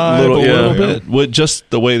hop, hip-hop, a little- little yeah. bit with just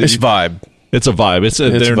the way that It's vibe. it's a vibe.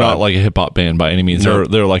 They're a not vibe. like a hip hop band by any means. No.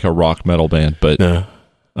 They're like a rock metal band. But No.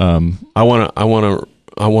 I want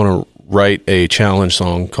to write a challenge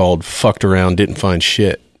song called "Fucked Around, Didn't Find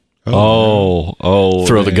Shit." throw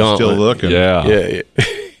Throw the gauntlet. Still looking. Yeah. Yeah.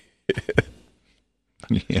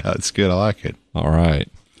 Yeah, it's good. I like it. All right.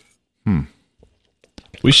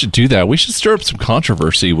 We should do that. We should stir up some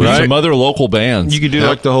controversy with Right. some other local bands. You could do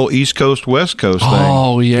like the whole East Coast West Coast thing.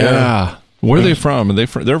 Oh yeah. Yeah. Where are they from?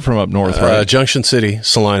 They're from up north, right? Junction City,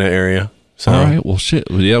 Salina area. So All right. Well, shit.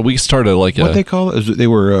 Yeah, we started like What a they call it? They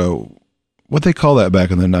were what they call that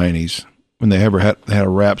back in the 90s when they ever had a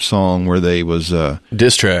rap song where they was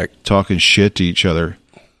Diss track. talking shit to each other.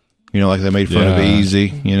 Like they made fun of Easy,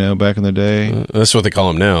 back in the day. That's what they call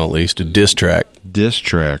them now, at least, a diss track. Diss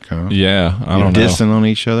track, huh? Yeah, I don't know. Dissing on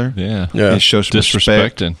each other. Yeah, Yeah. It shows some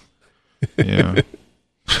respect. disrespecting. Yeah.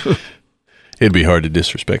 It'd be hard to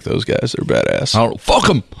disrespect those guys. They're badass. Fuck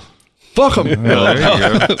them. Fuck them. Well, there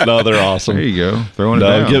you go. No, they're awesome. There you go. Throwing it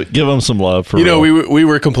No, down. give them some love for You know, real. we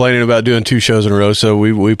were complaining about doing 2 shows in a row, so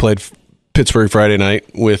we played Pittsburgh Friday night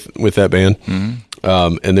with that band,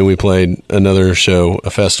 and then we played another show,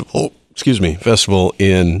 a festival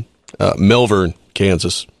in Melbourne,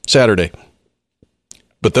 Kansas, Saturday.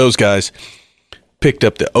 But those guys picked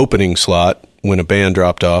up the opening slot when a band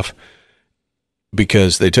dropped off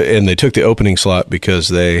because they took the opening slot because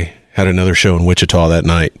they had another show in Wichita that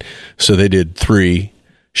night. So they did 3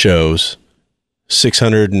 shows,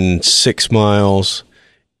 606 miles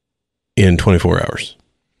in 24 hours.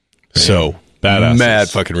 So Badasses. mad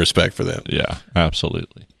fucking respect for them. Yeah,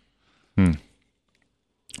 absolutely.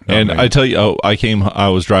 And I tell you, I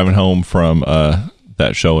was driving home from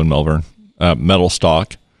that show in Melbourne, Metal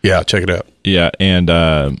Stock. Yeah, check it out. Yeah, and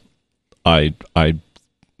I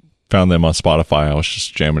found them on Spotify. I was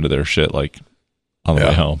just jamming to their shit like on the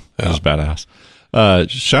way home. It was badass.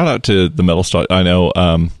 Shout out to the Metal Stock. I know,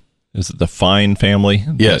 is it the Fine family?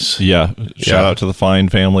 Yes. Yeah. Shout out to the Fine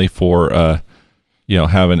family for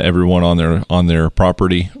having everyone on their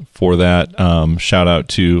property for that. Shout out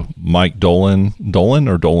to Mike Dolan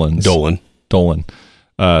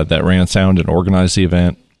that ran sound and organized the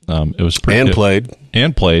event. It was pretty good.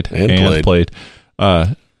 Played.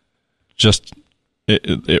 Just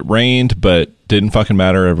it rained, but didn't fucking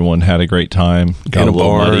matter. Everyone had a great time. Got a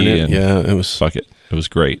little muddy, and it was. Fuck it. It was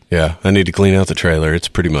great. Yeah, I need to clean out the trailer. It's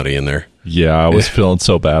pretty muddy in there. Yeah, I was feeling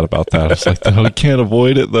so bad about that. I was like, no, we can't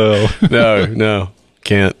avoid it though. No,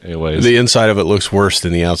 can't. Anyways, the inside of it looks worse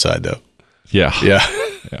than the outside, though. Yeah.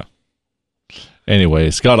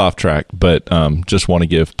 Anyways, got off track, but just want to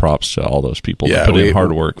give props to all those people that put in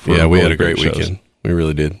hard work. We had a great weekend. We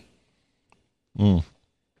really did.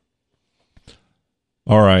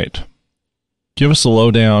 All right, give us a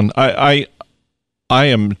lowdown. I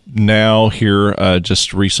am now here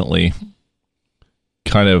just recently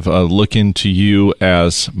kind of looking to you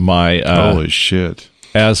as my holy shit,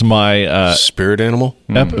 as my spirit animal,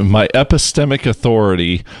 my epistemic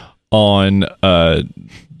authority on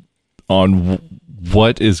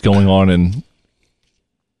what is going on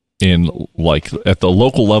in like at the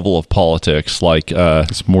local level of politics. Like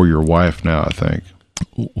it's more your wife now, I think.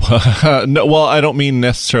 No, well, I don't mean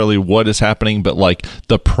necessarily what is happening, but like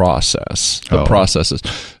the processes.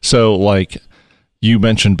 So, like you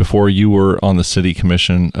mentioned before, you were on the city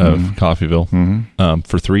commission of Coffeyville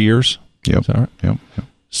for 3 years. Yep. Is that right? Yep.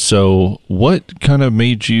 So, what kind of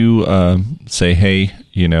made you say, "Hey,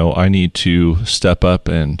 I need to step up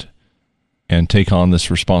and take on this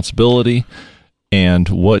responsibility"? And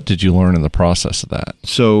what did you learn in the process of that?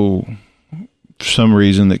 So, for some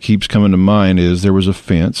reason that keeps coming to mind is there was a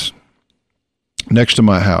fence next to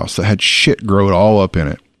my house that had shit growing all up in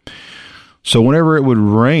it. So whenever it would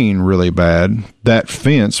rain really bad, that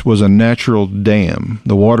fence was a natural dam.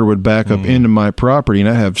 The water would back up into my property, and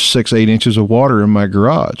I have 6-8 inches of water in my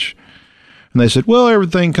garage. And they said, well,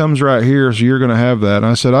 everything comes right here, so you're going to have that. And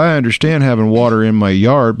I said, I understand having water in my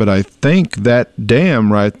yard, but I think that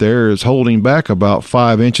dam right there is holding back about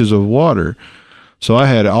 5 inches of water. So I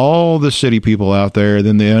had all the city people out there,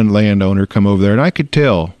 then the landowner come over there, and I could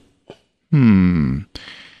tell,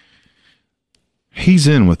 he's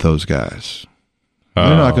in with those guys.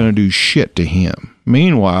 They're not going to do shit to him.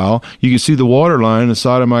 Meanwhile, you can see the water line in the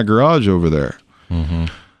side of my garage over there.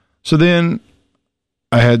 So then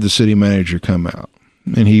I had the city manager come out,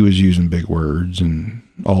 and he was using big words and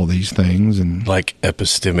all these things. And like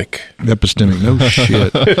epistemic, no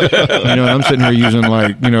shit. I'm sitting here using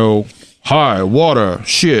high, water,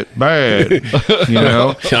 shit, bad, I'm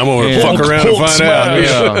going to fuck around and find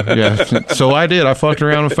out. Yeah. So I did. I fucked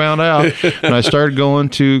around and found out. And I started going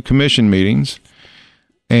to commission meetings.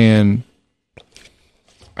 And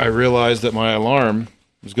I realized that my alarm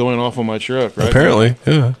was going off on my truck, right? Apparently,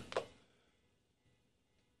 yeah.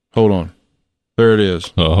 Hold on. There it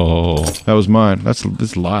is. Oh. That was mine.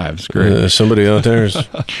 This live. It's great. Somebody out there is...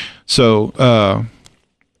 So,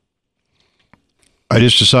 I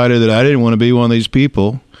just decided that I didn't want to be one of these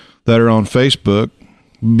people that are on Facebook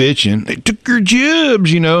bitching. They took your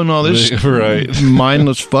jobs, and all this right.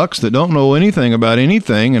 mindless fucks that don't know anything about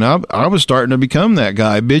anything. And I was starting to become that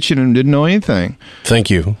guy bitching and didn't know anything. Thank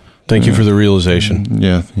you for the realization.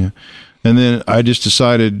 Yeah. And then I just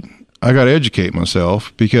decided I got to educate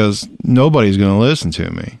myself because nobody's going to listen to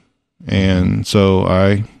me. And so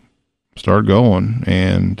I started going,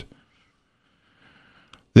 and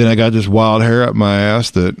then I got this wild hair up my ass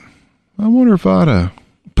that I wonder if I'd have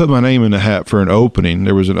put my name in the hat for an opening.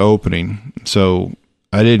 There was an opening. So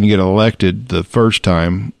I didn't get elected the first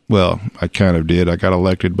time. Well, I kind of did. I got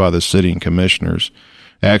elected by the sitting commissioners.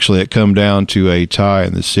 Actually, it come down to a tie,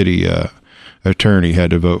 and the city attorney had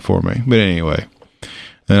to vote for me. But anyway,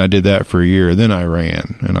 and I did that for a year. Then I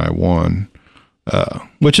ran, and I won,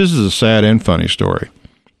 which is a sad and funny story.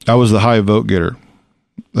 I was the high vote getter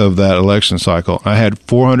of that election cycle. I had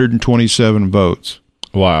 427 votes.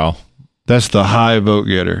 Wow. That's the high vote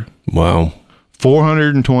getter. Wow.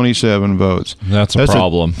 427 votes. That's a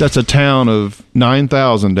problem. That's a town of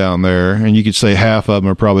 9,000 down there, and you could say half of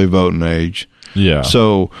them are probably voting age. Yeah.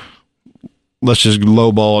 So let's just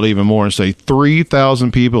lowball it even more and say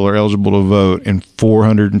 3,000 people are eligible to vote, and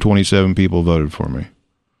 427 people voted for me.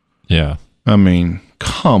 Yeah. I mean,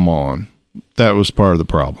 come on. That was part of the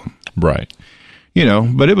problem. Right. You know,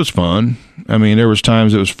 but it was fun. I mean, there was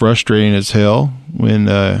times it was frustrating as hell when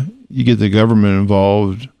you get the government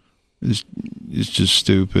involved. It's just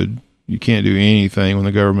stupid. You can't do anything when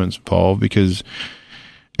the government's involved because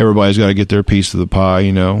everybody's got to get their piece of the pie,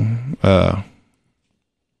 you know.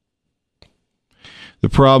 The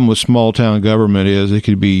problem with small town government is it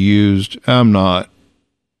could be used. I'm not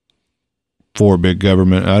for big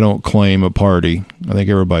government. I don't claim a party. I think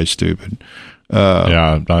everybody's stupid.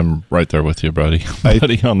 Yeah, I'm right there with you, buddy.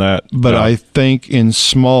 Buddy on that. But yeah. I think in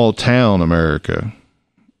small town America,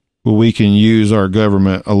 we can use our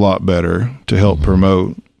government a lot better to help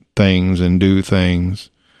promote things and do things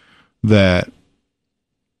that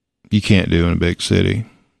you can't do in a big city.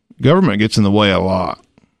 Government gets in the way a lot.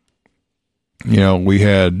 You know, we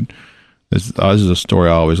had this is a story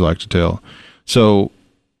I always like to tell. So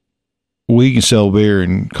we can sell beer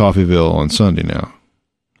in Coffeyville on Sunday now.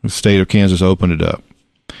 The state of Kansas opened it up.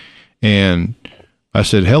 And I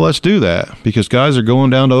said, hell, let's do that because guys are going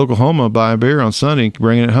down to Oklahoma, buying beer on Sunday,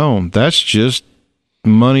 bringing it home. That's just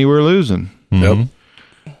money we're losing. Yep.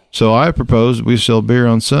 So I proposed we sell beer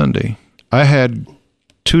on Sunday. I had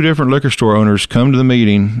 2 different liquor store owners come to the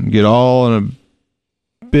meeting, get all in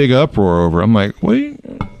a big uproar over it. I'm like, wait,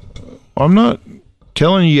 I'm not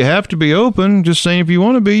telling you have to be open. Just saying if you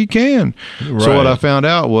want to be, you can. Right. So what I found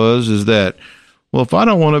out is that, well, if I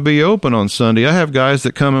don't want to be open on Sunday, I have guys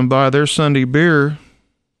that come and buy their Sunday beer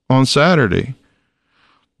on Saturday.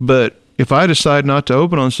 But if I decide not to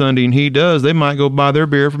open on Sunday and he does, they might go buy their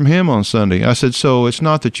beer from him on Sunday. I said, so it's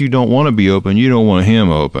not that you don't want to be open. You don't want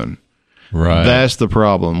him open. Right. That's the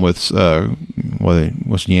problem with,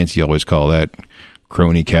 what's Yancey always call that?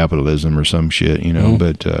 Crony capitalism or some shit, you know,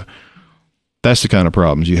 but that's the kind of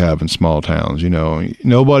problems you have in small towns. You know,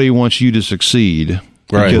 nobody wants you to succeed.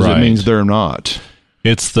 Right, because it means they're not.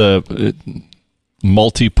 It's the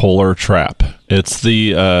multipolar trap. It's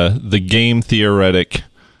the game theoretic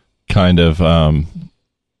kind of,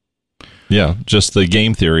 just the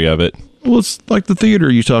game theory of it. Well, it's like the theater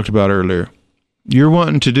you talked about earlier. You're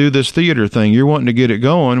wanting to do this theater thing. You're wanting to get it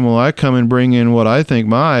going. Well, I come and bring in what I think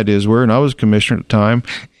my ideas were, and I was commissioner at the time.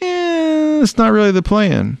 It's not really the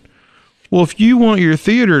plan. Well, if you want your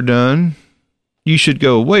theater done, you should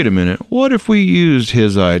go, wait a minute, what if we used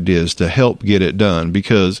his ideas to help get it done?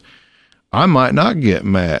 Because I might not get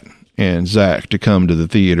Matt and Zach to come to the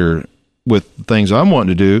theater with things I'm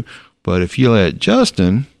wanting to do, but if you let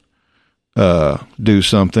Justin do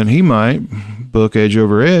something, he might book Edge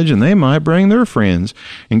Over Edge, and they might bring their friends.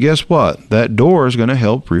 And guess what? That door is going to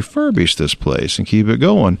help refurbish this place and keep it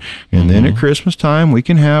going. And then at Christmas time, we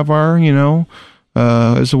can have our,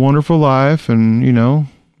 It's a Wonderful Life, and,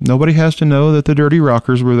 nobody has to know that the Dirty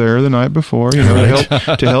Rockers were there the night before, to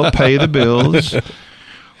help pay the bills.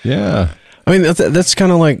 Yeah. I mean, that's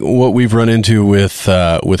kind of like what we've run into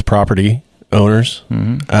with property owners,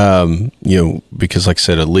 because like I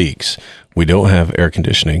said, it leaks. We don't have air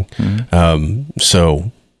conditioning.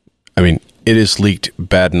 So, I mean, it is leaked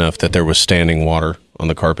bad enough that there was standing water on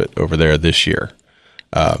the carpet over there this year.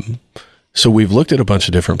 So we've looked at a bunch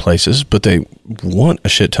of different places, but they want a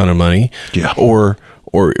shit ton of money. Yeah. Or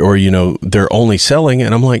they're only selling.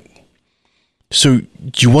 And I'm like, so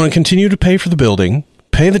you want to continue to pay for the building,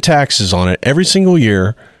 pay the taxes on it every single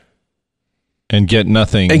year, and get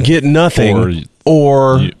nothing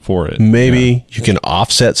for it. Maybe you can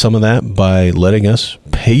offset some of that by letting us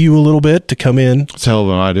pay you a little bit to come in. It's a hell of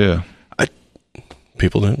an idea.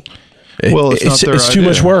 People don't. Well, it's too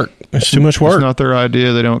much work. It's too much work. It's not their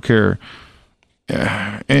idea. They don't care.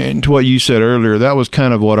 and to what you said earlier, that was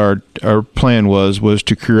kind of what our plan was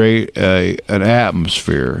to create an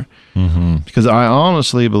atmosphere. Mm-hmm. Because I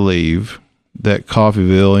honestly believe that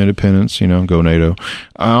Coffeyville, Independence, go NATO.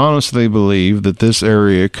 I honestly believe that this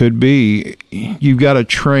area could be, you've got to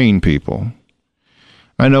train people.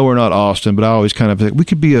 I know we're not Austin, but I always kind of think we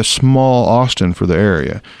could be a small Austin for the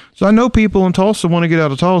area. So I know people in Tulsa want to get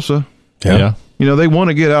out of Tulsa. Yeah. They want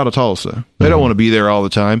to get out of Tulsa. They don't want to be there all the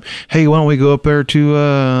time. Hey, why don't we go up there to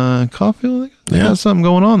Coffeyville? They got something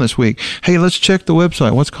going on this week. Hey, let's check the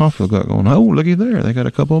website. What's Coffeyville got going on? Oh, looky there. They got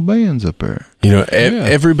a couple of bands up there.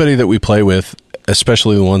 Everybody that we play with,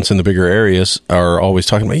 especially the ones in the bigger areas, are always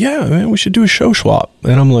talking about, yeah, man, we should do a show swap.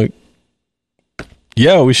 And I'm like,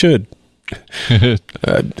 yeah, we should.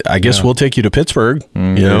 I guess we'll take you to Pittsburgh.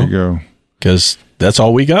 There you go. Because that's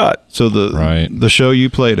all we got. So the show you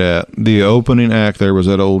played at, the opening act there was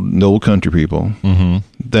that old country people. Mm-hmm.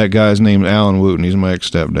 That guy's named Alan Wooten. He's my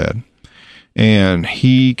ex-stepdad. And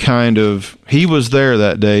he was there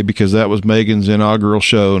that day because that was Megan's inaugural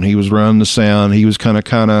show, and he was running the sound. He was kind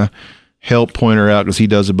of help point her out because he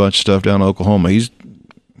does a bunch of stuff down in Oklahoma. He's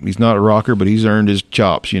not a rocker, but he's earned his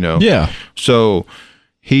chops, Yeah. So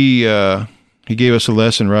he gave us a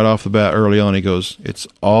lesson right off the bat early on. He goes, it's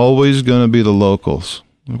always going to be the locals.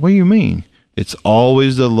 What do you mean? It's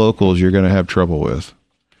always the locals you're going to have trouble with.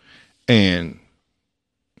 And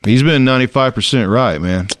he's been 95% right,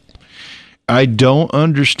 man. I don't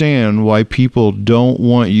understand why people don't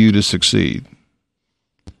want you to succeed.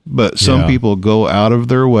 But some people go out of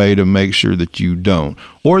their way to make sure that you don't.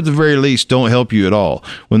 Or at the very least, don't help you at all.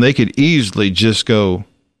 When they could easily just go,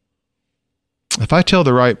 if I tell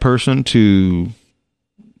the right person to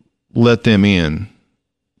let them in,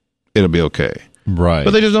 it'll be okay. Right.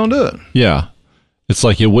 But they just don't do it. Yeah. It's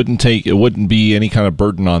like it wouldn't be any kind of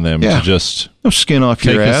burden on them to just no skin off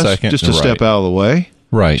your ass just to step out of the way.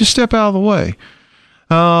 Right. Just step out of the way.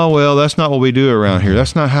 Oh, well, that's not what we do around here.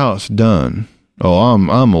 That's not how it's done. Oh,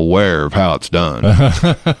 I'm aware of how it's done.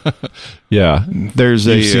 Yeah. You've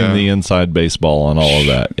seen the inside baseball and all of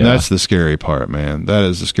that. Yeah. That's the scary part, man. That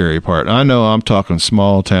is the scary part. I know I'm talking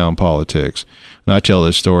small town politics, and I tell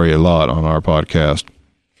this story a lot on our podcast.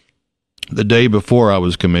 The day before I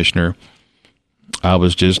was commissioner, I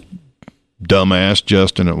was just dumbass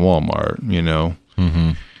Justin at Walmart,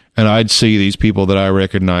 Mm-hmm. And I'd see these people that I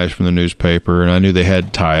recognized from the newspaper, and I knew they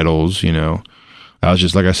had titles, I was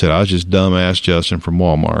just, like I said, I was just dumbass Justin from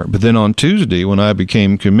Walmart. But then on Tuesday, when I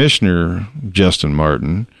became Commissioner Justin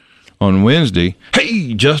Martin, on Wednesday,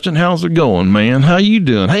 hey, Justin, how's it going, man? How you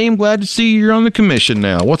doing? Hey, I'm glad to see you're on the commission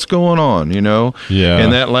now. What's going on, Yeah.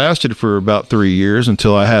 And that lasted for about 3 years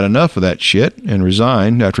until I had enough of that shit and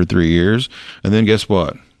resigned after 3 years. And then guess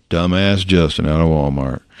what? Dumbass Justin out of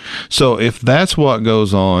Walmart. So if that's what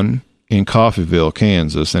goes on in Coffeyville,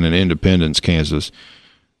 Kansas, and in Independence, Kansas,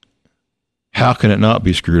 how can it not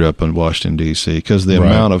be screwed up in Washington, D.C.? Because the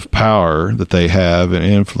amount of power that they have and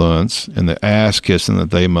influence and the ass kissing that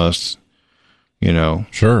they must,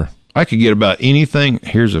 Sure. I could get about anything.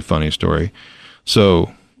 Here's a funny story.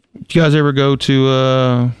 So, do you guys ever go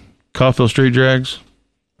to Coffeyville Street Drags?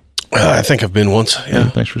 I think I've been once. Yeah.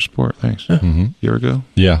 Thanks for support. Thanks. Yeah. Mm-hmm. You ever go?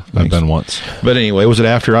 Yeah, Thanks. I've been once. But anyway, was it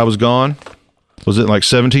after I was gone? Was it like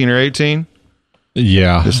 17 or 18?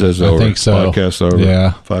 Yeah. This is over. I think so. Podcast over.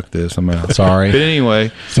 Yeah. Fuck this. I'm out. Sorry. But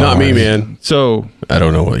anyway. It's not me, man. So. I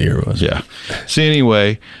don't know what year it was. Yeah. So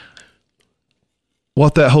anyway,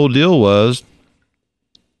 what that whole deal was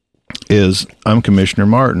is I'm Commissioner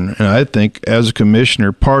Martin. And I think as a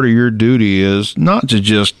commissioner, part of your duty is not to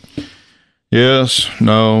just yes,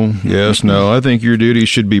 no. I think your duty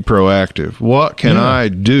should be proactive. What can I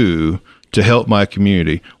do to help my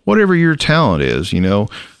community? Whatever your talent is,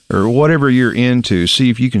 or whatever you're into, see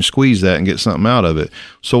if you can squeeze that and get something out of it.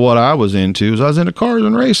 So what I was into is I was into cars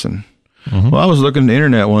and racing. Mm-hmm. Well, I was looking at the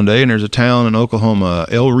internet one day, and there's a town in Oklahoma,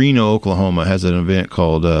 El Reno, Oklahoma, has an event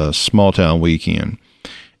called Small Town Weekend.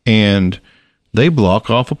 And they block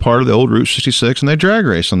off a part of the old Route 66, and they drag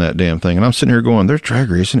race on that damn thing. And I'm sitting here going, there's drag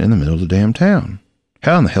racing in the middle of the damn town.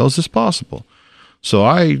 How in the hell is this possible? So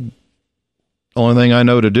only thing I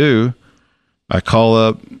know to do, I call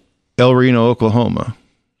up El Reno, Oklahoma.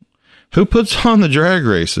 Who puts on the drag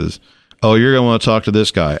races? Oh, you're going to want to talk to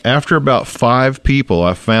this guy. After about 5 people,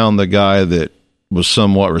 I found the guy that was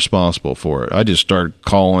somewhat responsible for it. I just started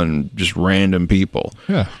calling just random people.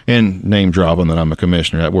 Yeah. And name dropping that I'm a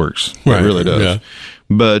commissioner. That works. Right. It really does. Yeah.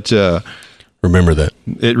 But remember that.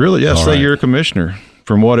 It really, say you're a commissioner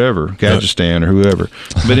from whatever, Gadgetistan or whoever.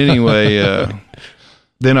 But anyway,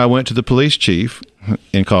 then I went to the police chief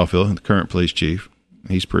in Coffeyville, the current police chief.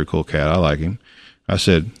 He's a pretty cool cat. I like him. I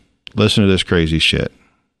said, listen to this crazy shit.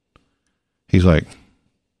 He's like,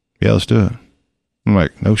 yeah, let's do it. I'm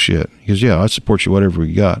like, no shit. He goes, yeah, I'd support you, whatever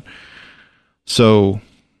we got. So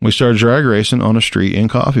we started drag racing on a street in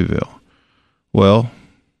Coffeyville. Well,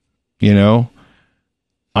 you know,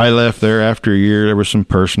 I left there after a year. There was some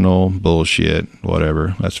personal bullshit,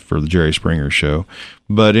 whatever. That's for the Jerry Springer show.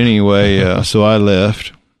 But anyway, so I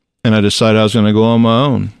left, and I decided I was going to go on my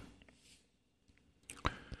own.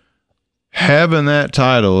 Having that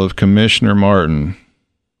title of Commissioner Martin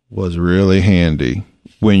was really handy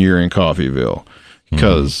when you're in Coffeyville,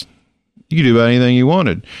 because you could do about anything you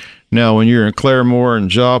wanted. Now, when you're in Claremore and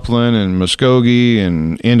Joplin and Muskogee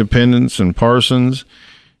and Independence and Parsons,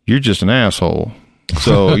 you're just an asshole.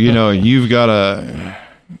 So, you know, you've got to,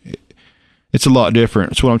 it's a lot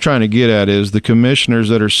different. So what I'm trying to get at is the commissioners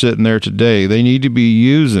that are sitting there today, they need to be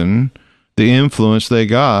using the influence they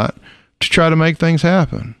got to try to make things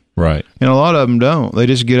happen. Right. And a lot of them don't. They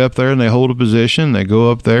just get up there and they hold a position. They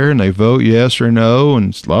go up there and they vote yes or no.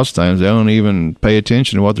 And lots of times they don't even pay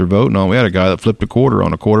attention to what they're voting on. We had a guy that flipped a quarter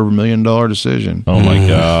on a $250,000 decision. Oh my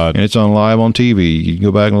God. And it's on live on TV. You can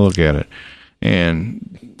go back and look at it. And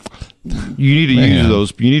you need to use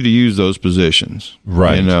those. You need to use those positions,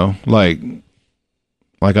 right? You know, like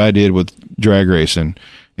I did with drag racing,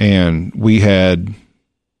 and we had,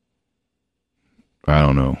 I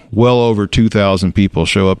don't know, well over 2,000 people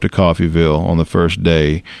show up to Coffeyville on the first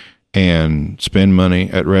day and spend money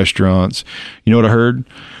at restaurants. You know what I heard?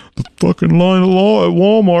 The fucking line of law at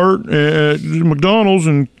Walmart and McDonald's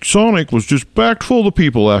and Sonic was just packed full of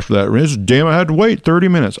people after that. Damn, I had to wait 30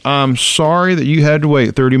 minutes. I'm sorry that you had to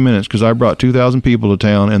wait 30 minutes because I brought 2,000 people to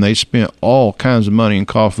town and they spent all kinds of money in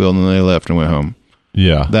Coffeyville and then they left and went home.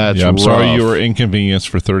 Yeah. That's I'm rough. sorry you were inconvenienced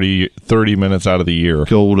for 30 minutes out of the year.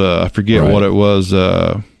 Old, I forget what it was.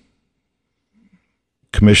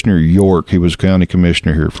 Commissioner York, he was county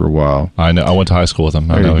commissioner here for a while. I know. I went to high school with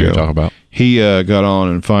him. I know who you're talking about. He got on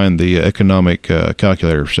and found the economic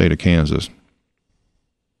calculator of the state of Kansas.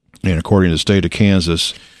 And according to the state of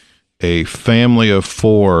Kansas, a family of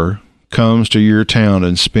 4 comes to your town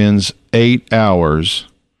and spends 8 hours.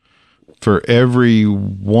 For every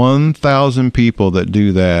 1,000 people that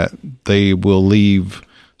do that, they will leave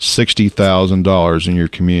 $60,000 in your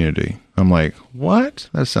community. I'm like, what?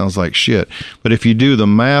 That sounds like shit. But if you do the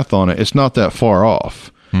math on it, it's not that far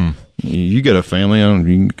off. You got a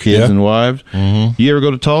family, kids and wives. You ever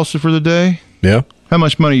go to Tulsa for the day? Yeah. How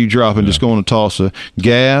much money are you dropping just going to Tulsa?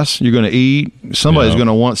 Gas, you're going to eat. Somebody's going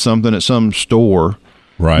to want something at some store.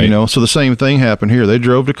 Right. You know, so the same thing happened here. They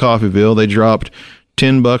drove to Coffeyville. They dropped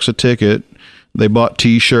 $10 a ticket. They bought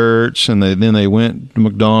T-shirts, and then they went to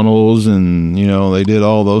McDonald's, and you know they did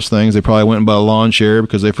all those things. They probably went and bought a lawn chair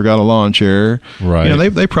because they forgot a lawn chair. Right. You know,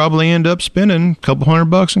 they probably end up spending a couple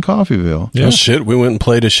 $100 in Coffeyville. Yeah. Oh, shit. We went and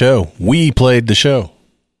played a show. We played the show.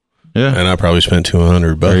 Yeah. And I probably spent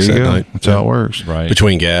 $200 that night. That's how it works. Right.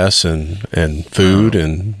 Between gas and food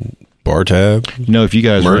and bar tab. You know, if you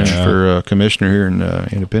guys ran for commissioner here in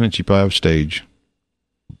Independence, you probably have a stage.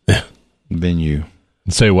 Yeah. Venue.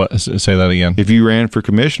 Say what? Say that again. If you ran for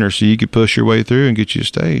commissioner, so you could push your way through and get you a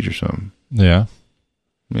stage or something. Yeah.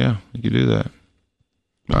 Yeah, you could do that.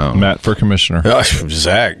 Matt for commissioner.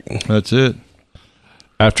 Zach. That's it.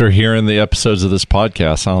 After hearing the episodes of this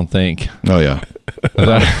podcast, I don't think. Oh yeah.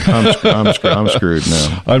 I'm screwed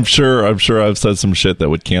now. I'm sure I've said some shit that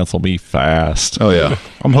would cancel me fast. Oh yeah.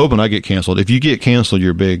 I'm hoping I get canceled. If you get canceled,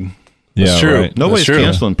 you're big. Yeah, That's true. Right. Nobody's That's true.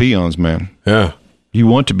 canceling peons, man. Yeah. You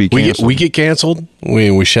want to be canceled. We get canceled.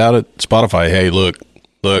 We shout at Spotify, hey, look,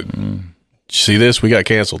 see this? We got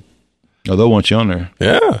canceled. Oh, they'll want you on there.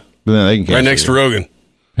 Yeah. But then they can cancel Right next to Rogan.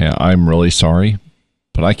 Yeah, I'm really sorry,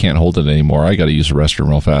 but I can't hold it anymore. I got to use the restroom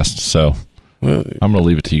real fast, so Well, I'm going to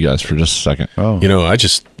leave it to you guys for just a second. Oh. you know, I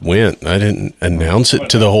just went. I didn't announce it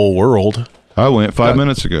to the whole world. I went 5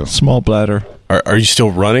 minutes ago. Small bladder. Are you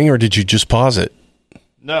still running, or did you just pause it?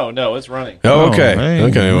 No, it's running. Oh, okay. hey.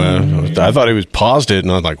 Okay. Well, I thought he was paused it,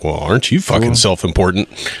 and I was like, well, aren't you fucking self-important?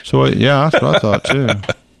 So, yeah, that's what I thought, too.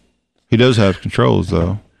 He does have controls,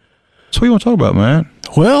 though. So what do you want to talk about, man?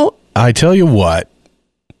 Well, I tell you what.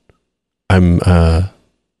 I'm,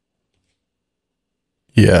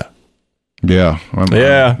 Yeah.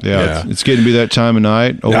 Yeah. It's getting to be that time of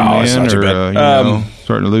night. Old it's men not too are bad.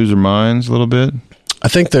 starting to lose their minds a little bit. I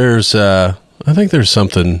think there's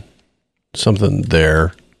something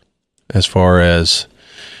there as far as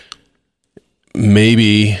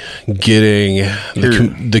maybe getting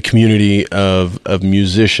the community of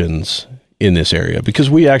musicians in this area, because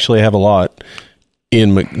we actually have a lot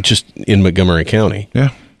just in Montgomery County. Yeah.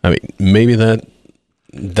 I mean, maybe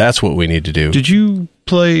that's what we need to do. Did you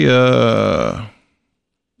play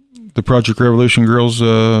the Project Revolution Girls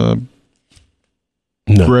No.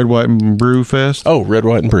 Red, White, and Brew Fest? Oh, Red,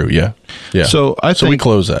 White, and Brew. Yeah. Yeah. So I So we think,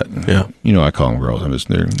 close that. Yeah. you know, I call them girls. I'm just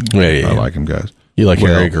there. Yeah. I like them guys. You like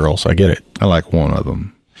Well, hairy girls. I get it. I like one of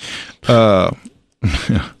them.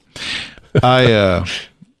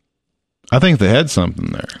 I think they had something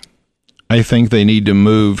there. I think they need to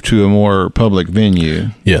move to a more public venue.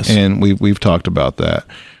 Yes. And we've talked about that.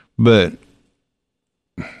 But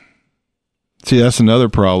see, that's another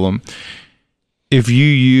problem. If you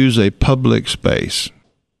use a public space,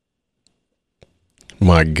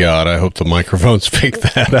 My God, I hope the microphones pick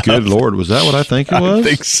that up. good Lord, was that what I think it was? I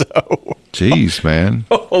think so. Jeez, man.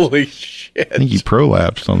 Holy shit. I think you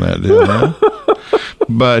prolapsed on that, didn't I?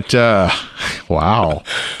 But, wow.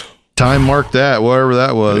 Time marked that, whatever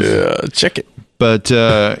that was. Yeah, check it. But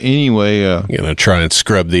anyway, I'm going to try and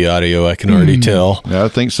scrub the audio, I can already tell. I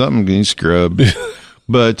think something needs scrubbed.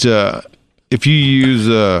 But if you use,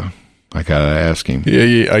 I got to ask him.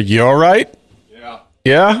 Yeah, are you all right?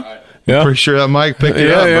 Yeah? Yeah? Pretty sure that mic picked it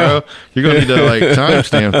Yeah, up, yeah. bro. You're going to need to like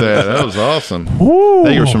timestamp that. That was awesome. I think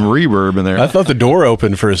there was some reverb in there. I thought the door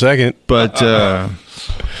opened for a second. But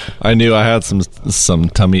I knew I had some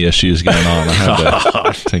tummy issues going on. I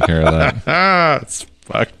had to take care of that. it's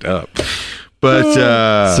fucked up.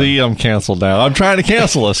 But See, I'm canceled now. I'm trying to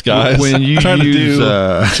cancel us, guys. when you trying use,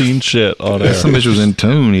 to do teen shit on air. some bitch was in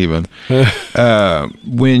tune even.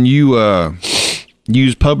 When you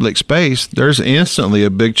use public space, there's instantly a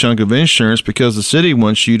big chunk of insurance because the city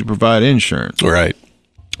wants you to provide insurance. Right.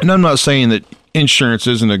 And I'm not saying that insurance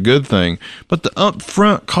isn't a good thing, but the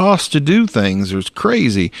upfront cost to do things is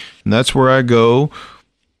crazy. And that's where I go.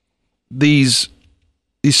 These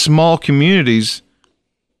small communities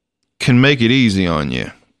can make it easy on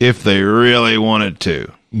you if they really wanted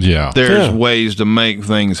to. Yeah. There's Yeah. ways to make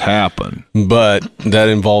things happen. But that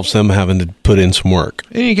involves them having to put in some work.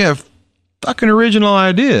 And you got a fucking original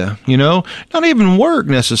idea, you know? Not even work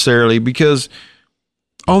necessarily, because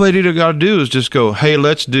all they got to do is just go, hey,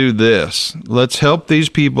 let's do this. Let's help these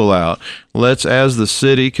people out. Let's, as the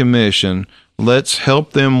city commission, let's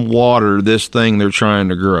help them water this thing they're trying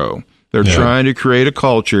to grow. They're trying to create a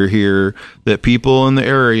culture here that people in the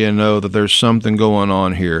area know that there's something going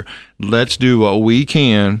on here. Let's do what we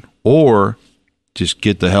can, or just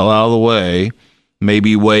get the hell out of the way,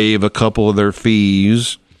 maybe waive a couple of their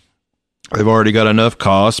fees. They've already got enough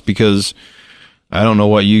costs, because I don't know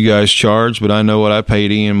what you guys charge, but I know what I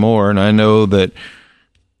paid Ian Moore, and I know that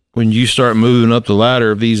when you start moving up the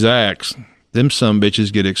ladder of these acts, them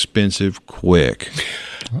sumbitches get expensive quick.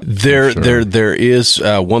 There is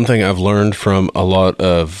one thing I've learned from a lot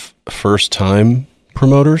of first time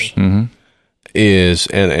promoters is,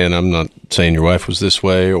 and I'm not saying your wife was this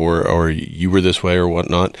way or you were this way or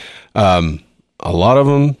whatnot. A lot of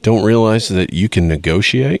them don't realize that you can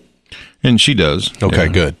negotiate. And she does. Okay,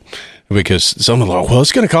 Yeah. good. Because some are like, well,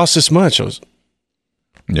 it's going to cost this much.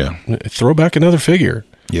 Yeah. Throw back another figure.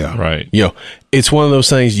 Yeah. Right. You know, it's one of those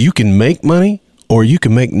things, you can make money or you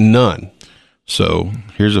can make none. So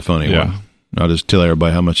here's a funny Yeah. one. I'll just tell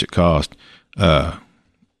everybody how much it cost.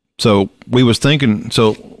 So we was thinking,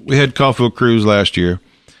 so we had Coffeyville Cruise last year,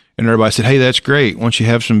 and everybody said, hey, that's great. Once you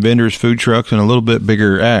have some vendors, food trucks, and a little bit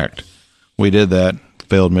bigger act. We did that,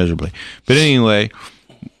 failed miserably. But anyway,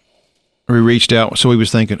 we reached out. So we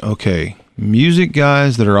was thinking, okay, music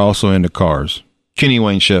guys that are also into cars. Kenny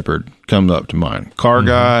Wayne Shepherd comes up to mind. Car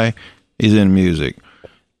guy is in music.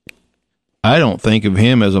 I don't think of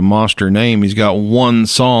him as a monster name. He's got one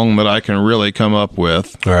song that I can really come up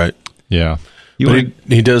with. All right. Yeah. You But wanna-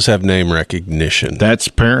 he does have name recognition. that's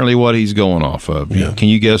apparently what he's going off of. Yeah. Can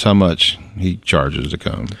you guess how much he charges to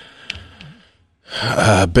come?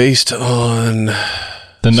 Based on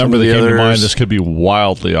The number of that the came to mind, others- this could be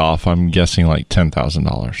wildly off. I'm guessing like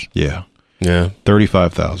 $10,000. Yeah, yeah,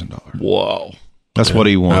 $35,000. Whoa. That's what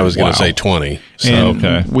he wanted. I was going Wow. to say 20. So And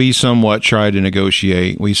okay. we somewhat tried to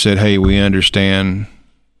negotiate. We said, hey, we understand,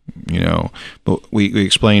 you know, but we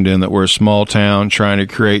explained to him that we're a small town trying to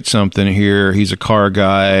create something here. He's a car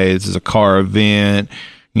guy. This is a car event.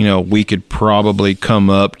 You know, we could probably come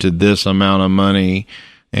up to this amount of money.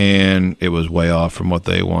 And it was way off from what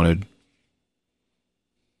they wanted.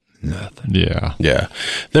 Nothing. Yeah. yeah,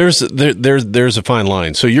 there's a fine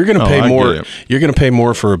line. So you're going to Oh, pay I more. get it. You're going to pay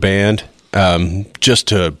more for a band just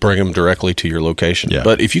to bring them directly to your location. Yeah.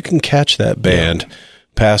 But if you can catch that band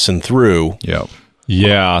passing through Yeah.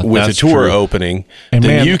 Yeah. with a that's tour true. opening, And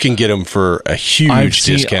then man, you can get them for a huge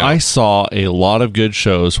discount. I saw a lot of good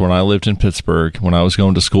shows when I lived in Pittsburgh, when I was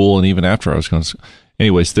going to school, and even after I was going to school.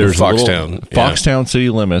 Anyways, there's a little- Foxtown, yeah. Foxtown city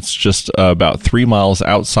limits, just about 3 miles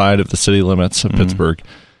outside of the city limits of Pittsburgh.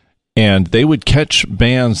 and they would catch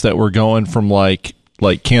bands that were going from like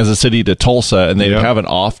Kansas City to Tulsa, and they'd have an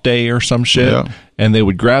off day or some shit, and they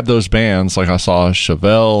would grab those bands. Like I saw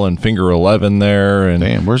Chevelle and Finger 11 there. And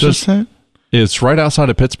damn, where's this at? It's right outside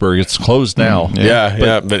of Pittsburgh. It's closed now. But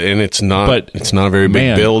it's not a very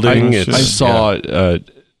big building. I saw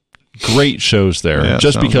great shows there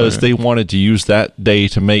just because they wanted to use that day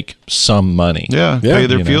to make some money. Pay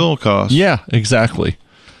their fuel costs. Yeah, exactly.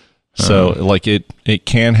 So like it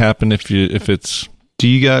can happen if it's. Do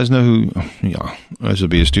you guys know who? Yeah, this would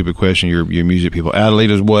be a stupid question. Your music people,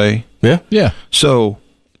 Adelita's Way. Yeah. So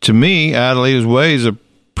to me, Adelita's Way is a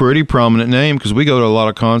pretty prominent name because we go to a lot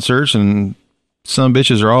of concerts and some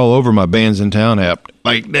bitches are all over my Bands in Town app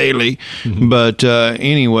like daily. But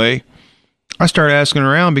anyway, I start asking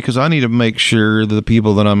around because I need to make sure that the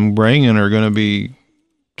people that I'm bringing are going to be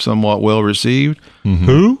somewhat well received.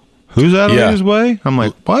 Who's Adelita's Way? I'm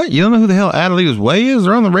like, what? You don't know who the hell Adelita's Way is?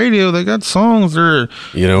 They're on the radio. They got songs. They're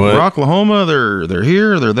Rocklahoma. They're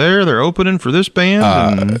here. They're there. They're opening for this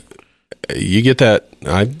band. You get that?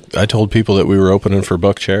 I told people that we were opening for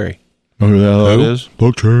Buck Cherry. Oh, who the hell that is?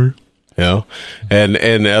 Buck Cherry. Yeah, and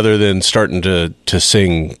other than starting to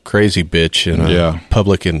sing Crazy Bitch in a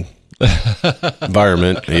public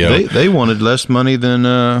environment, they wanted less money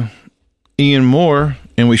than Ian Moore,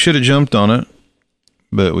 and we should have jumped on it.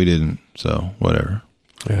 But we didn't, so whatever.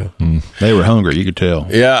 Yeah, they were hungry. You could tell.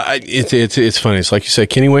 Yeah, it's funny. It's like you said,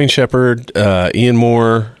 Kenny Wayne Shepherd, Ian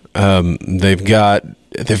Moore. They've got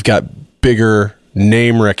bigger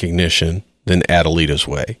name recognition than Adelita's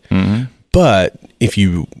Way. But if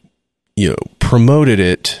you promoted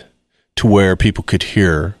it to where people could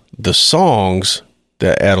hear the songs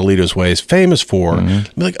that Adelita's Way is famous for, be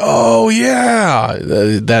like, oh yeah,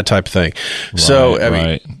 that type of thing. Right, so I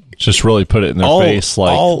mean. Just really put it in their face,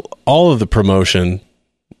 like all of the promotion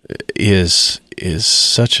is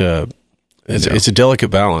such a it's a delicate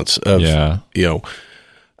balance of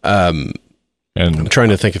and I'm trying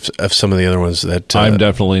to think of some of the other ones that I'm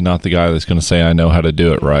definitely not the guy that's going to say I know how to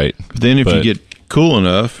do it right. Then if you get cool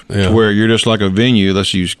enough to where you're just like a venue,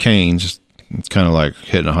 let's use Cain's. It's kind of like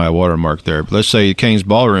hitting a high water mark there. But let's say Cain's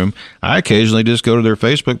Ballroom, I occasionally just go to their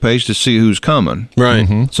Facebook page to see who's coming.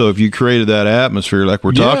 Right. So if you created that atmosphere like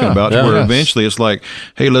we're talking about, where eventually it's like,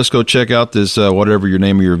 hey, let's go check out this, whatever your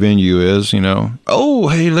name of your venue is, Oh,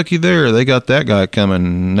 hey, looky there. They got that guy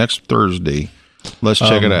coming next Thursday. Let's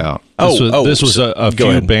check it out. This was a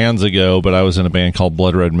few bands ago, but I was in a band called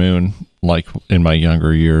Blood Red Moon, like in my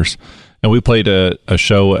younger years. And we played a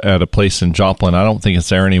show at a place in Joplin. I don't think it's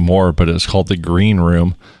there anymore, but it's called the Green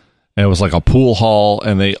Room. And it was like a pool hall,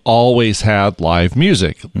 and they always had live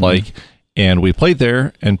music. And we played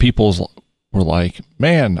there, and people were like,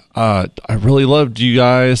 man, I really loved you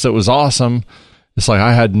guys. That was awesome. It's like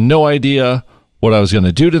I had no idea what I was going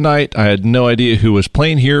to do tonight. I had no idea who was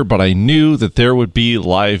playing here, but I knew that there would be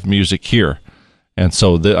live music here. And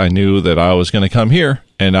so I knew that I was going to come here,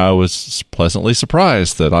 and I was pleasantly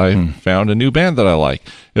surprised that I found a new band that I like.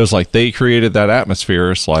 It was like they created that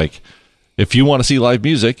atmosphere. It's like, if you want to see live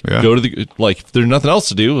music, go to if there's nothing else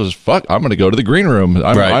to do, I'm going to go to the Green Room.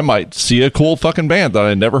 I might see a cool fucking band that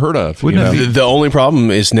I never heard of. The only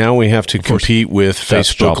problem is now we have to compete with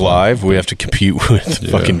Facebook Live. We have to compete with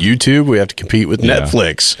fucking YouTube. We have to compete with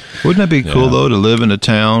Netflix. Wouldn't that be cool, though, to live in a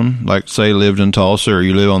town, like, say, lived in Tulsa, or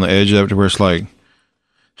you live on the edge of it, where it's like,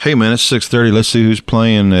 hey, man, it's 6:30. Let's see who's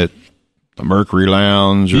playing at the Mercury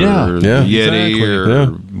Lounge or the Yeti or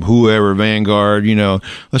whoever, Vanguard,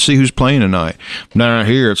 let's see who's playing tonight. Down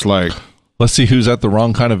here, it's like, let's see who's at the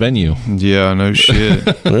wrong kind of venue. Yeah, no shit.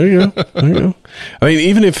 There you go. I mean,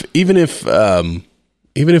 even if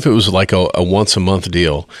it was like a once a month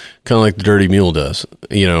deal, kind of like the Dirty Mule does,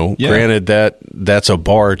 granted that's a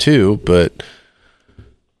bar too, but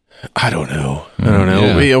I don't know.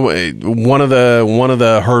 Yeah. One of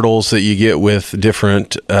the hurdles that you get with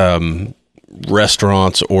different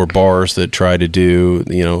restaurants or bars that try to do,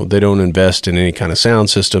 they don't invest in any kind of sound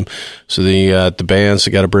system. So the bands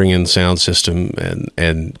got to bring in sound system,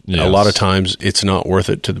 and a lot of times it's not worth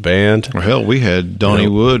it to the band. Well, hell, we had Donnie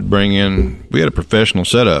Wood bring in. We had a professional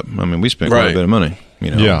setup. I mean, we spent quite a bit of money.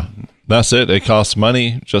 Yeah. That's it. It costs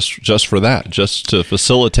money just for that, just to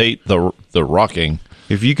facilitate the rocking.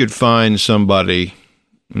 If you could find somebody,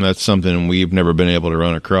 and that's something we've never been able to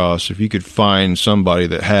run across, if you could find somebody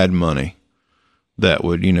that had money that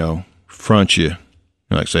would, front you,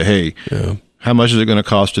 like say, hey, how much is it going to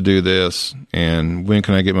cost to do this? And when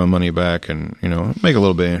can I get my money back? And, make a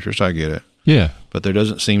little bit of interest. I get it. Yeah. But there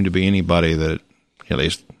doesn't seem to be anybody that, at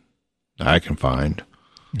least I can find.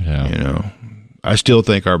 Yeah. I still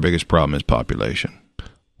think our biggest problem is population.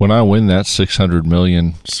 When I win that 600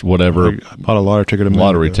 million, whatever I bought a lottery ticket.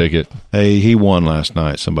 lottery ticket. Hey, he won last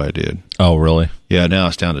night. Somebody did. Oh, really? Yeah, now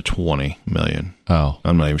it's down to 20 million. Oh,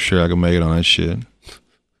 I'm not even sure I can make it on that shit.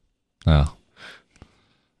 oh.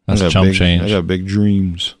 That's I got chump big, change. I got big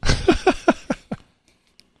dreams.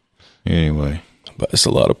 Anyway, But it's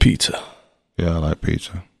a lot of pizza. yeah, I like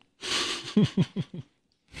pizza.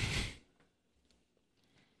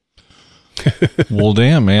 Well,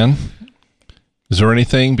 damn, man. Is there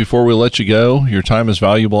anything before we let you go? Your time is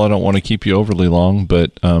valuable. I don't want to keep you overly long,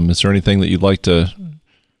 but is there anything that you'd like to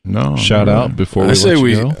shout out before we let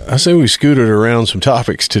you go? I say we scooted around some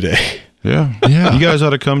topics today. Yeah, Yeah. You guys ought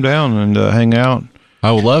to come down and hang out.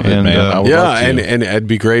 I would love it, And, man. I would love to. and it'd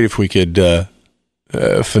be great if we could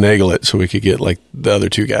finagle it so we could get like the other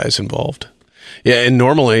two guys involved. Yeah, and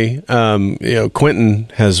normally, Quentin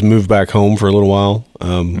has moved back home for a little while.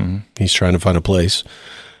 He's trying to find a place,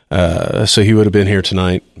 so he would have been here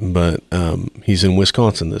tonight, but he's in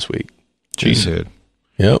Wisconsin this week. Cheesehead.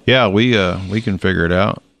 Yep. Yeah, we can figure it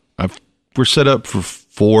out. We're set up for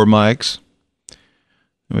 4 mics.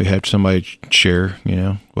 We have somebody share,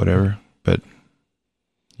 whatever. But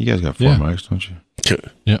you guys got 4 Yeah. mics, don't you?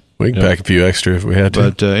 Yeah. We can pack a few extra if we had to.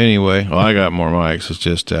 But anyway, I got more mics. It's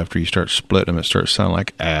just after you start splitting them, it starts sounding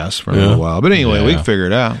like ass for a Yeah. little while. But anyway, we Yeah. can figure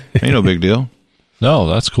it out. Ain't no big deal. No,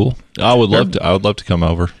 that's cool. I would love to. I would love to come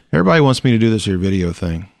over. Everybody wants me to do this here video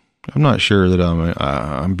thing. I'm not sure that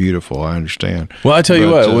I'm beautiful. I understand. Well, I tell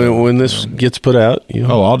you But, what, when this gets put out,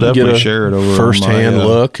 I'll definitely get a share it over on first-hand my,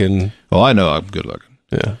 look, and Oh, I know I'm good looking.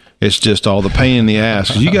 yeah, It's just all the pain in the ass.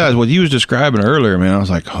 'Cause you guys, what you was describing earlier, man, I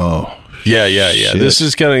was like, oh, yeah. Shit. This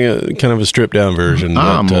is kind of a stripped down version.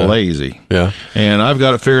 I'm but, lazy. Yeah, And I've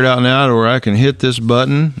got it figured out now to where I can hit this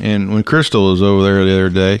button. And when Crystal was over there the other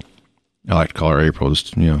day, I like to call her April.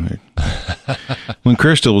 Just, when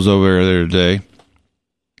Crystal was over there the other day,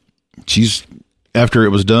 after it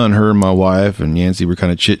was done, her and my wife and Yancy were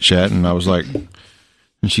kind of chit chatting. I was like,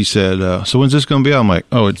 and she said, so when's this going to be out? I'm like,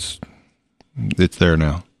 oh, it's there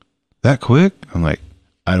now. That quick? I'm like,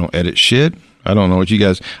 I don't edit shit. I don't know what you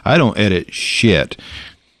guys, I don't edit shit.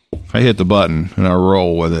 I hit the button and I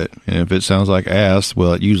roll with it. And if it sounds like ass,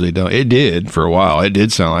 well, it usually don't. It did for a while. It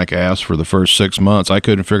did sound like ass for the first 6 months. I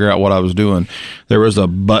couldn't figure out what I was doing. There was a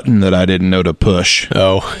button that I didn't know to push.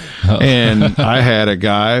 oh, And I had a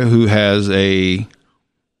guy who has a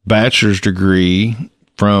bachelor's degree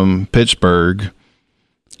from Pittsburgh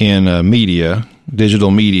in media,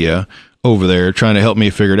 digital media, over there trying to help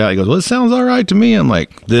me figure it out. He goes, well, it sounds all right to me. I'm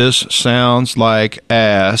like, this sounds like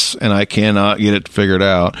ass, and I cannot get it figured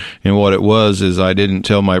out. And what it was is I didn't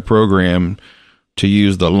tell my program to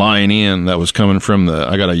use the line in that was coming from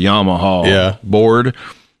I got a Yamaha board.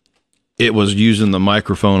 It was using the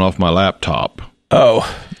microphone off my laptop. oh,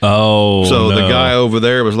 So no. the guy over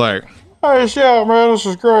there was like, hey, shout, man, this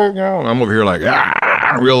is great. And I'm over here like,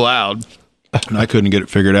 real loud. And I couldn't get it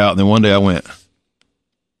figured out. And then one day I went,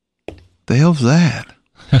 the hell's that?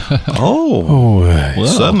 well.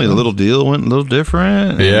 Suddenly the little deal went a little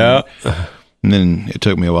different. Yeah. And then it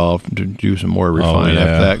took me a while to do some more refining yeah.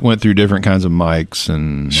 after that. Went through different kinds of mics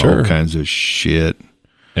and all kinds of shit.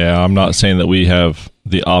 Yeah, I'm not saying that we have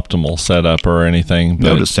the optimal setup or anything,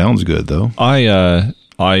 No, but it sounds good though. I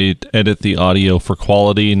edit the audio for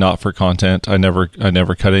quality, not for content. I never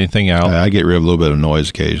cut anything out. I get rid of a little bit of noise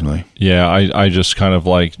occasionally. Yeah, I just kind of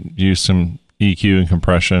like use some EQ and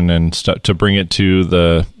compression and stuff to bring it to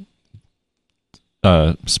the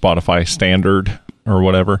Spotify standard or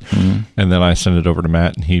whatever. Mm-hmm. And then I send it over to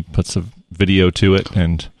Matt and he puts a video to it.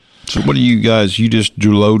 And So what do you guys, you just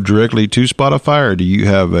load directly to Spotify, or do you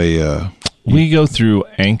have a... we go through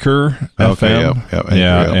Anchor Okay, FM. yeah, Anchor,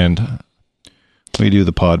 yeah, yeah. and we do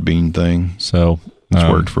the Podbean thing. so It's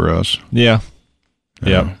worked for us. Yeah.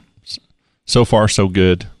 Yeah. So far, so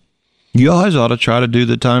good. You guys ought to try to do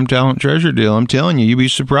the Time Talent Treasure deal. I'm telling you, you'd be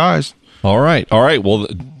surprised. All right. Well,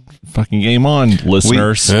 fucking game on,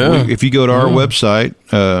 listeners. If you go to our website,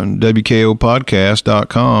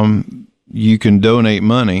 WKOpodcast.com, you can donate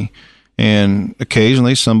money. And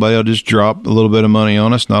occasionally somebody will just drop a little bit of money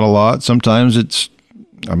on us, not a lot. Sometimes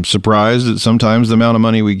I'm surprised that sometimes the amount of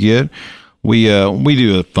money we get. We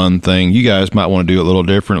do a fun thing. You guys might want to do it a little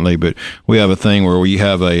differently, but we have a thing where we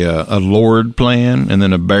have a Lord plan and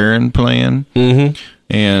then a Baron plan. Mm-hmm.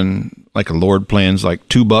 And like a Lord plan's like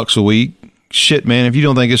 $2 a week. Shit, man, if you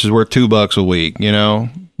don't think this is worth $2 a week, Yeah.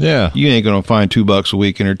 you ain't going to find $2 a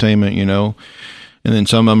week entertainment, And then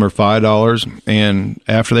some of them are $5. And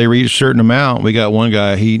after they reach a certain amount, we got one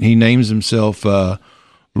guy, he names himself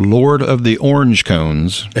Lord of the Orange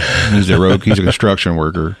Cones. He's a construction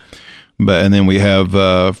worker. And then we have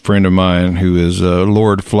a friend of mine who is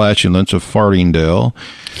Lord Flatulence of Fartingdale.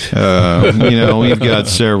 We've got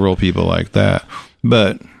several people like that.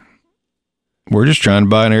 But we're just trying to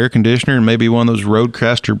buy an air conditioner and maybe one of those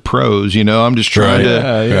Rodecaster Pros. I'm just trying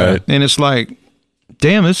to. And it's like,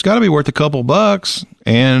 damn, it's got to be worth a couple bucks.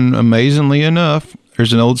 And amazingly enough,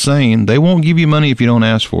 there's an old saying, they won't give you money if you don't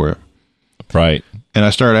ask for it. Right. And I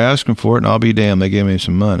started asking for it, and I'll be damned, they give me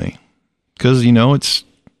some money. Because,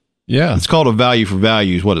 it's called a value for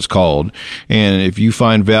value is what it's called. And if you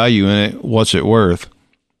find value in it, what's it worth?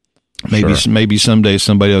 Maybe someday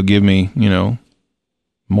somebody will give me,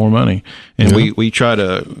 more money. And we try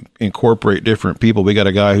to incorporate different people. We got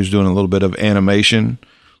a guy who's doing a little bit of animation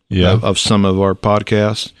of some of our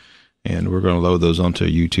podcasts. And we're going to load those onto a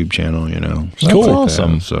YouTube channel, That's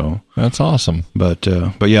awesome. That's awesome. But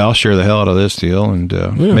yeah, I'll share the hell out of this deal. And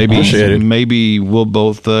maybe we'll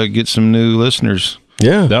both get some new listeners.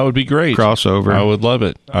 Yeah, that would be great. Crossover. I would love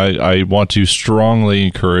it. I want to strongly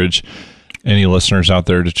encourage any listeners out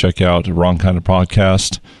there to check out Wrong Kind of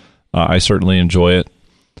Podcast. I certainly enjoy it.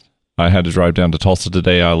 I had to drive down to Tulsa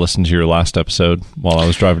today. I listened to your last episode while I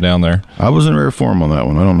was driving down there. I wasn't very form on that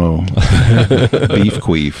one. I don't know. Beef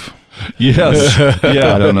queef. Yes.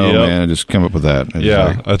 Yeah. I don't know, man. I just come up with that.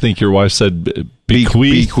 I think your wife said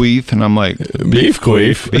bequeath. Bequeath, and I'm like, beef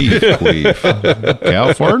queef. Beef queef.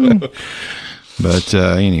 Cow farting? But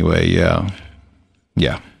anyway, yeah.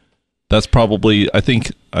 That's probably. I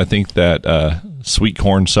think that sweet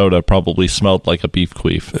corn soda probably smelled like a beef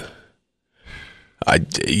queef.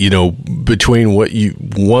 Between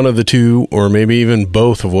one of the two, or maybe even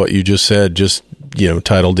both of what you just said,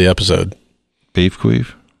 titled the episode Beef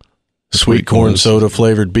Queef. Sweet corn soda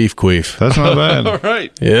flavored beef queef. That's not bad. All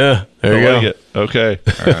right. Yeah. There you go. Like it. Okay.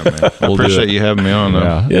 All right, man. I appreciate you having me on,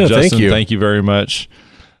 though. Yeah, Justin, thank you very much.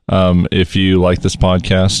 If you like this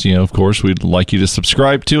podcast, of course, we'd like you to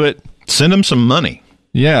subscribe to it. Send them some money.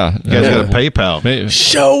 Yeah. You guys got a PayPal.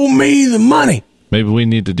 Show me the money. Maybe we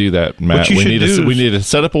need to do that, Matt. We need to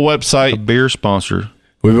set up a website. A beer sponsor.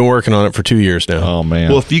 We've been working on it for 2 years now. Oh, man.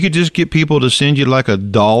 Well, if you could just get people to send you like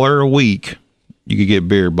 $1 a week, you could get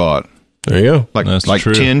beer bought. There you go. Like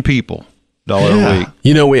true. 10 people. $1 a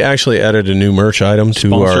week. We actually added a new merch item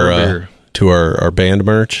to our band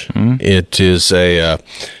merch. Mm-hmm. It is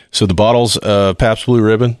so the bottles of Pabst Blue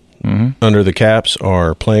Ribbon under the caps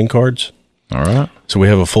are playing cards. All right. So we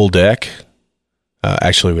have a full deck.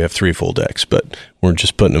 Actually, we have 3 full decks, but we're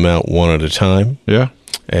just putting them out one at a time. Yeah.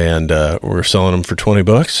 And we're selling them for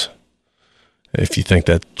 $20. If you think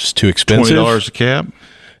that's just too expensive. $20 a cap?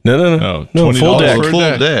 No, $20 full deck.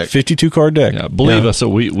 Full deck. 52 card deck. Yeah, believe us,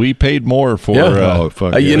 we paid more for. Yeah. We paid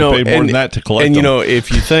more than that to collect. And them.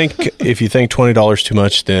 if you think $20 too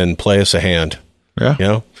much, then play us a hand.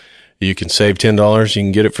 Yeah. You can save $10. You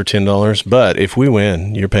can get it for $10. But if we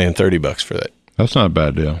win, you're paying $30 for that. That's not a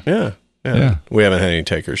bad deal. Yeah. We haven't had any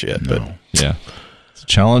takers yet, but yeah, it's a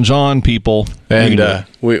challenge on people. And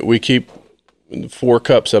we keep 4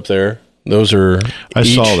 cups up there. Those are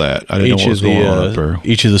saw that. I didn't know what was going on up there.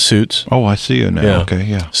 Each of the suits. Oh, I see it now. Yeah. Okay,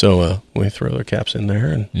 yeah. So we throw their caps in there,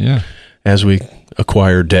 and as we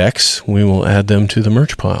acquire decks, we will add them to the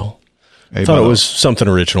merch pile. I thought it was something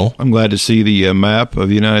original. I'm glad to see the map of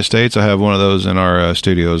the United States. I have one of those in our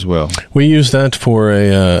studio as well. We use that for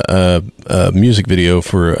a music video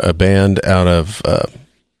for a band out of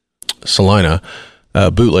Salina,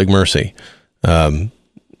 Bootleg Mercy.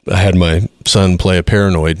 I had my son play a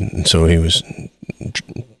Paranoid, and so he was,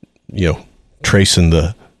 tracing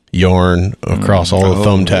the yarn across all the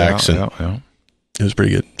thumbtacks, and it was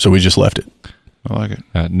pretty good. So we just left it. I like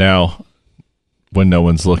it. Now, when no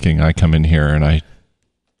one's looking, I come in here and I,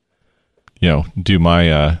 do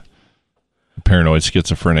my paranoid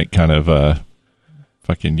schizophrenic kind of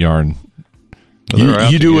fucking yarn.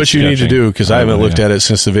 You do what you need to do, because I haven't looked at it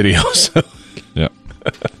since the video. So. Yeah.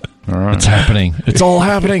 All right. It's happening. It's all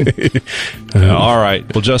happening. All right.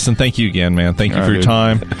 Well, Justin, thank you again, man. Thank you for your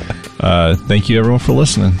time. Thank you, everyone, for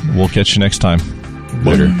listening. We'll catch you next time.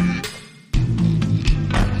 Later.